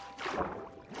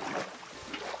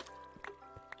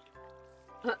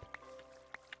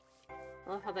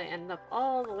 I love how they end up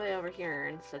all the way over here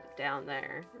instead of down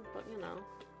there. But you know.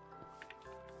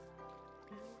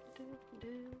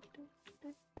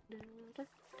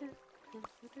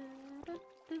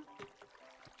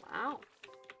 Wow.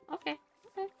 Okay.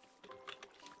 Okay.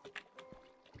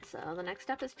 So the next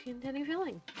step is to continue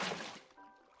filling.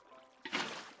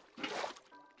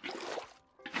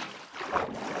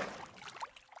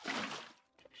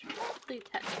 Should probably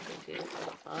technically do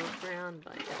from above ground,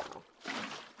 but you know.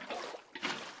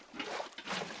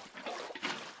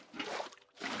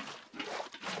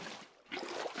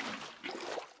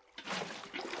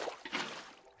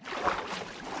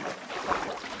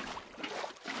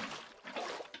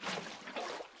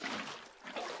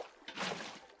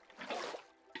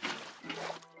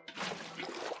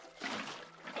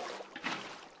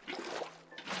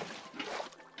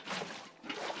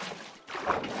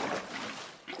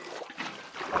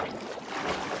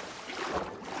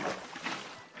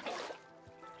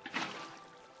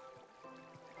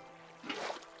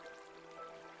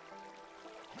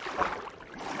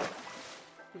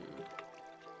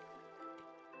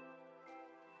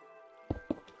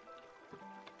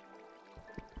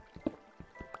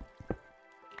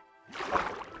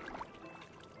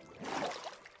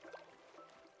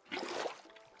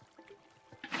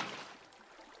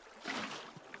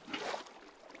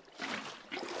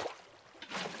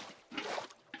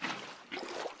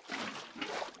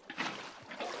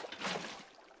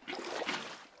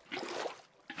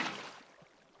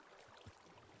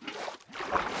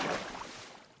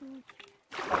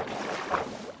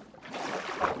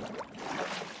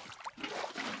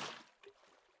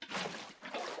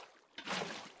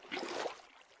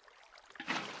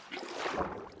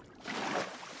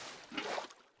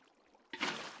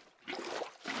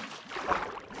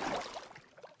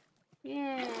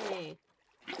 Yay!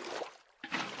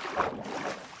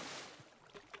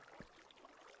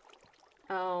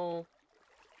 Oh,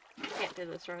 can't do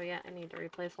this row yet. I need to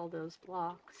replace all those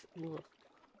blocks. Ugh.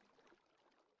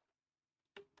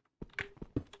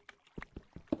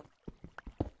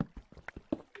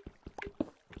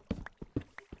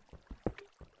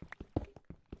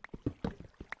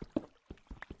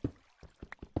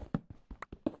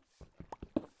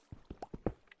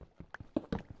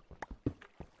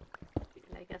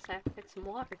 And I guess I have to fix some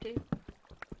water too.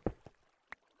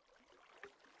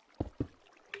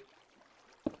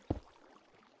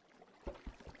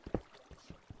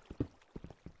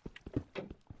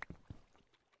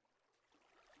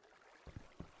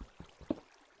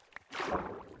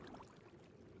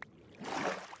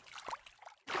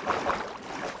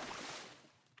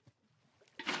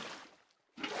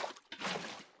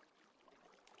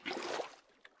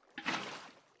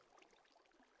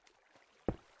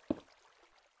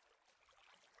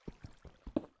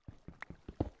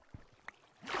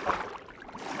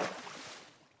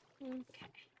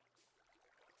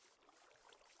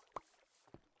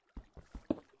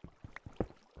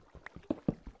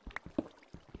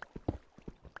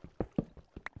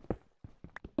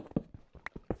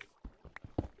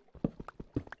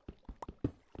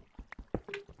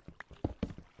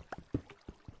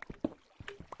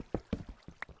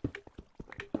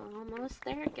 almost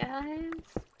there, guys.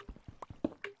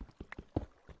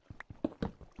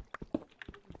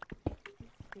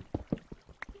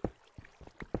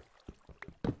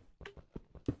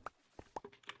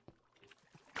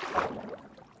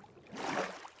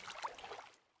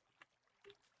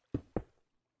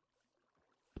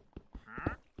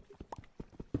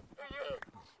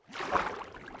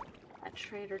 That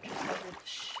trader just scared the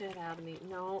shit out of me.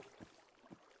 No.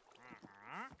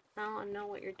 I don't know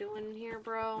what you're doing in here,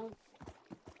 bro.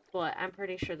 But I'm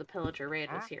pretty sure the pillager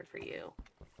raid was here for you.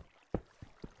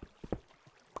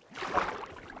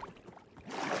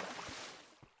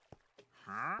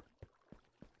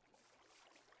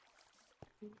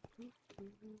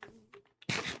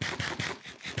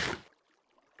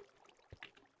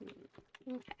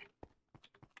 Okay.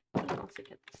 I'll also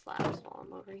get the slabs while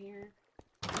I'm over here.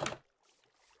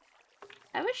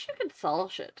 I wish you could sell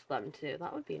shit to them too.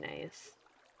 That would be nice.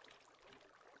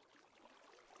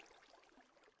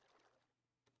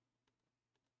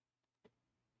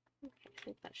 Okay, I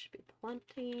think that should be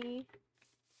plenty.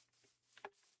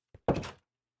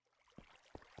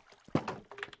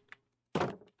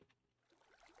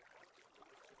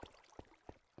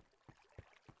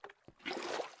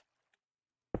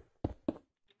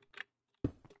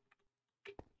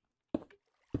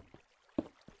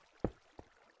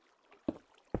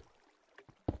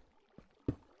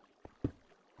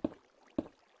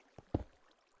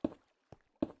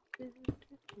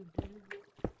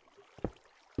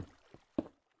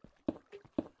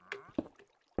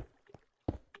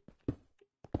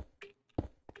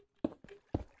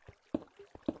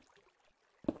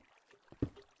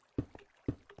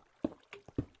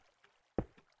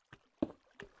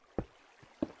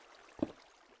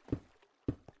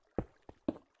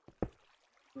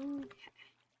 Okay.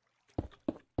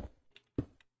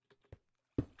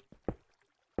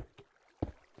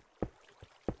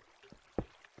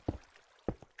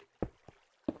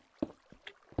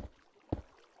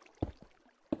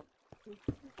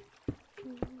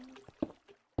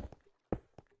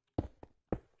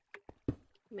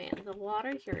 Man, the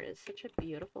water here is such a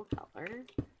beautiful color.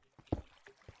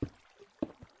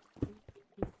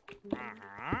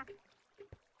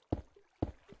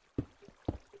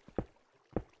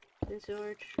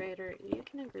 Resort trader, you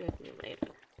can agree with me later.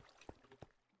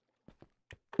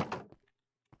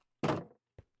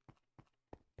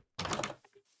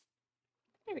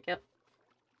 There we go.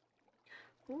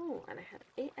 Ooh, and I had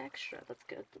 8 extra. That's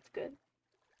good. That's good.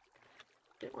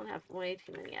 Didn't want to have way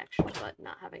too many extra, but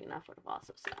not having enough would have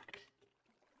also sucked.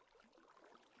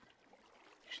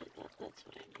 Actually, that's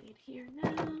what I need here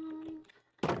now.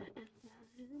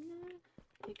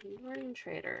 Ignoring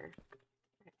trader.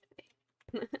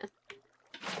 Activate.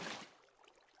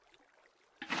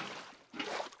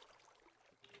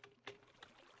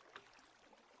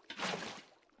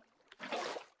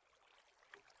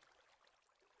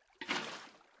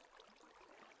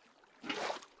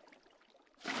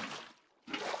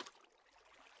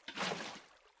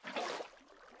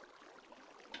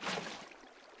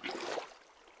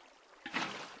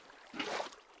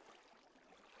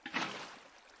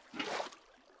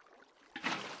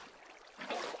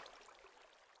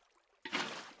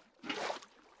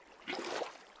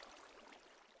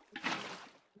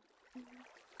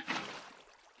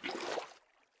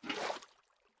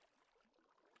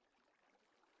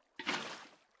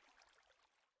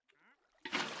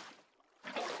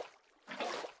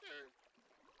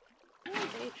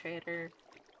 Hey, trader.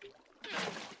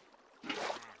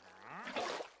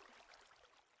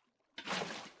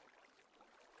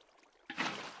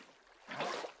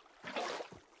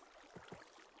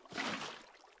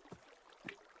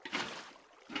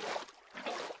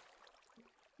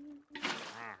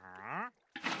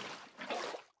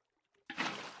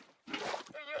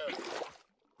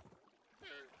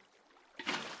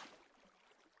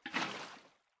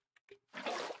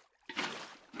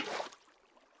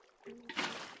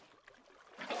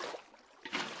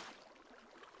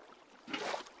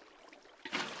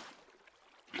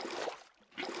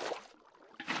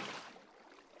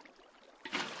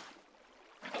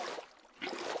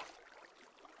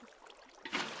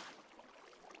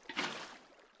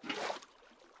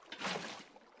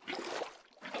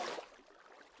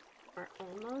 We're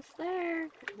almost there.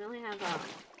 We only have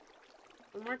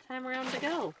one more time around to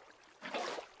go.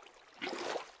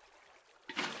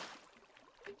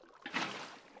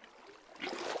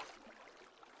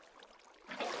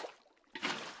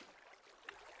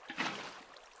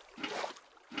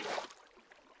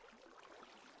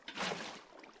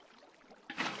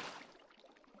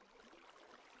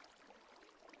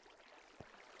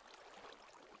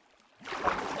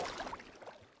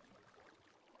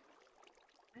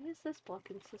 this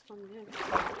blocking system do?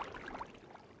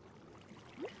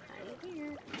 Kinda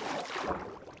weird.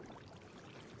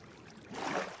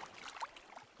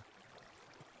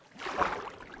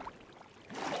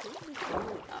 Shouldn't we go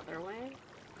the other way?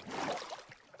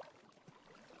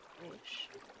 Ish.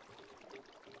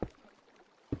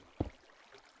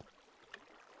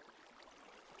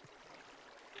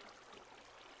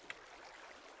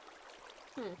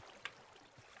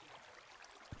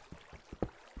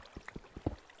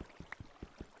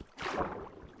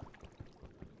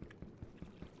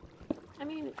 I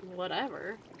mean,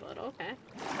 whatever, but okay.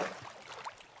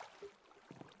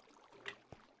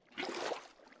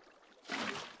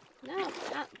 No,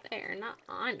 not there, not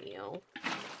on you. I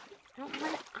don't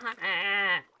want it on.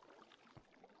 Ah.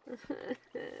 It's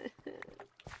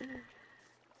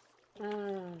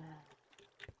gonna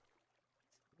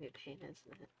be a pain,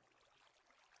 isn't it?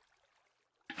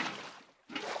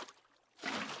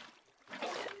 Yeah,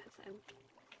 'cause I'm...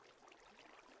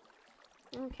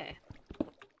 Okay.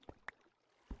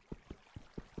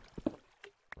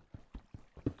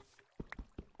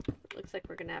 Looks like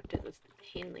we're gonna have to do this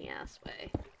pain in the ass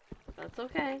way. That's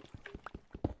okay.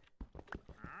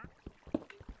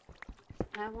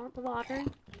 I want the water.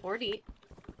 40.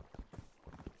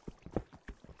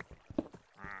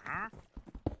 Uh-huh.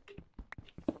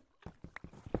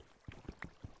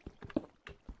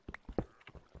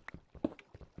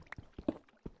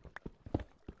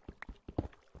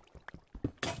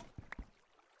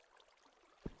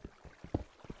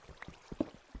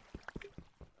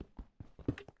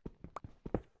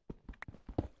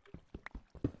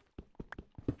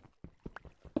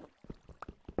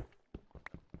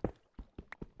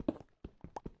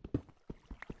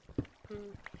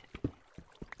 Okay.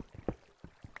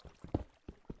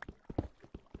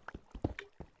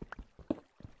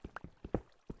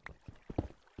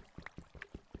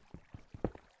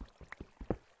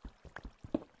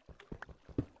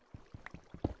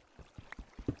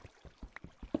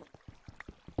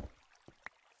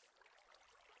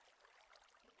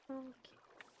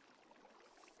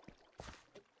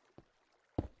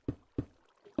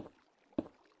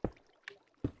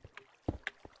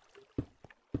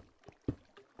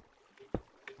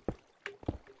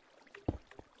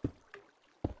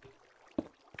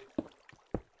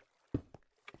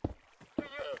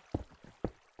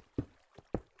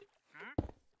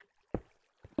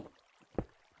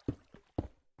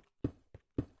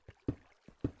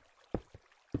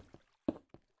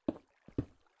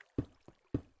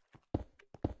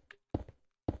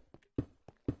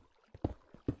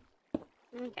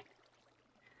 Okay.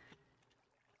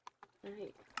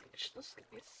 Alright, this is gonna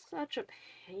be such a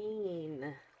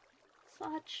pain.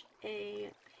 Such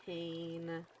a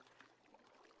pain.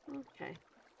 Okay.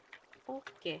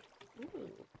 Okay. Let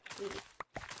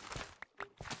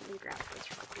me grab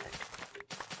this real quick.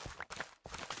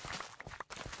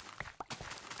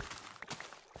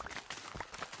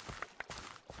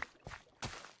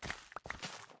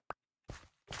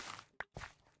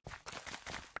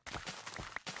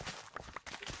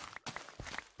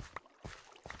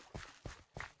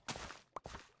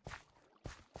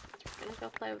 We're gonna go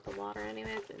play with the water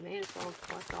anyways. We may as well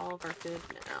collect all of our food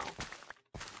now.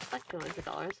 Collect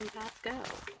 $200 and pass go.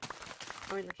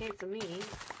 Or in the case of me,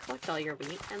 collect all your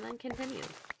wheat and then continue.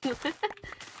 Okay.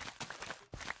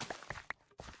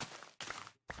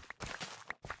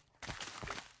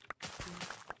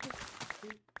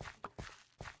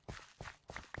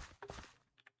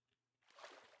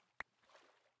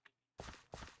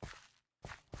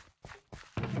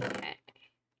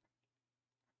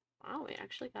 Wow, we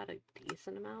actually got a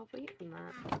decent amount of wheat from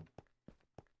that.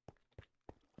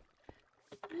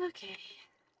 Okay.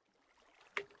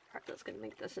 Part that's gonna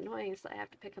make this annoying is that I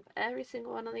have to pick up every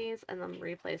single one of these and then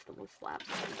replace them with slabs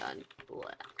when I'm done.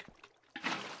 Blech.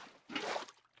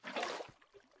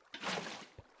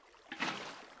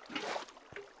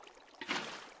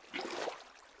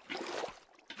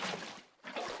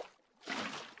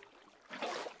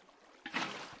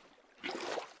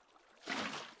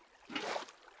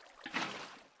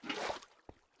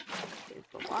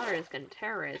 The water is gonna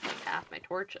terrorize like half my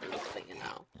torches, so you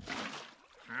know.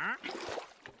 Huh?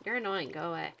 You're annoying, go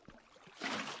away.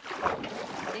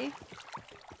 See?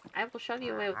 I will shove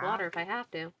you away with water if I have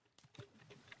to.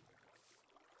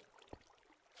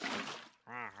 Uh-huh.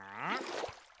 Uh-huh.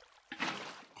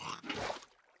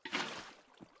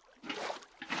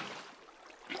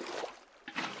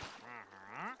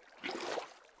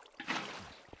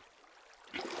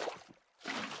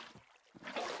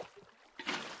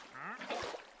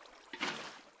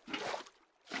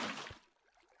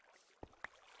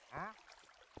 Huh?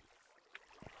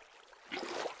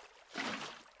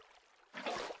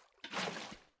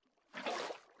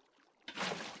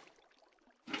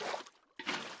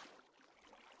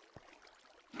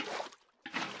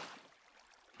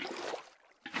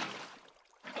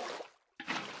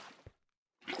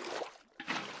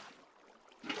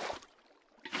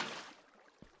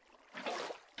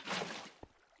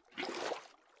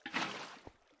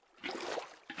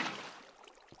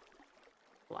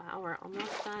 Wow, we're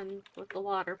almost done with the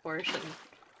water portion.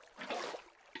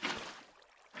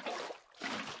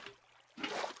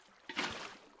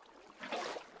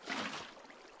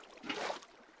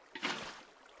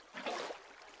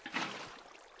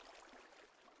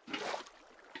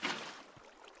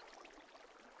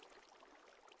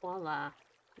 Voila.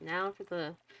 Now for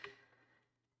the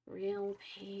real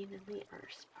pain in the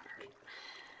arse part.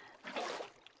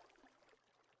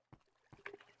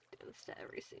 Do this to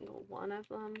every single one of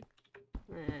them.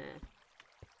 Not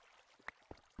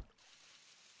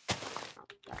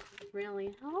that that would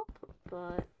really help,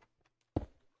 but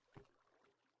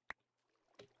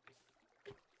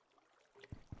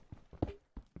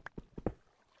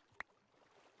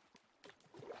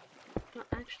well,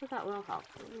 actually that will help.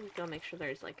 Let me go make sure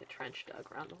there's like a trench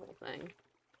dug around the whole thing.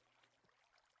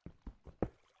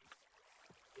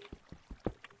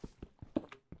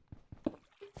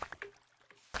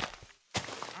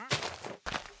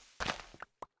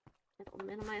 It'll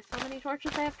minimize how many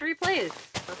torches I have to replace.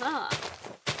 Haha.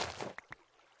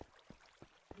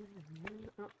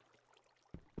 Oh.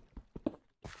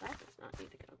 That does not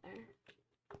need to go there.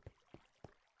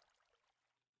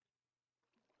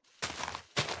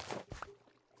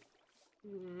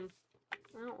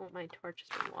 I don't want my torches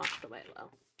being washed away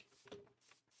though.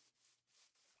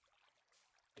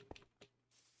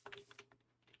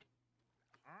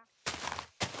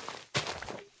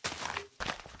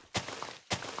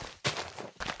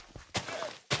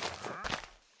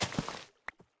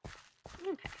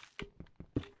 Okay.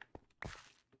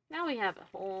 Now we have a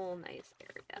whole nice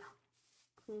area.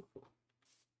 Cool.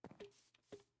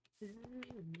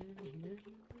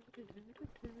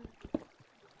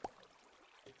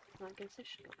 Well, I guess I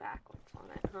should go backwards on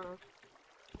it, huh?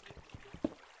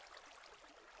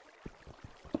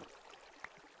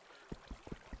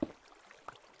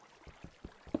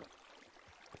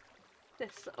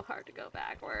 It's so hard to go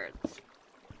backwards.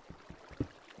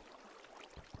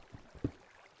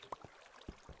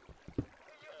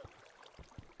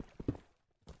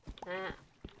 Ah.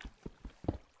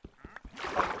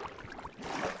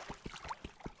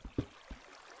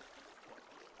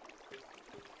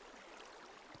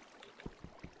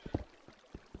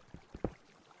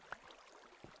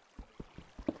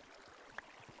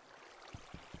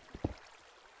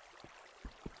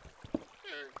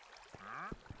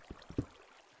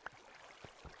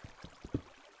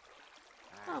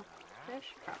 Oh, I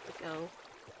should probably go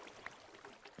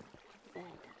to bed.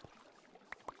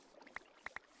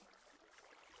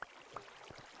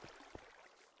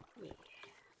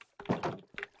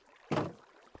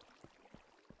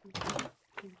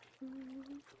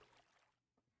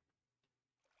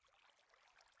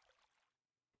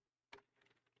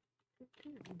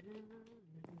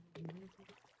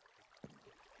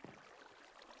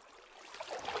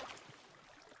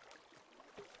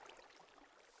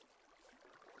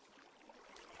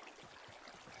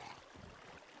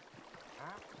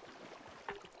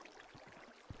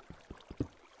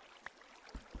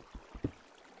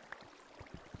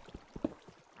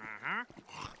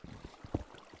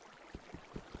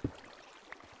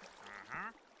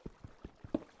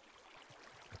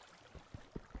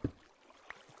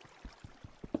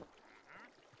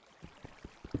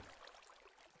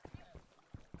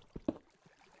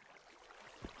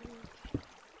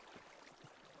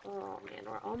 Oh man,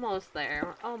 we're almost there.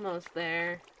 We're almost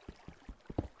there.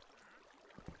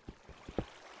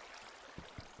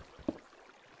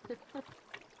 We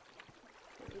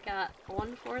got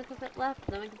 1/4 of it left,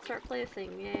 then we can start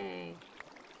placing. Yay.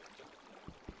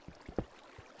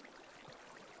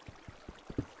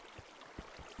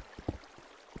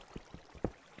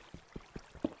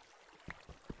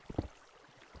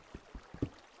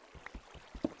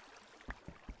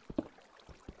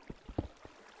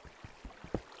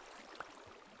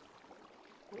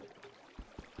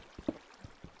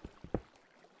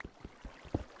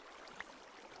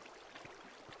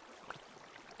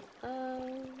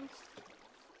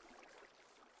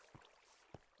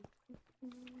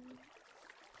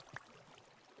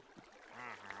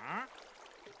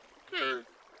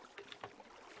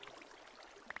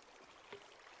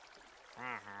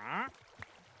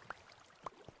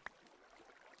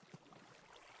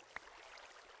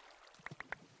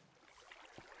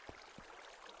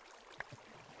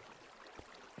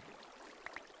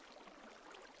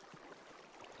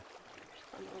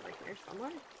 Some over here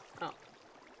somewhere. Oh.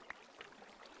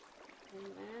 And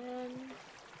then...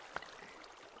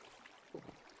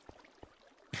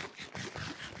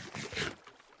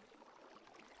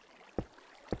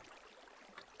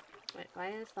 Wait, why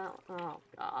is that? Oh,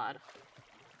 God.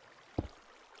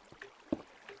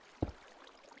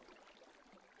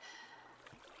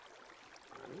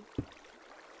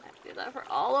 do that for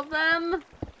all of them?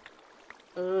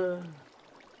 Ugh.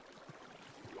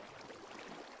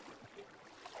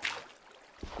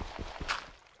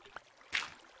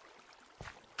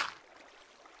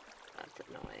 That's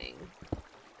annoying.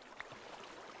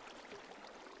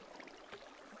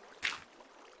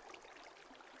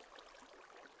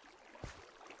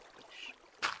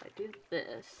 If I do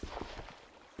this,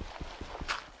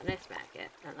 and I smack it,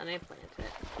 and then I plant it.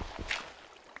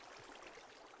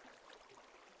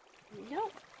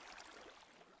 Nope.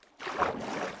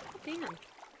 Damn.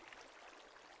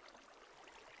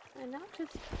 And not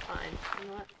just fine. You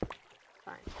know what?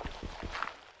 Fine.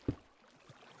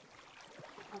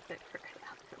 I'll figure it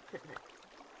out in a minute.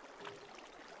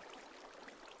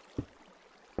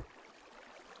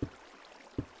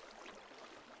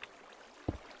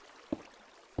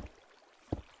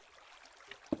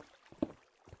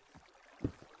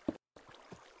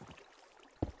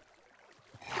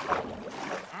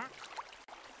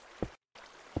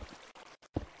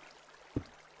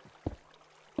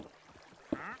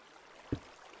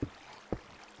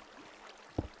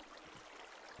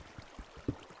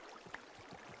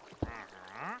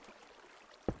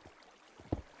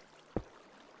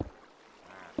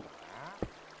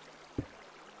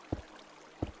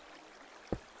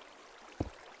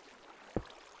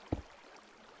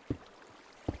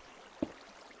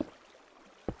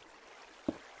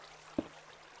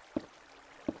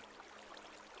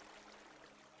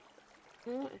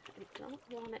 Well, if I don't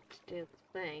want it to do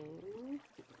the thing,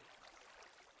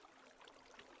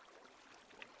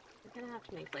 I'm gonna have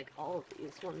to make like all of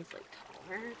these ones like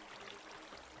taller.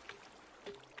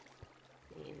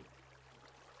 I mean,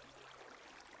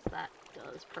 that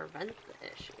does prevent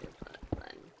the issue, but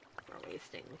then we're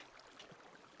wasting.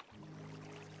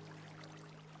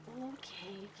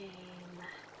 Okay, game.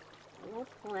 We'll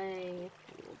play.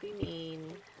 We'll be mean.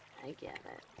 I get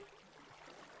it.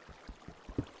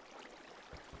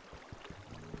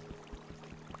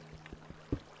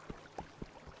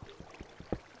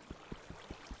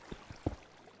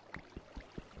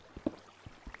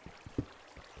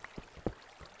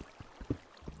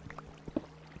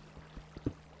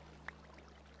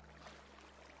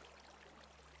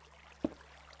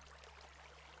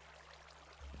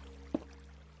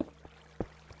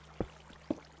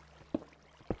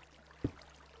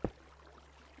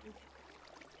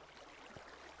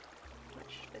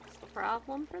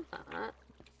 Problem for that.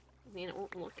 I mean, it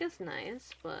won't look as nice,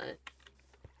 but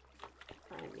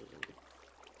I mean,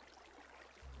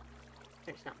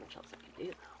 there's not much else I can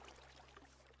do, though.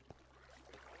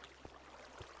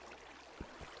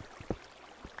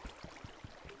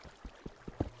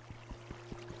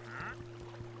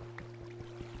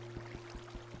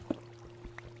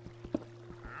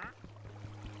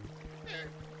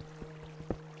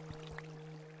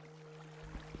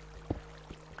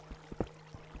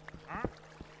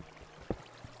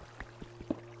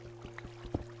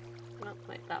 Oh,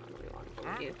 wait, that one we wanted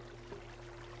to do.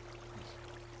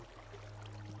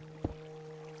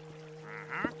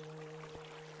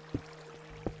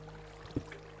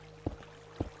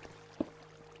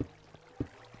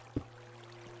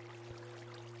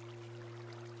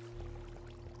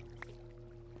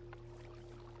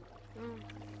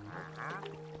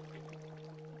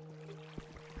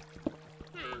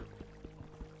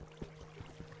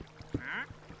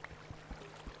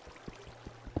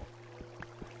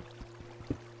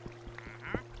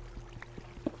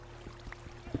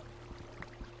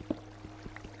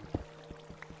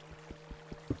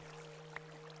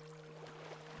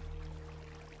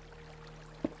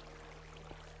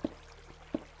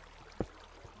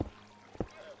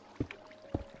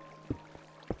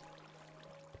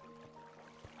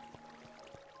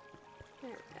 There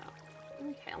we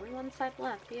go. Okay, only one side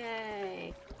left.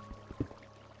 Yay!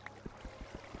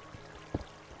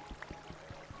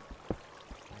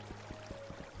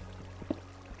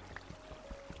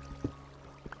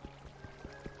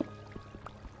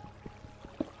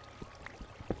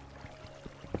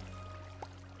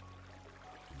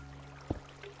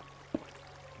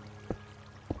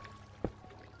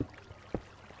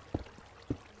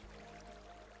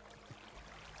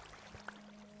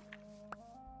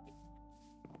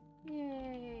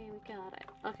 Yay, we got it.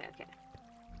 Okay, okay.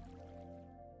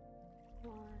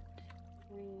 1,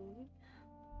 3.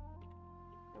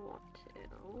 I want to.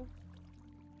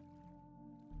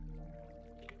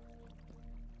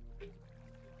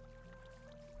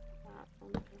 That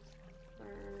one is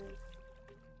third.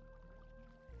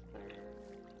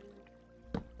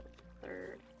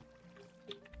 Third.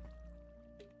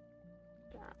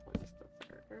 That one's the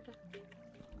third.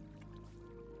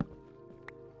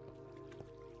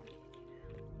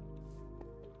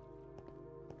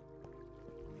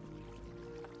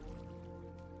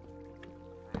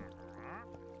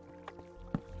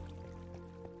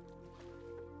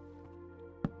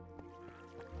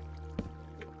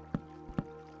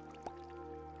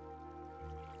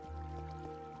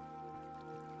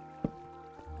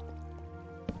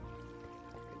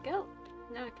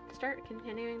 start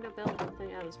continuing to build the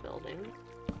thing I was building.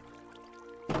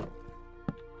 Push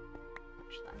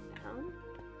that down.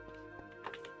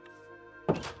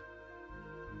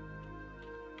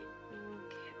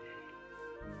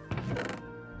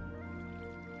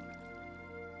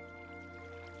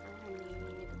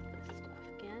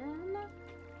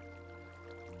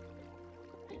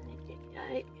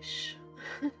 Yikes.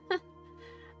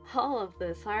 All of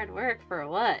this hard work for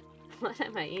what? What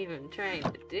am I even trying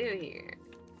to do here?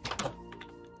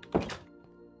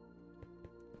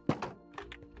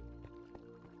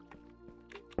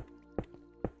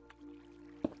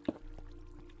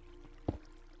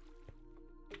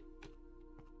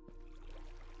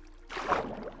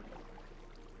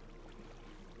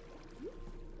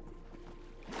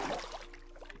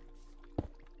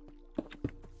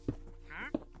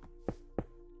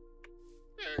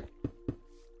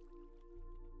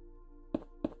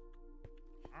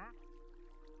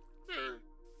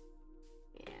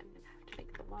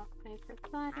 For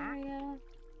that area.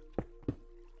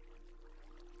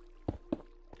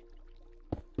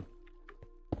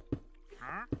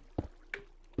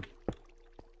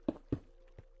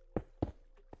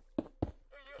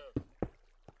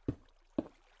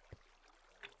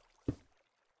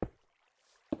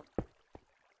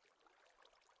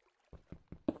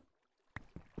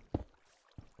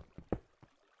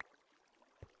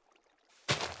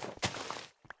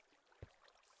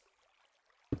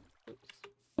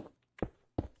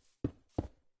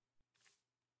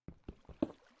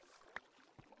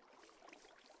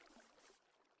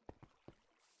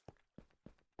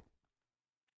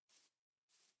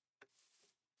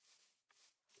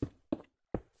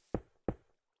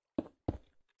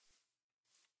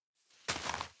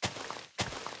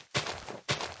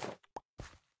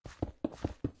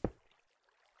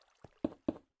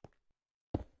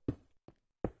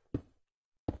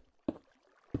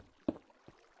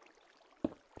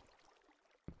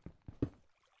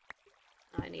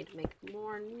 I need to make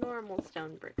more normal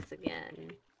stone bricks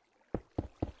again.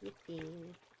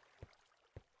 Yippee.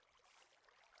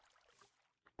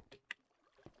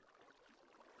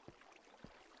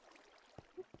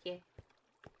 Okay.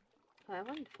 Oh, I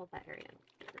wanted to fill that area in.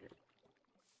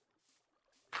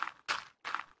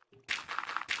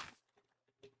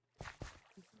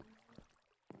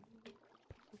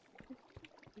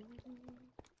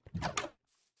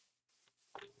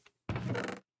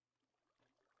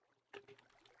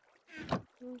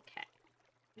 Okay.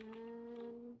 Did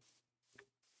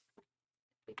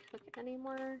we cook it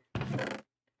anymore?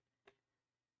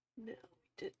 No, we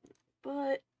didn't.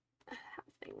 But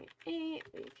having we ate,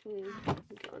 we can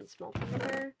go and smelt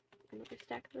another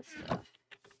stack of this stuff.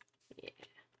 Yeah.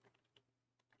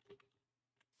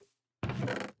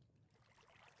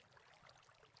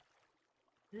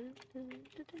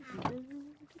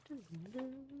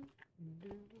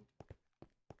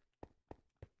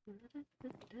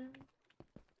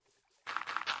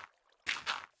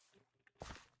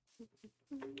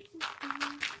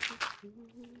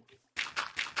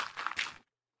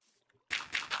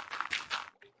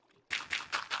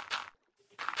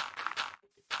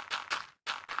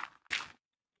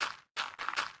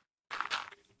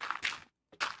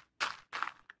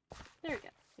 There we go.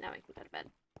 Now we can go to bed.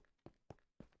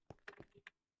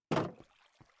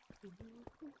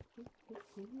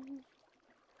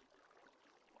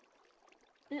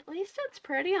 At least it's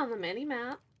pretty on the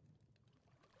mini-map.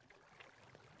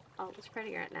 Oh, it's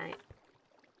prettier at night.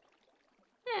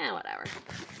 Eh, whatever.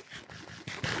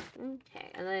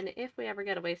 Okay, and then if we ever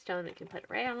get a waystone, we can put it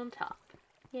right on top.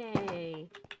 Yay!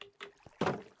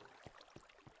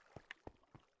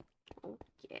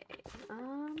 Okay, I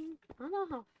don't know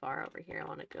how far over here I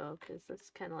want to go, because this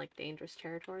is kind of like dangerous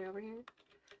territory over here.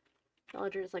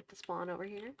 Villagers like to spawn over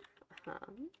here.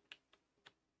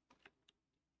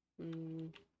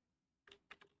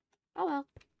 Oh well.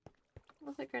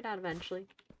 We'll figure it out eventually.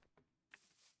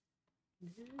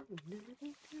 You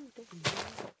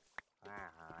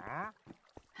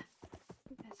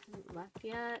guys haven't left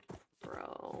yet?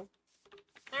 Bro.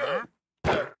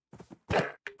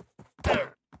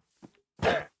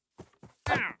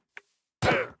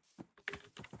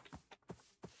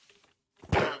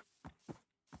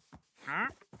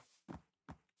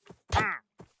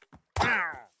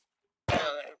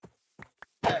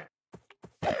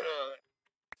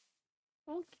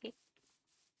 Okay.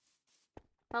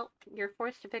 Well, your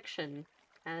forced eviction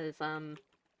has,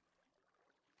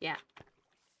 yeah.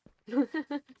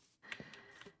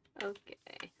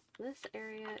 Okay. This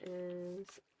area is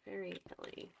very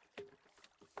hilly.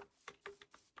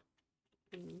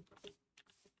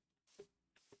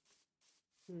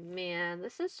 Man,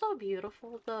 this is so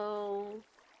beautiful, though.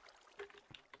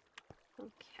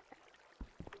 Okay.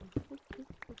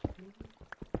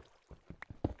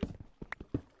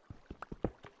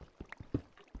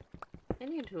 I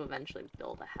need to eventually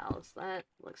build a house. That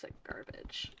looks like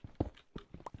garbage.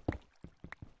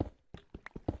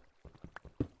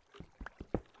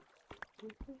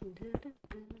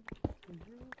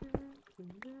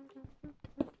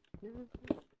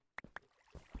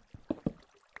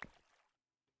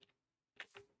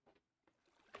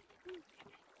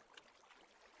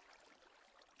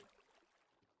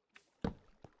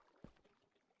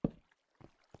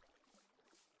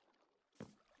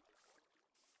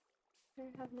 I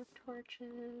have enough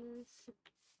torches.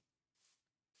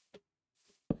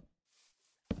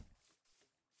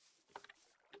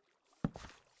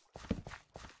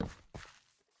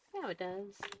 Yeah, it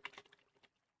does.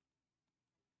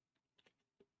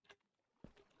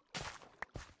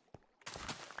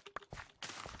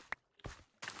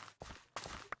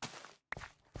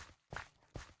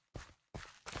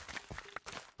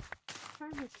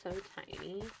 Farm is so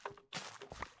tiny.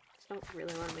 Just don't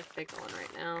really want to make a big one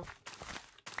right now.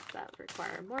 That would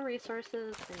require more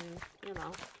resources and, you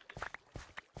know.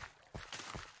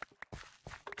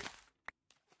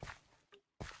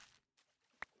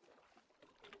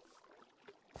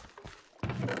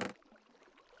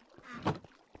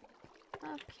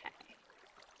 Okay.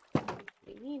 What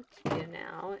we need to do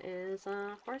now is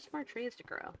force more trees to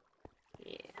grow.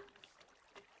 Yeah.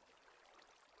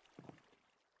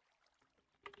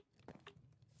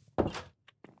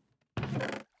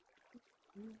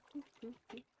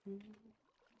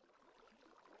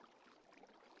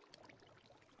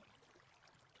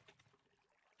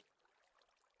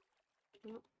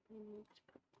 Well, we need to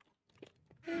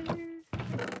put there.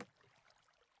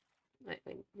 Wait,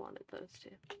 we wanted those two.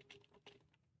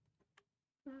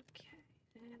 Okay,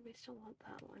 and we still want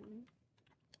that one.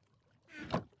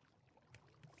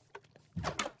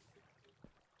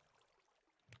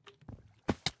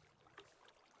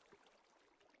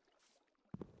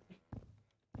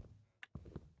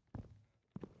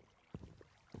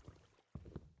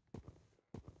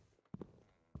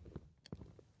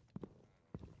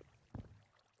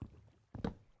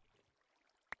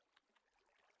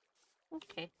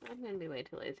 Okay, I'm gonna be way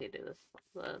too lazy to do this.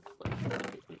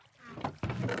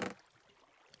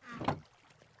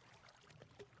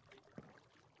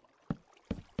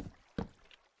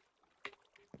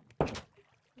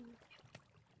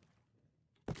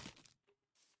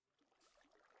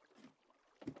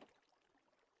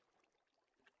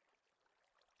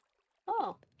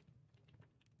 Oh.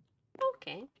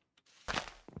 Okay.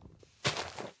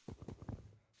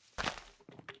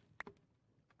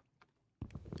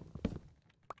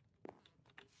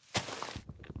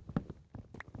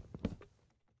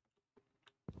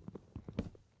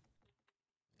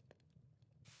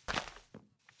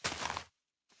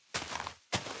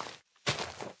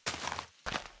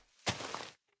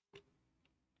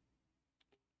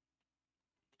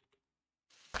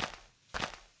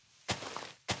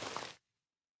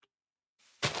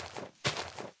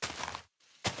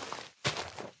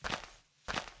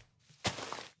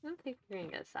 I don't think we're gonna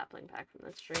get a sapling pack from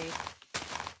this tree.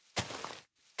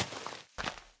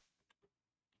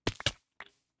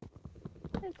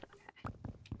 It's okay.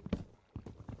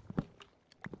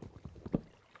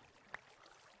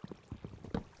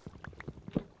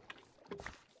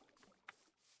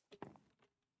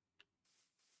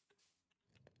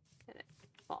 Did it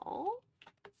fall?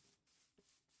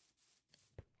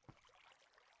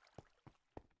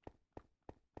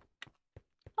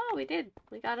 Oh, we did.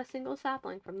 We got a single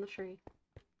sapling from the tree.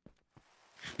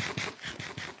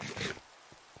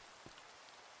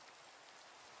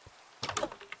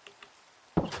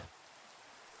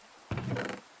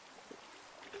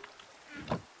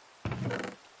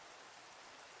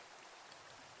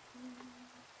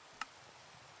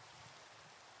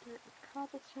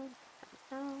 Cobblestone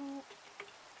out.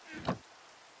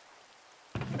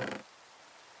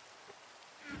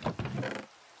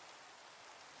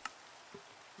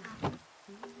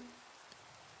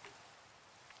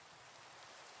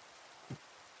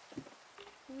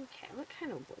 Okay, what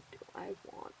kind of wood do I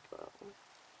want, though?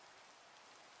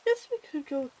 Guess we could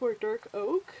go for dark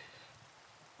oak.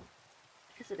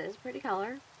 Because it is a pretty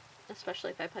color.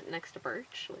 Especially if I put it next to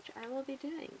birch, which I will be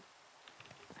doing.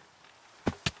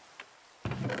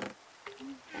 Okay.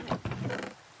 I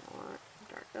want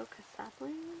dark oak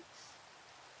saplings.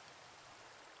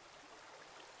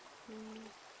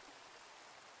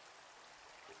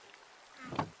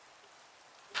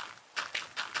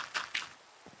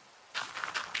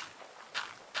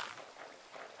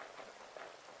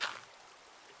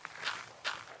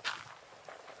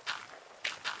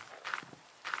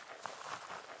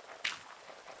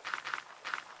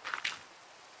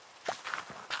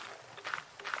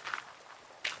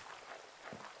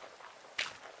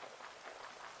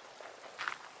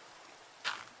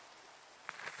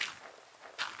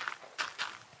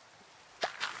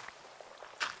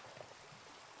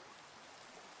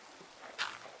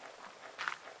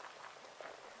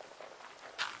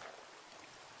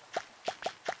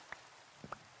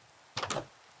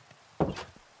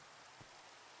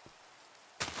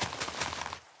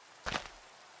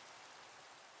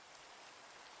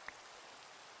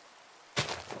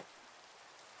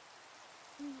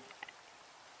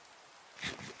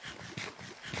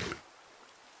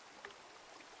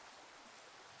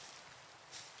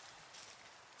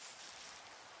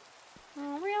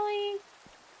 Really?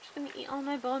 Just gonna eat all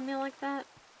my bone meal like that?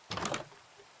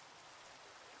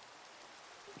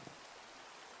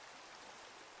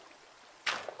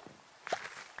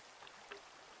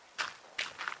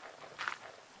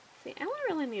 See, I only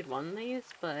really need one of these,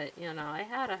 but, you know, I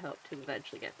had a hope to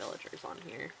eventually get villagers on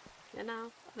here. You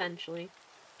know, eventually.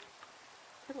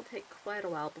 It'll take quite a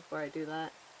while before I do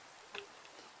that.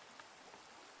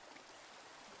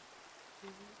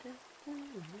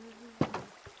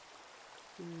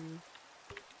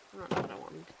 I don't know what I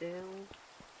want to do.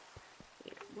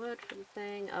 Need wood for the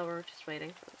thing. Oh, we're just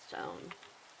waiting for the stone.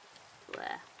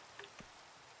 Blech.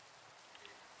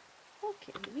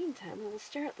 Okay, in the meantime, we'll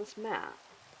stare at this map.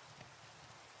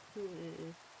 So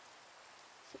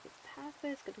the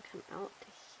pathway is going to come out to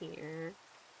here.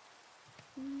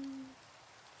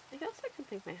 I guess I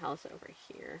could make my house over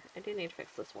here. I do need to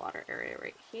fix this water area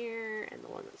right here, and the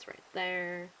one that's right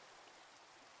there.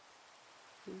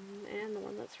 And the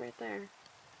one that's right there.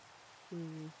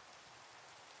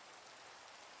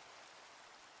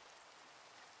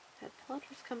 Had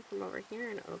pillagers come from over here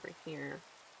and over here.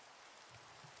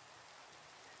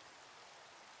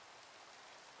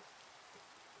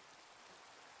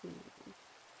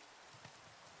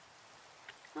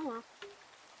 Oh well.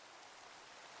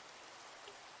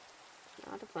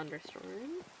 Not a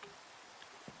thunderstorm.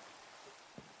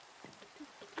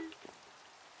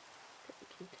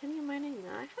 Continue mining?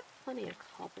 No, I have plenty of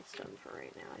cobblestone for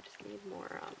right now. I just need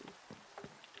more,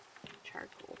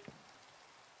 charcoal.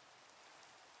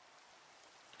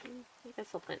 I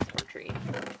guess I'll plant some more trees.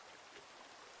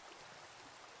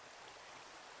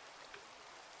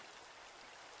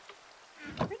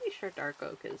 I'm pretty sure dark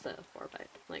oak is a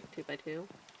 2x2.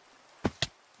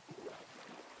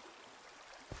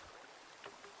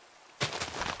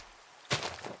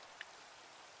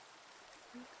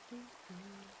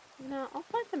 No, I'll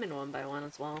plant them in one by one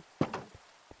as well.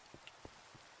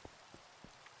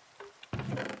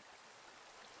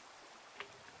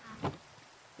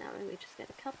 Now we just get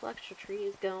a couple extra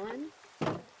trees going,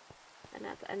 and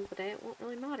at the end of the day it won't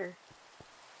really matter.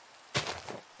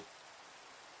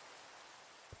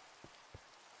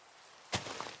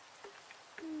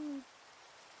 I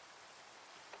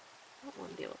don't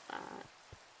want to deal with that.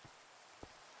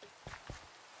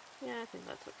 Yeah, I think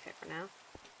that's okay for now.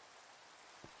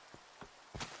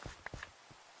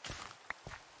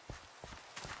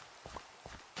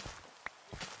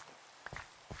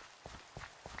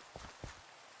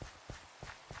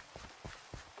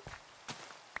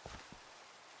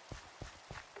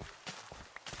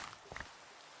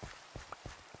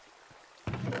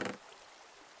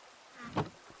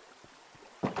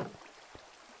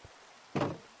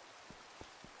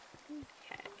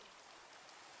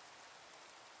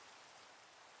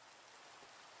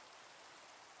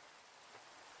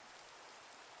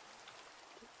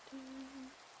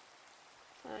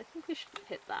 So I think we should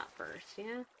hit that first,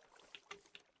 yeah?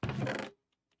 Have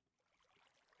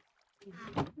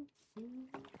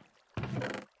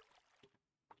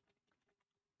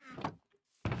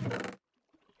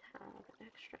an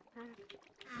extra axe.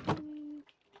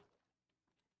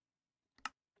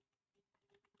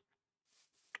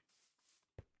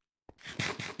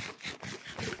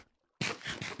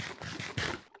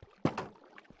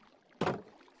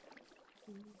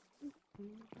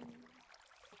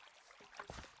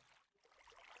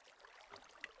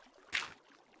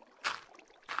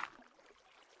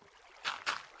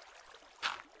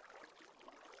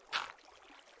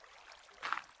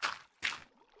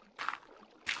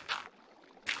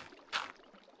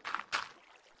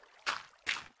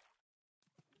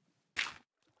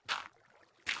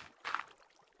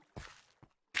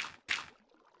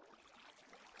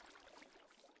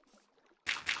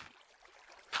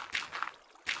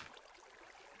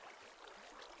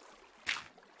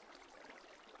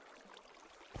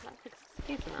 That fixes a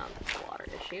decent amount of the water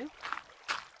issue.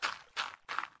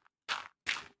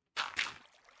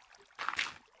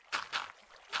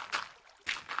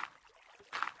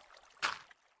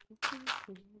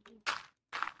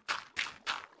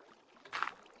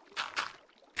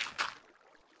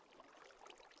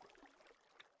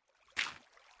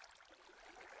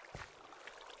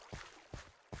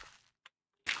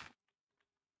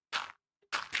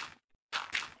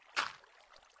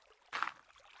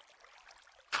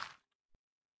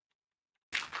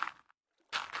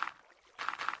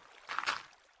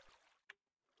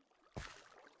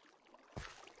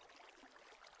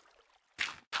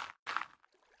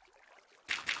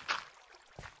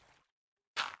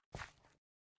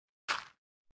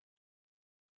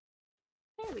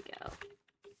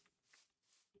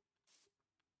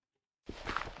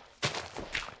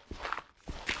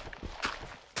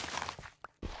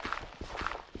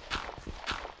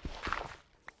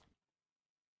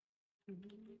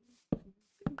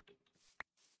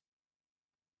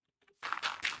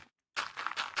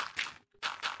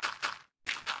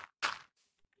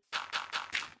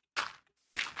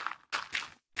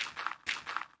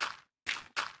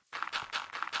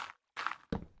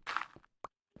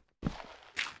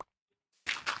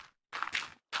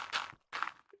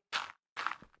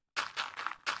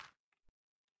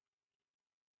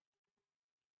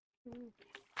 Okay.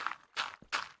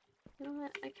 You know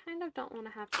what? I kind of don't want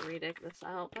to have to redig this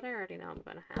out, but I already know I'm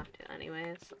going to have to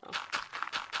anyway, so...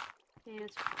 Yeah,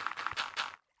 it's fine.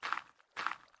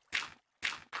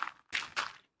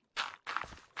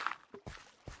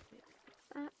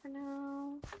 That for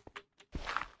now.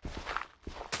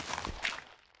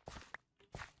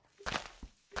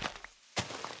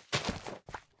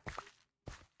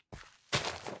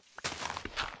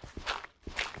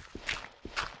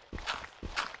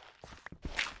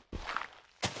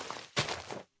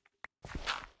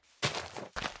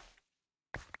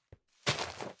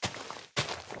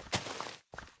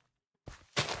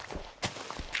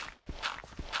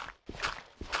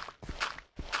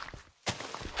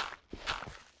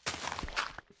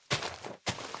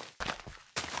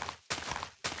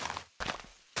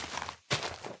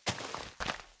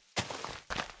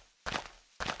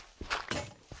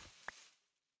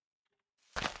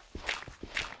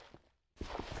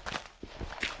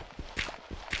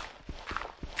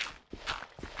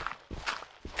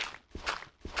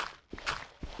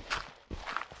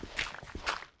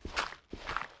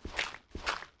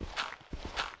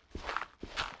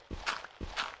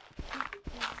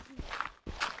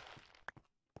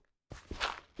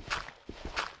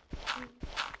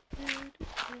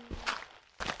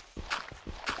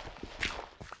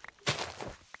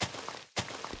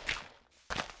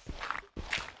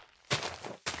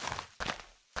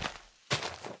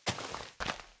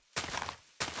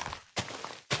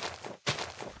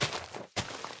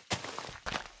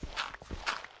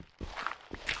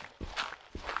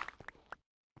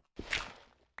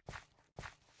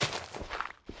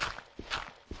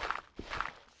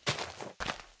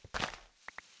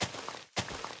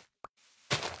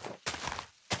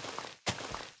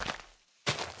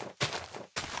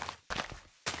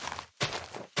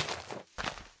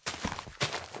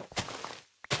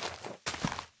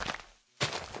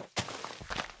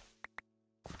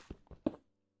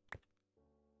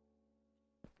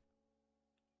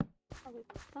 Probably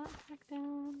put that back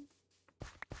down.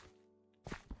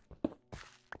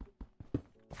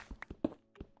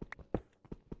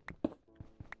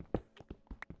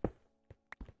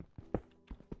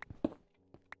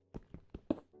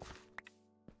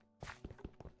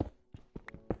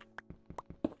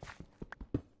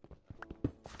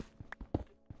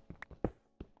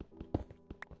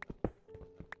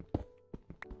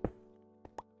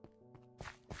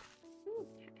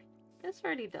 Okay. This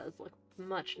already does look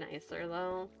much nicer,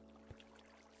 though.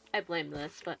 I blame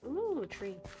this, but ooh,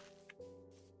 tree.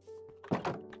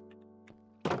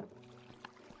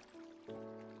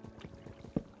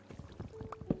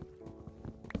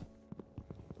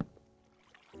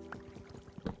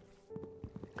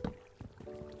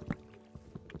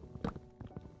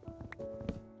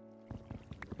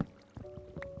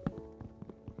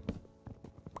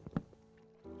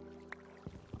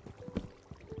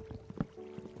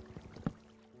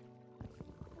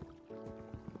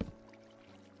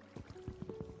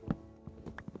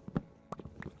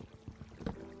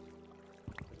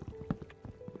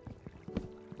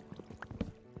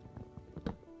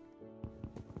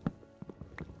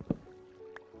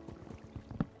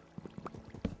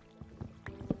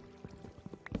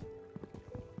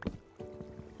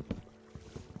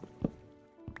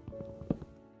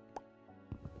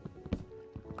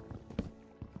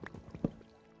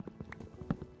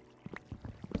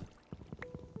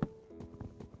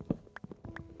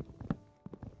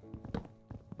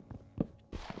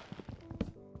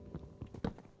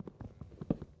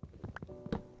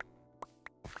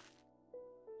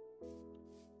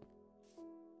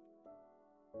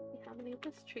 How many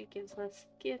this tree gives us?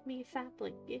 Give me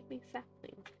sapling, give me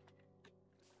sapling.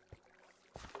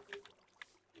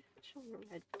 Show them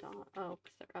a red dot. Oh,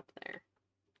 because they're up there.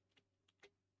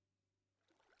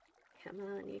 Come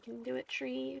on, you can do it,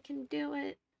 tree. You can do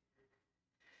it.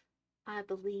 I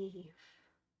believe.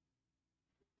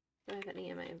 Do I have any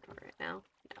in my inventory right now?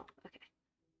 No. Okay.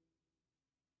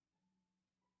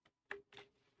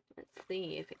 Let's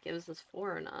see if it gives us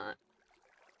 4 or not.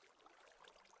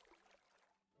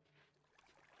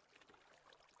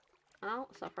 Oh,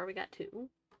 so far we got 2.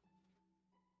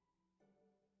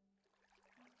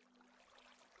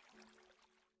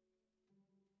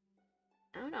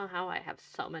 I don't know how I have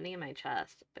so many in my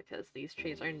chest, because these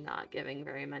trees are not giving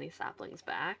very many saplings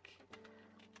back.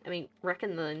 I mean,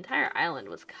 reckon the entire island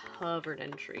was covered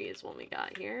in trees when we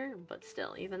got here, but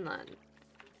still, even then.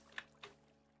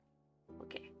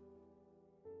 Okay.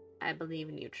 I believe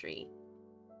in you, tree.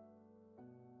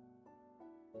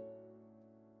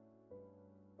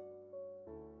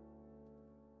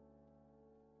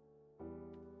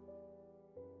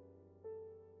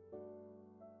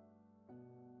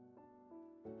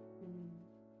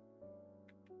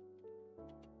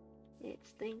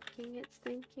 It's thinking, it's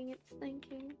thinking, it's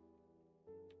thinking.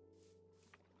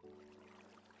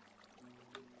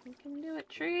 You can do it,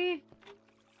 tree.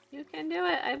 You can do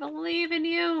it. I believe in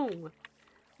you.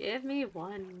 Give me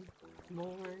one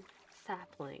more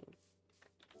sapling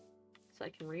so I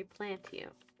can replant you.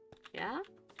 Yeah?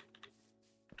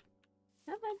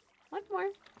 Come on. One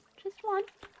more. Just one.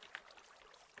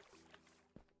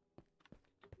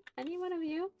 Any one of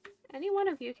you? Any one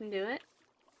of you can do it.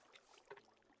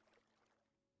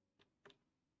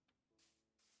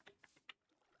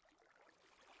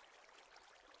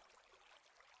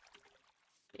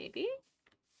 Maybe?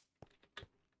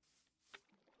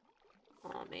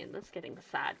 Oh man, this is getting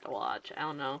sad to watch. I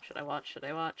don't know. Should I watch? Should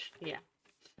I watch? Yeah.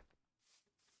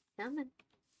 Come on.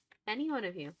 Any one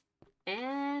of you.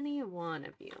 Any one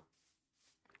of you.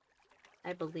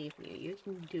 I believe in you. You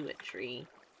can do it, tree.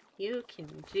 You can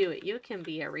do it. You can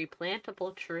be a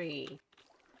replantable tree.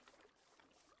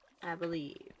 I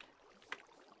believe.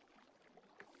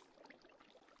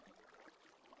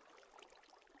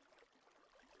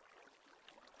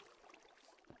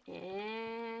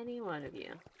 Any one of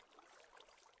you.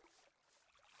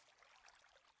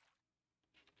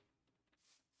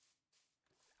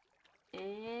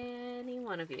 Any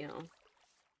one of you.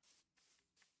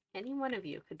 Any one of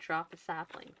you could drop a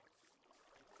sapling.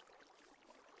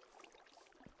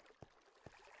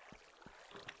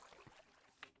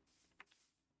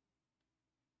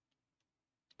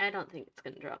 I don't think it's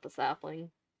going to drop a sapling.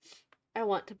 I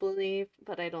want to believe,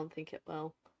 but I don't think it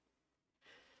will.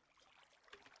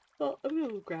 Well, I'm going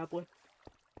to grab one.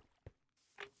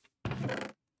 There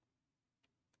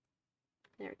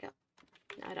we go.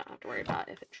 Now I don't have to worry about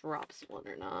if it drops one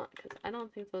or not, because I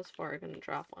don't think those four are going to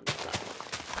drop one. So.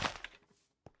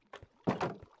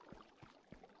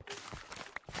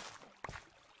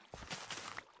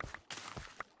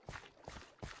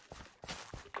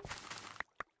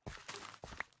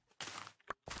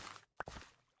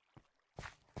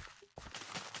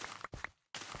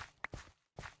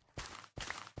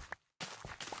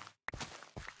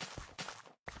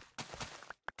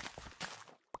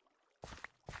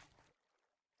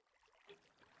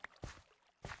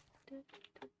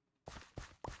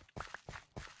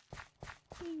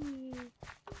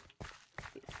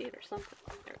 Speed or something.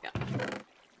 There we go.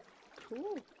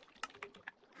 Cool.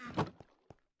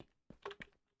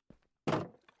 I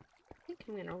think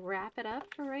I'm gonna wrap it up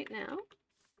for right now.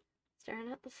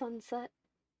 Staring at the sunset,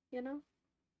 you know?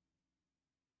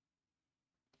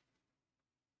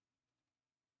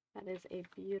 That is a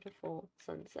beautiful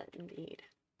sunset indeed.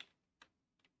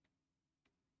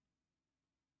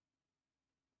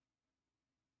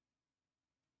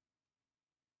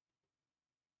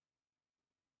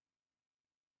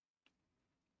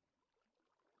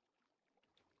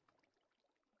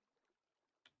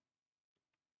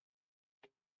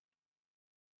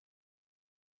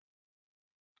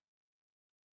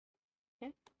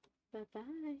 Okay,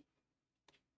 bye-bye.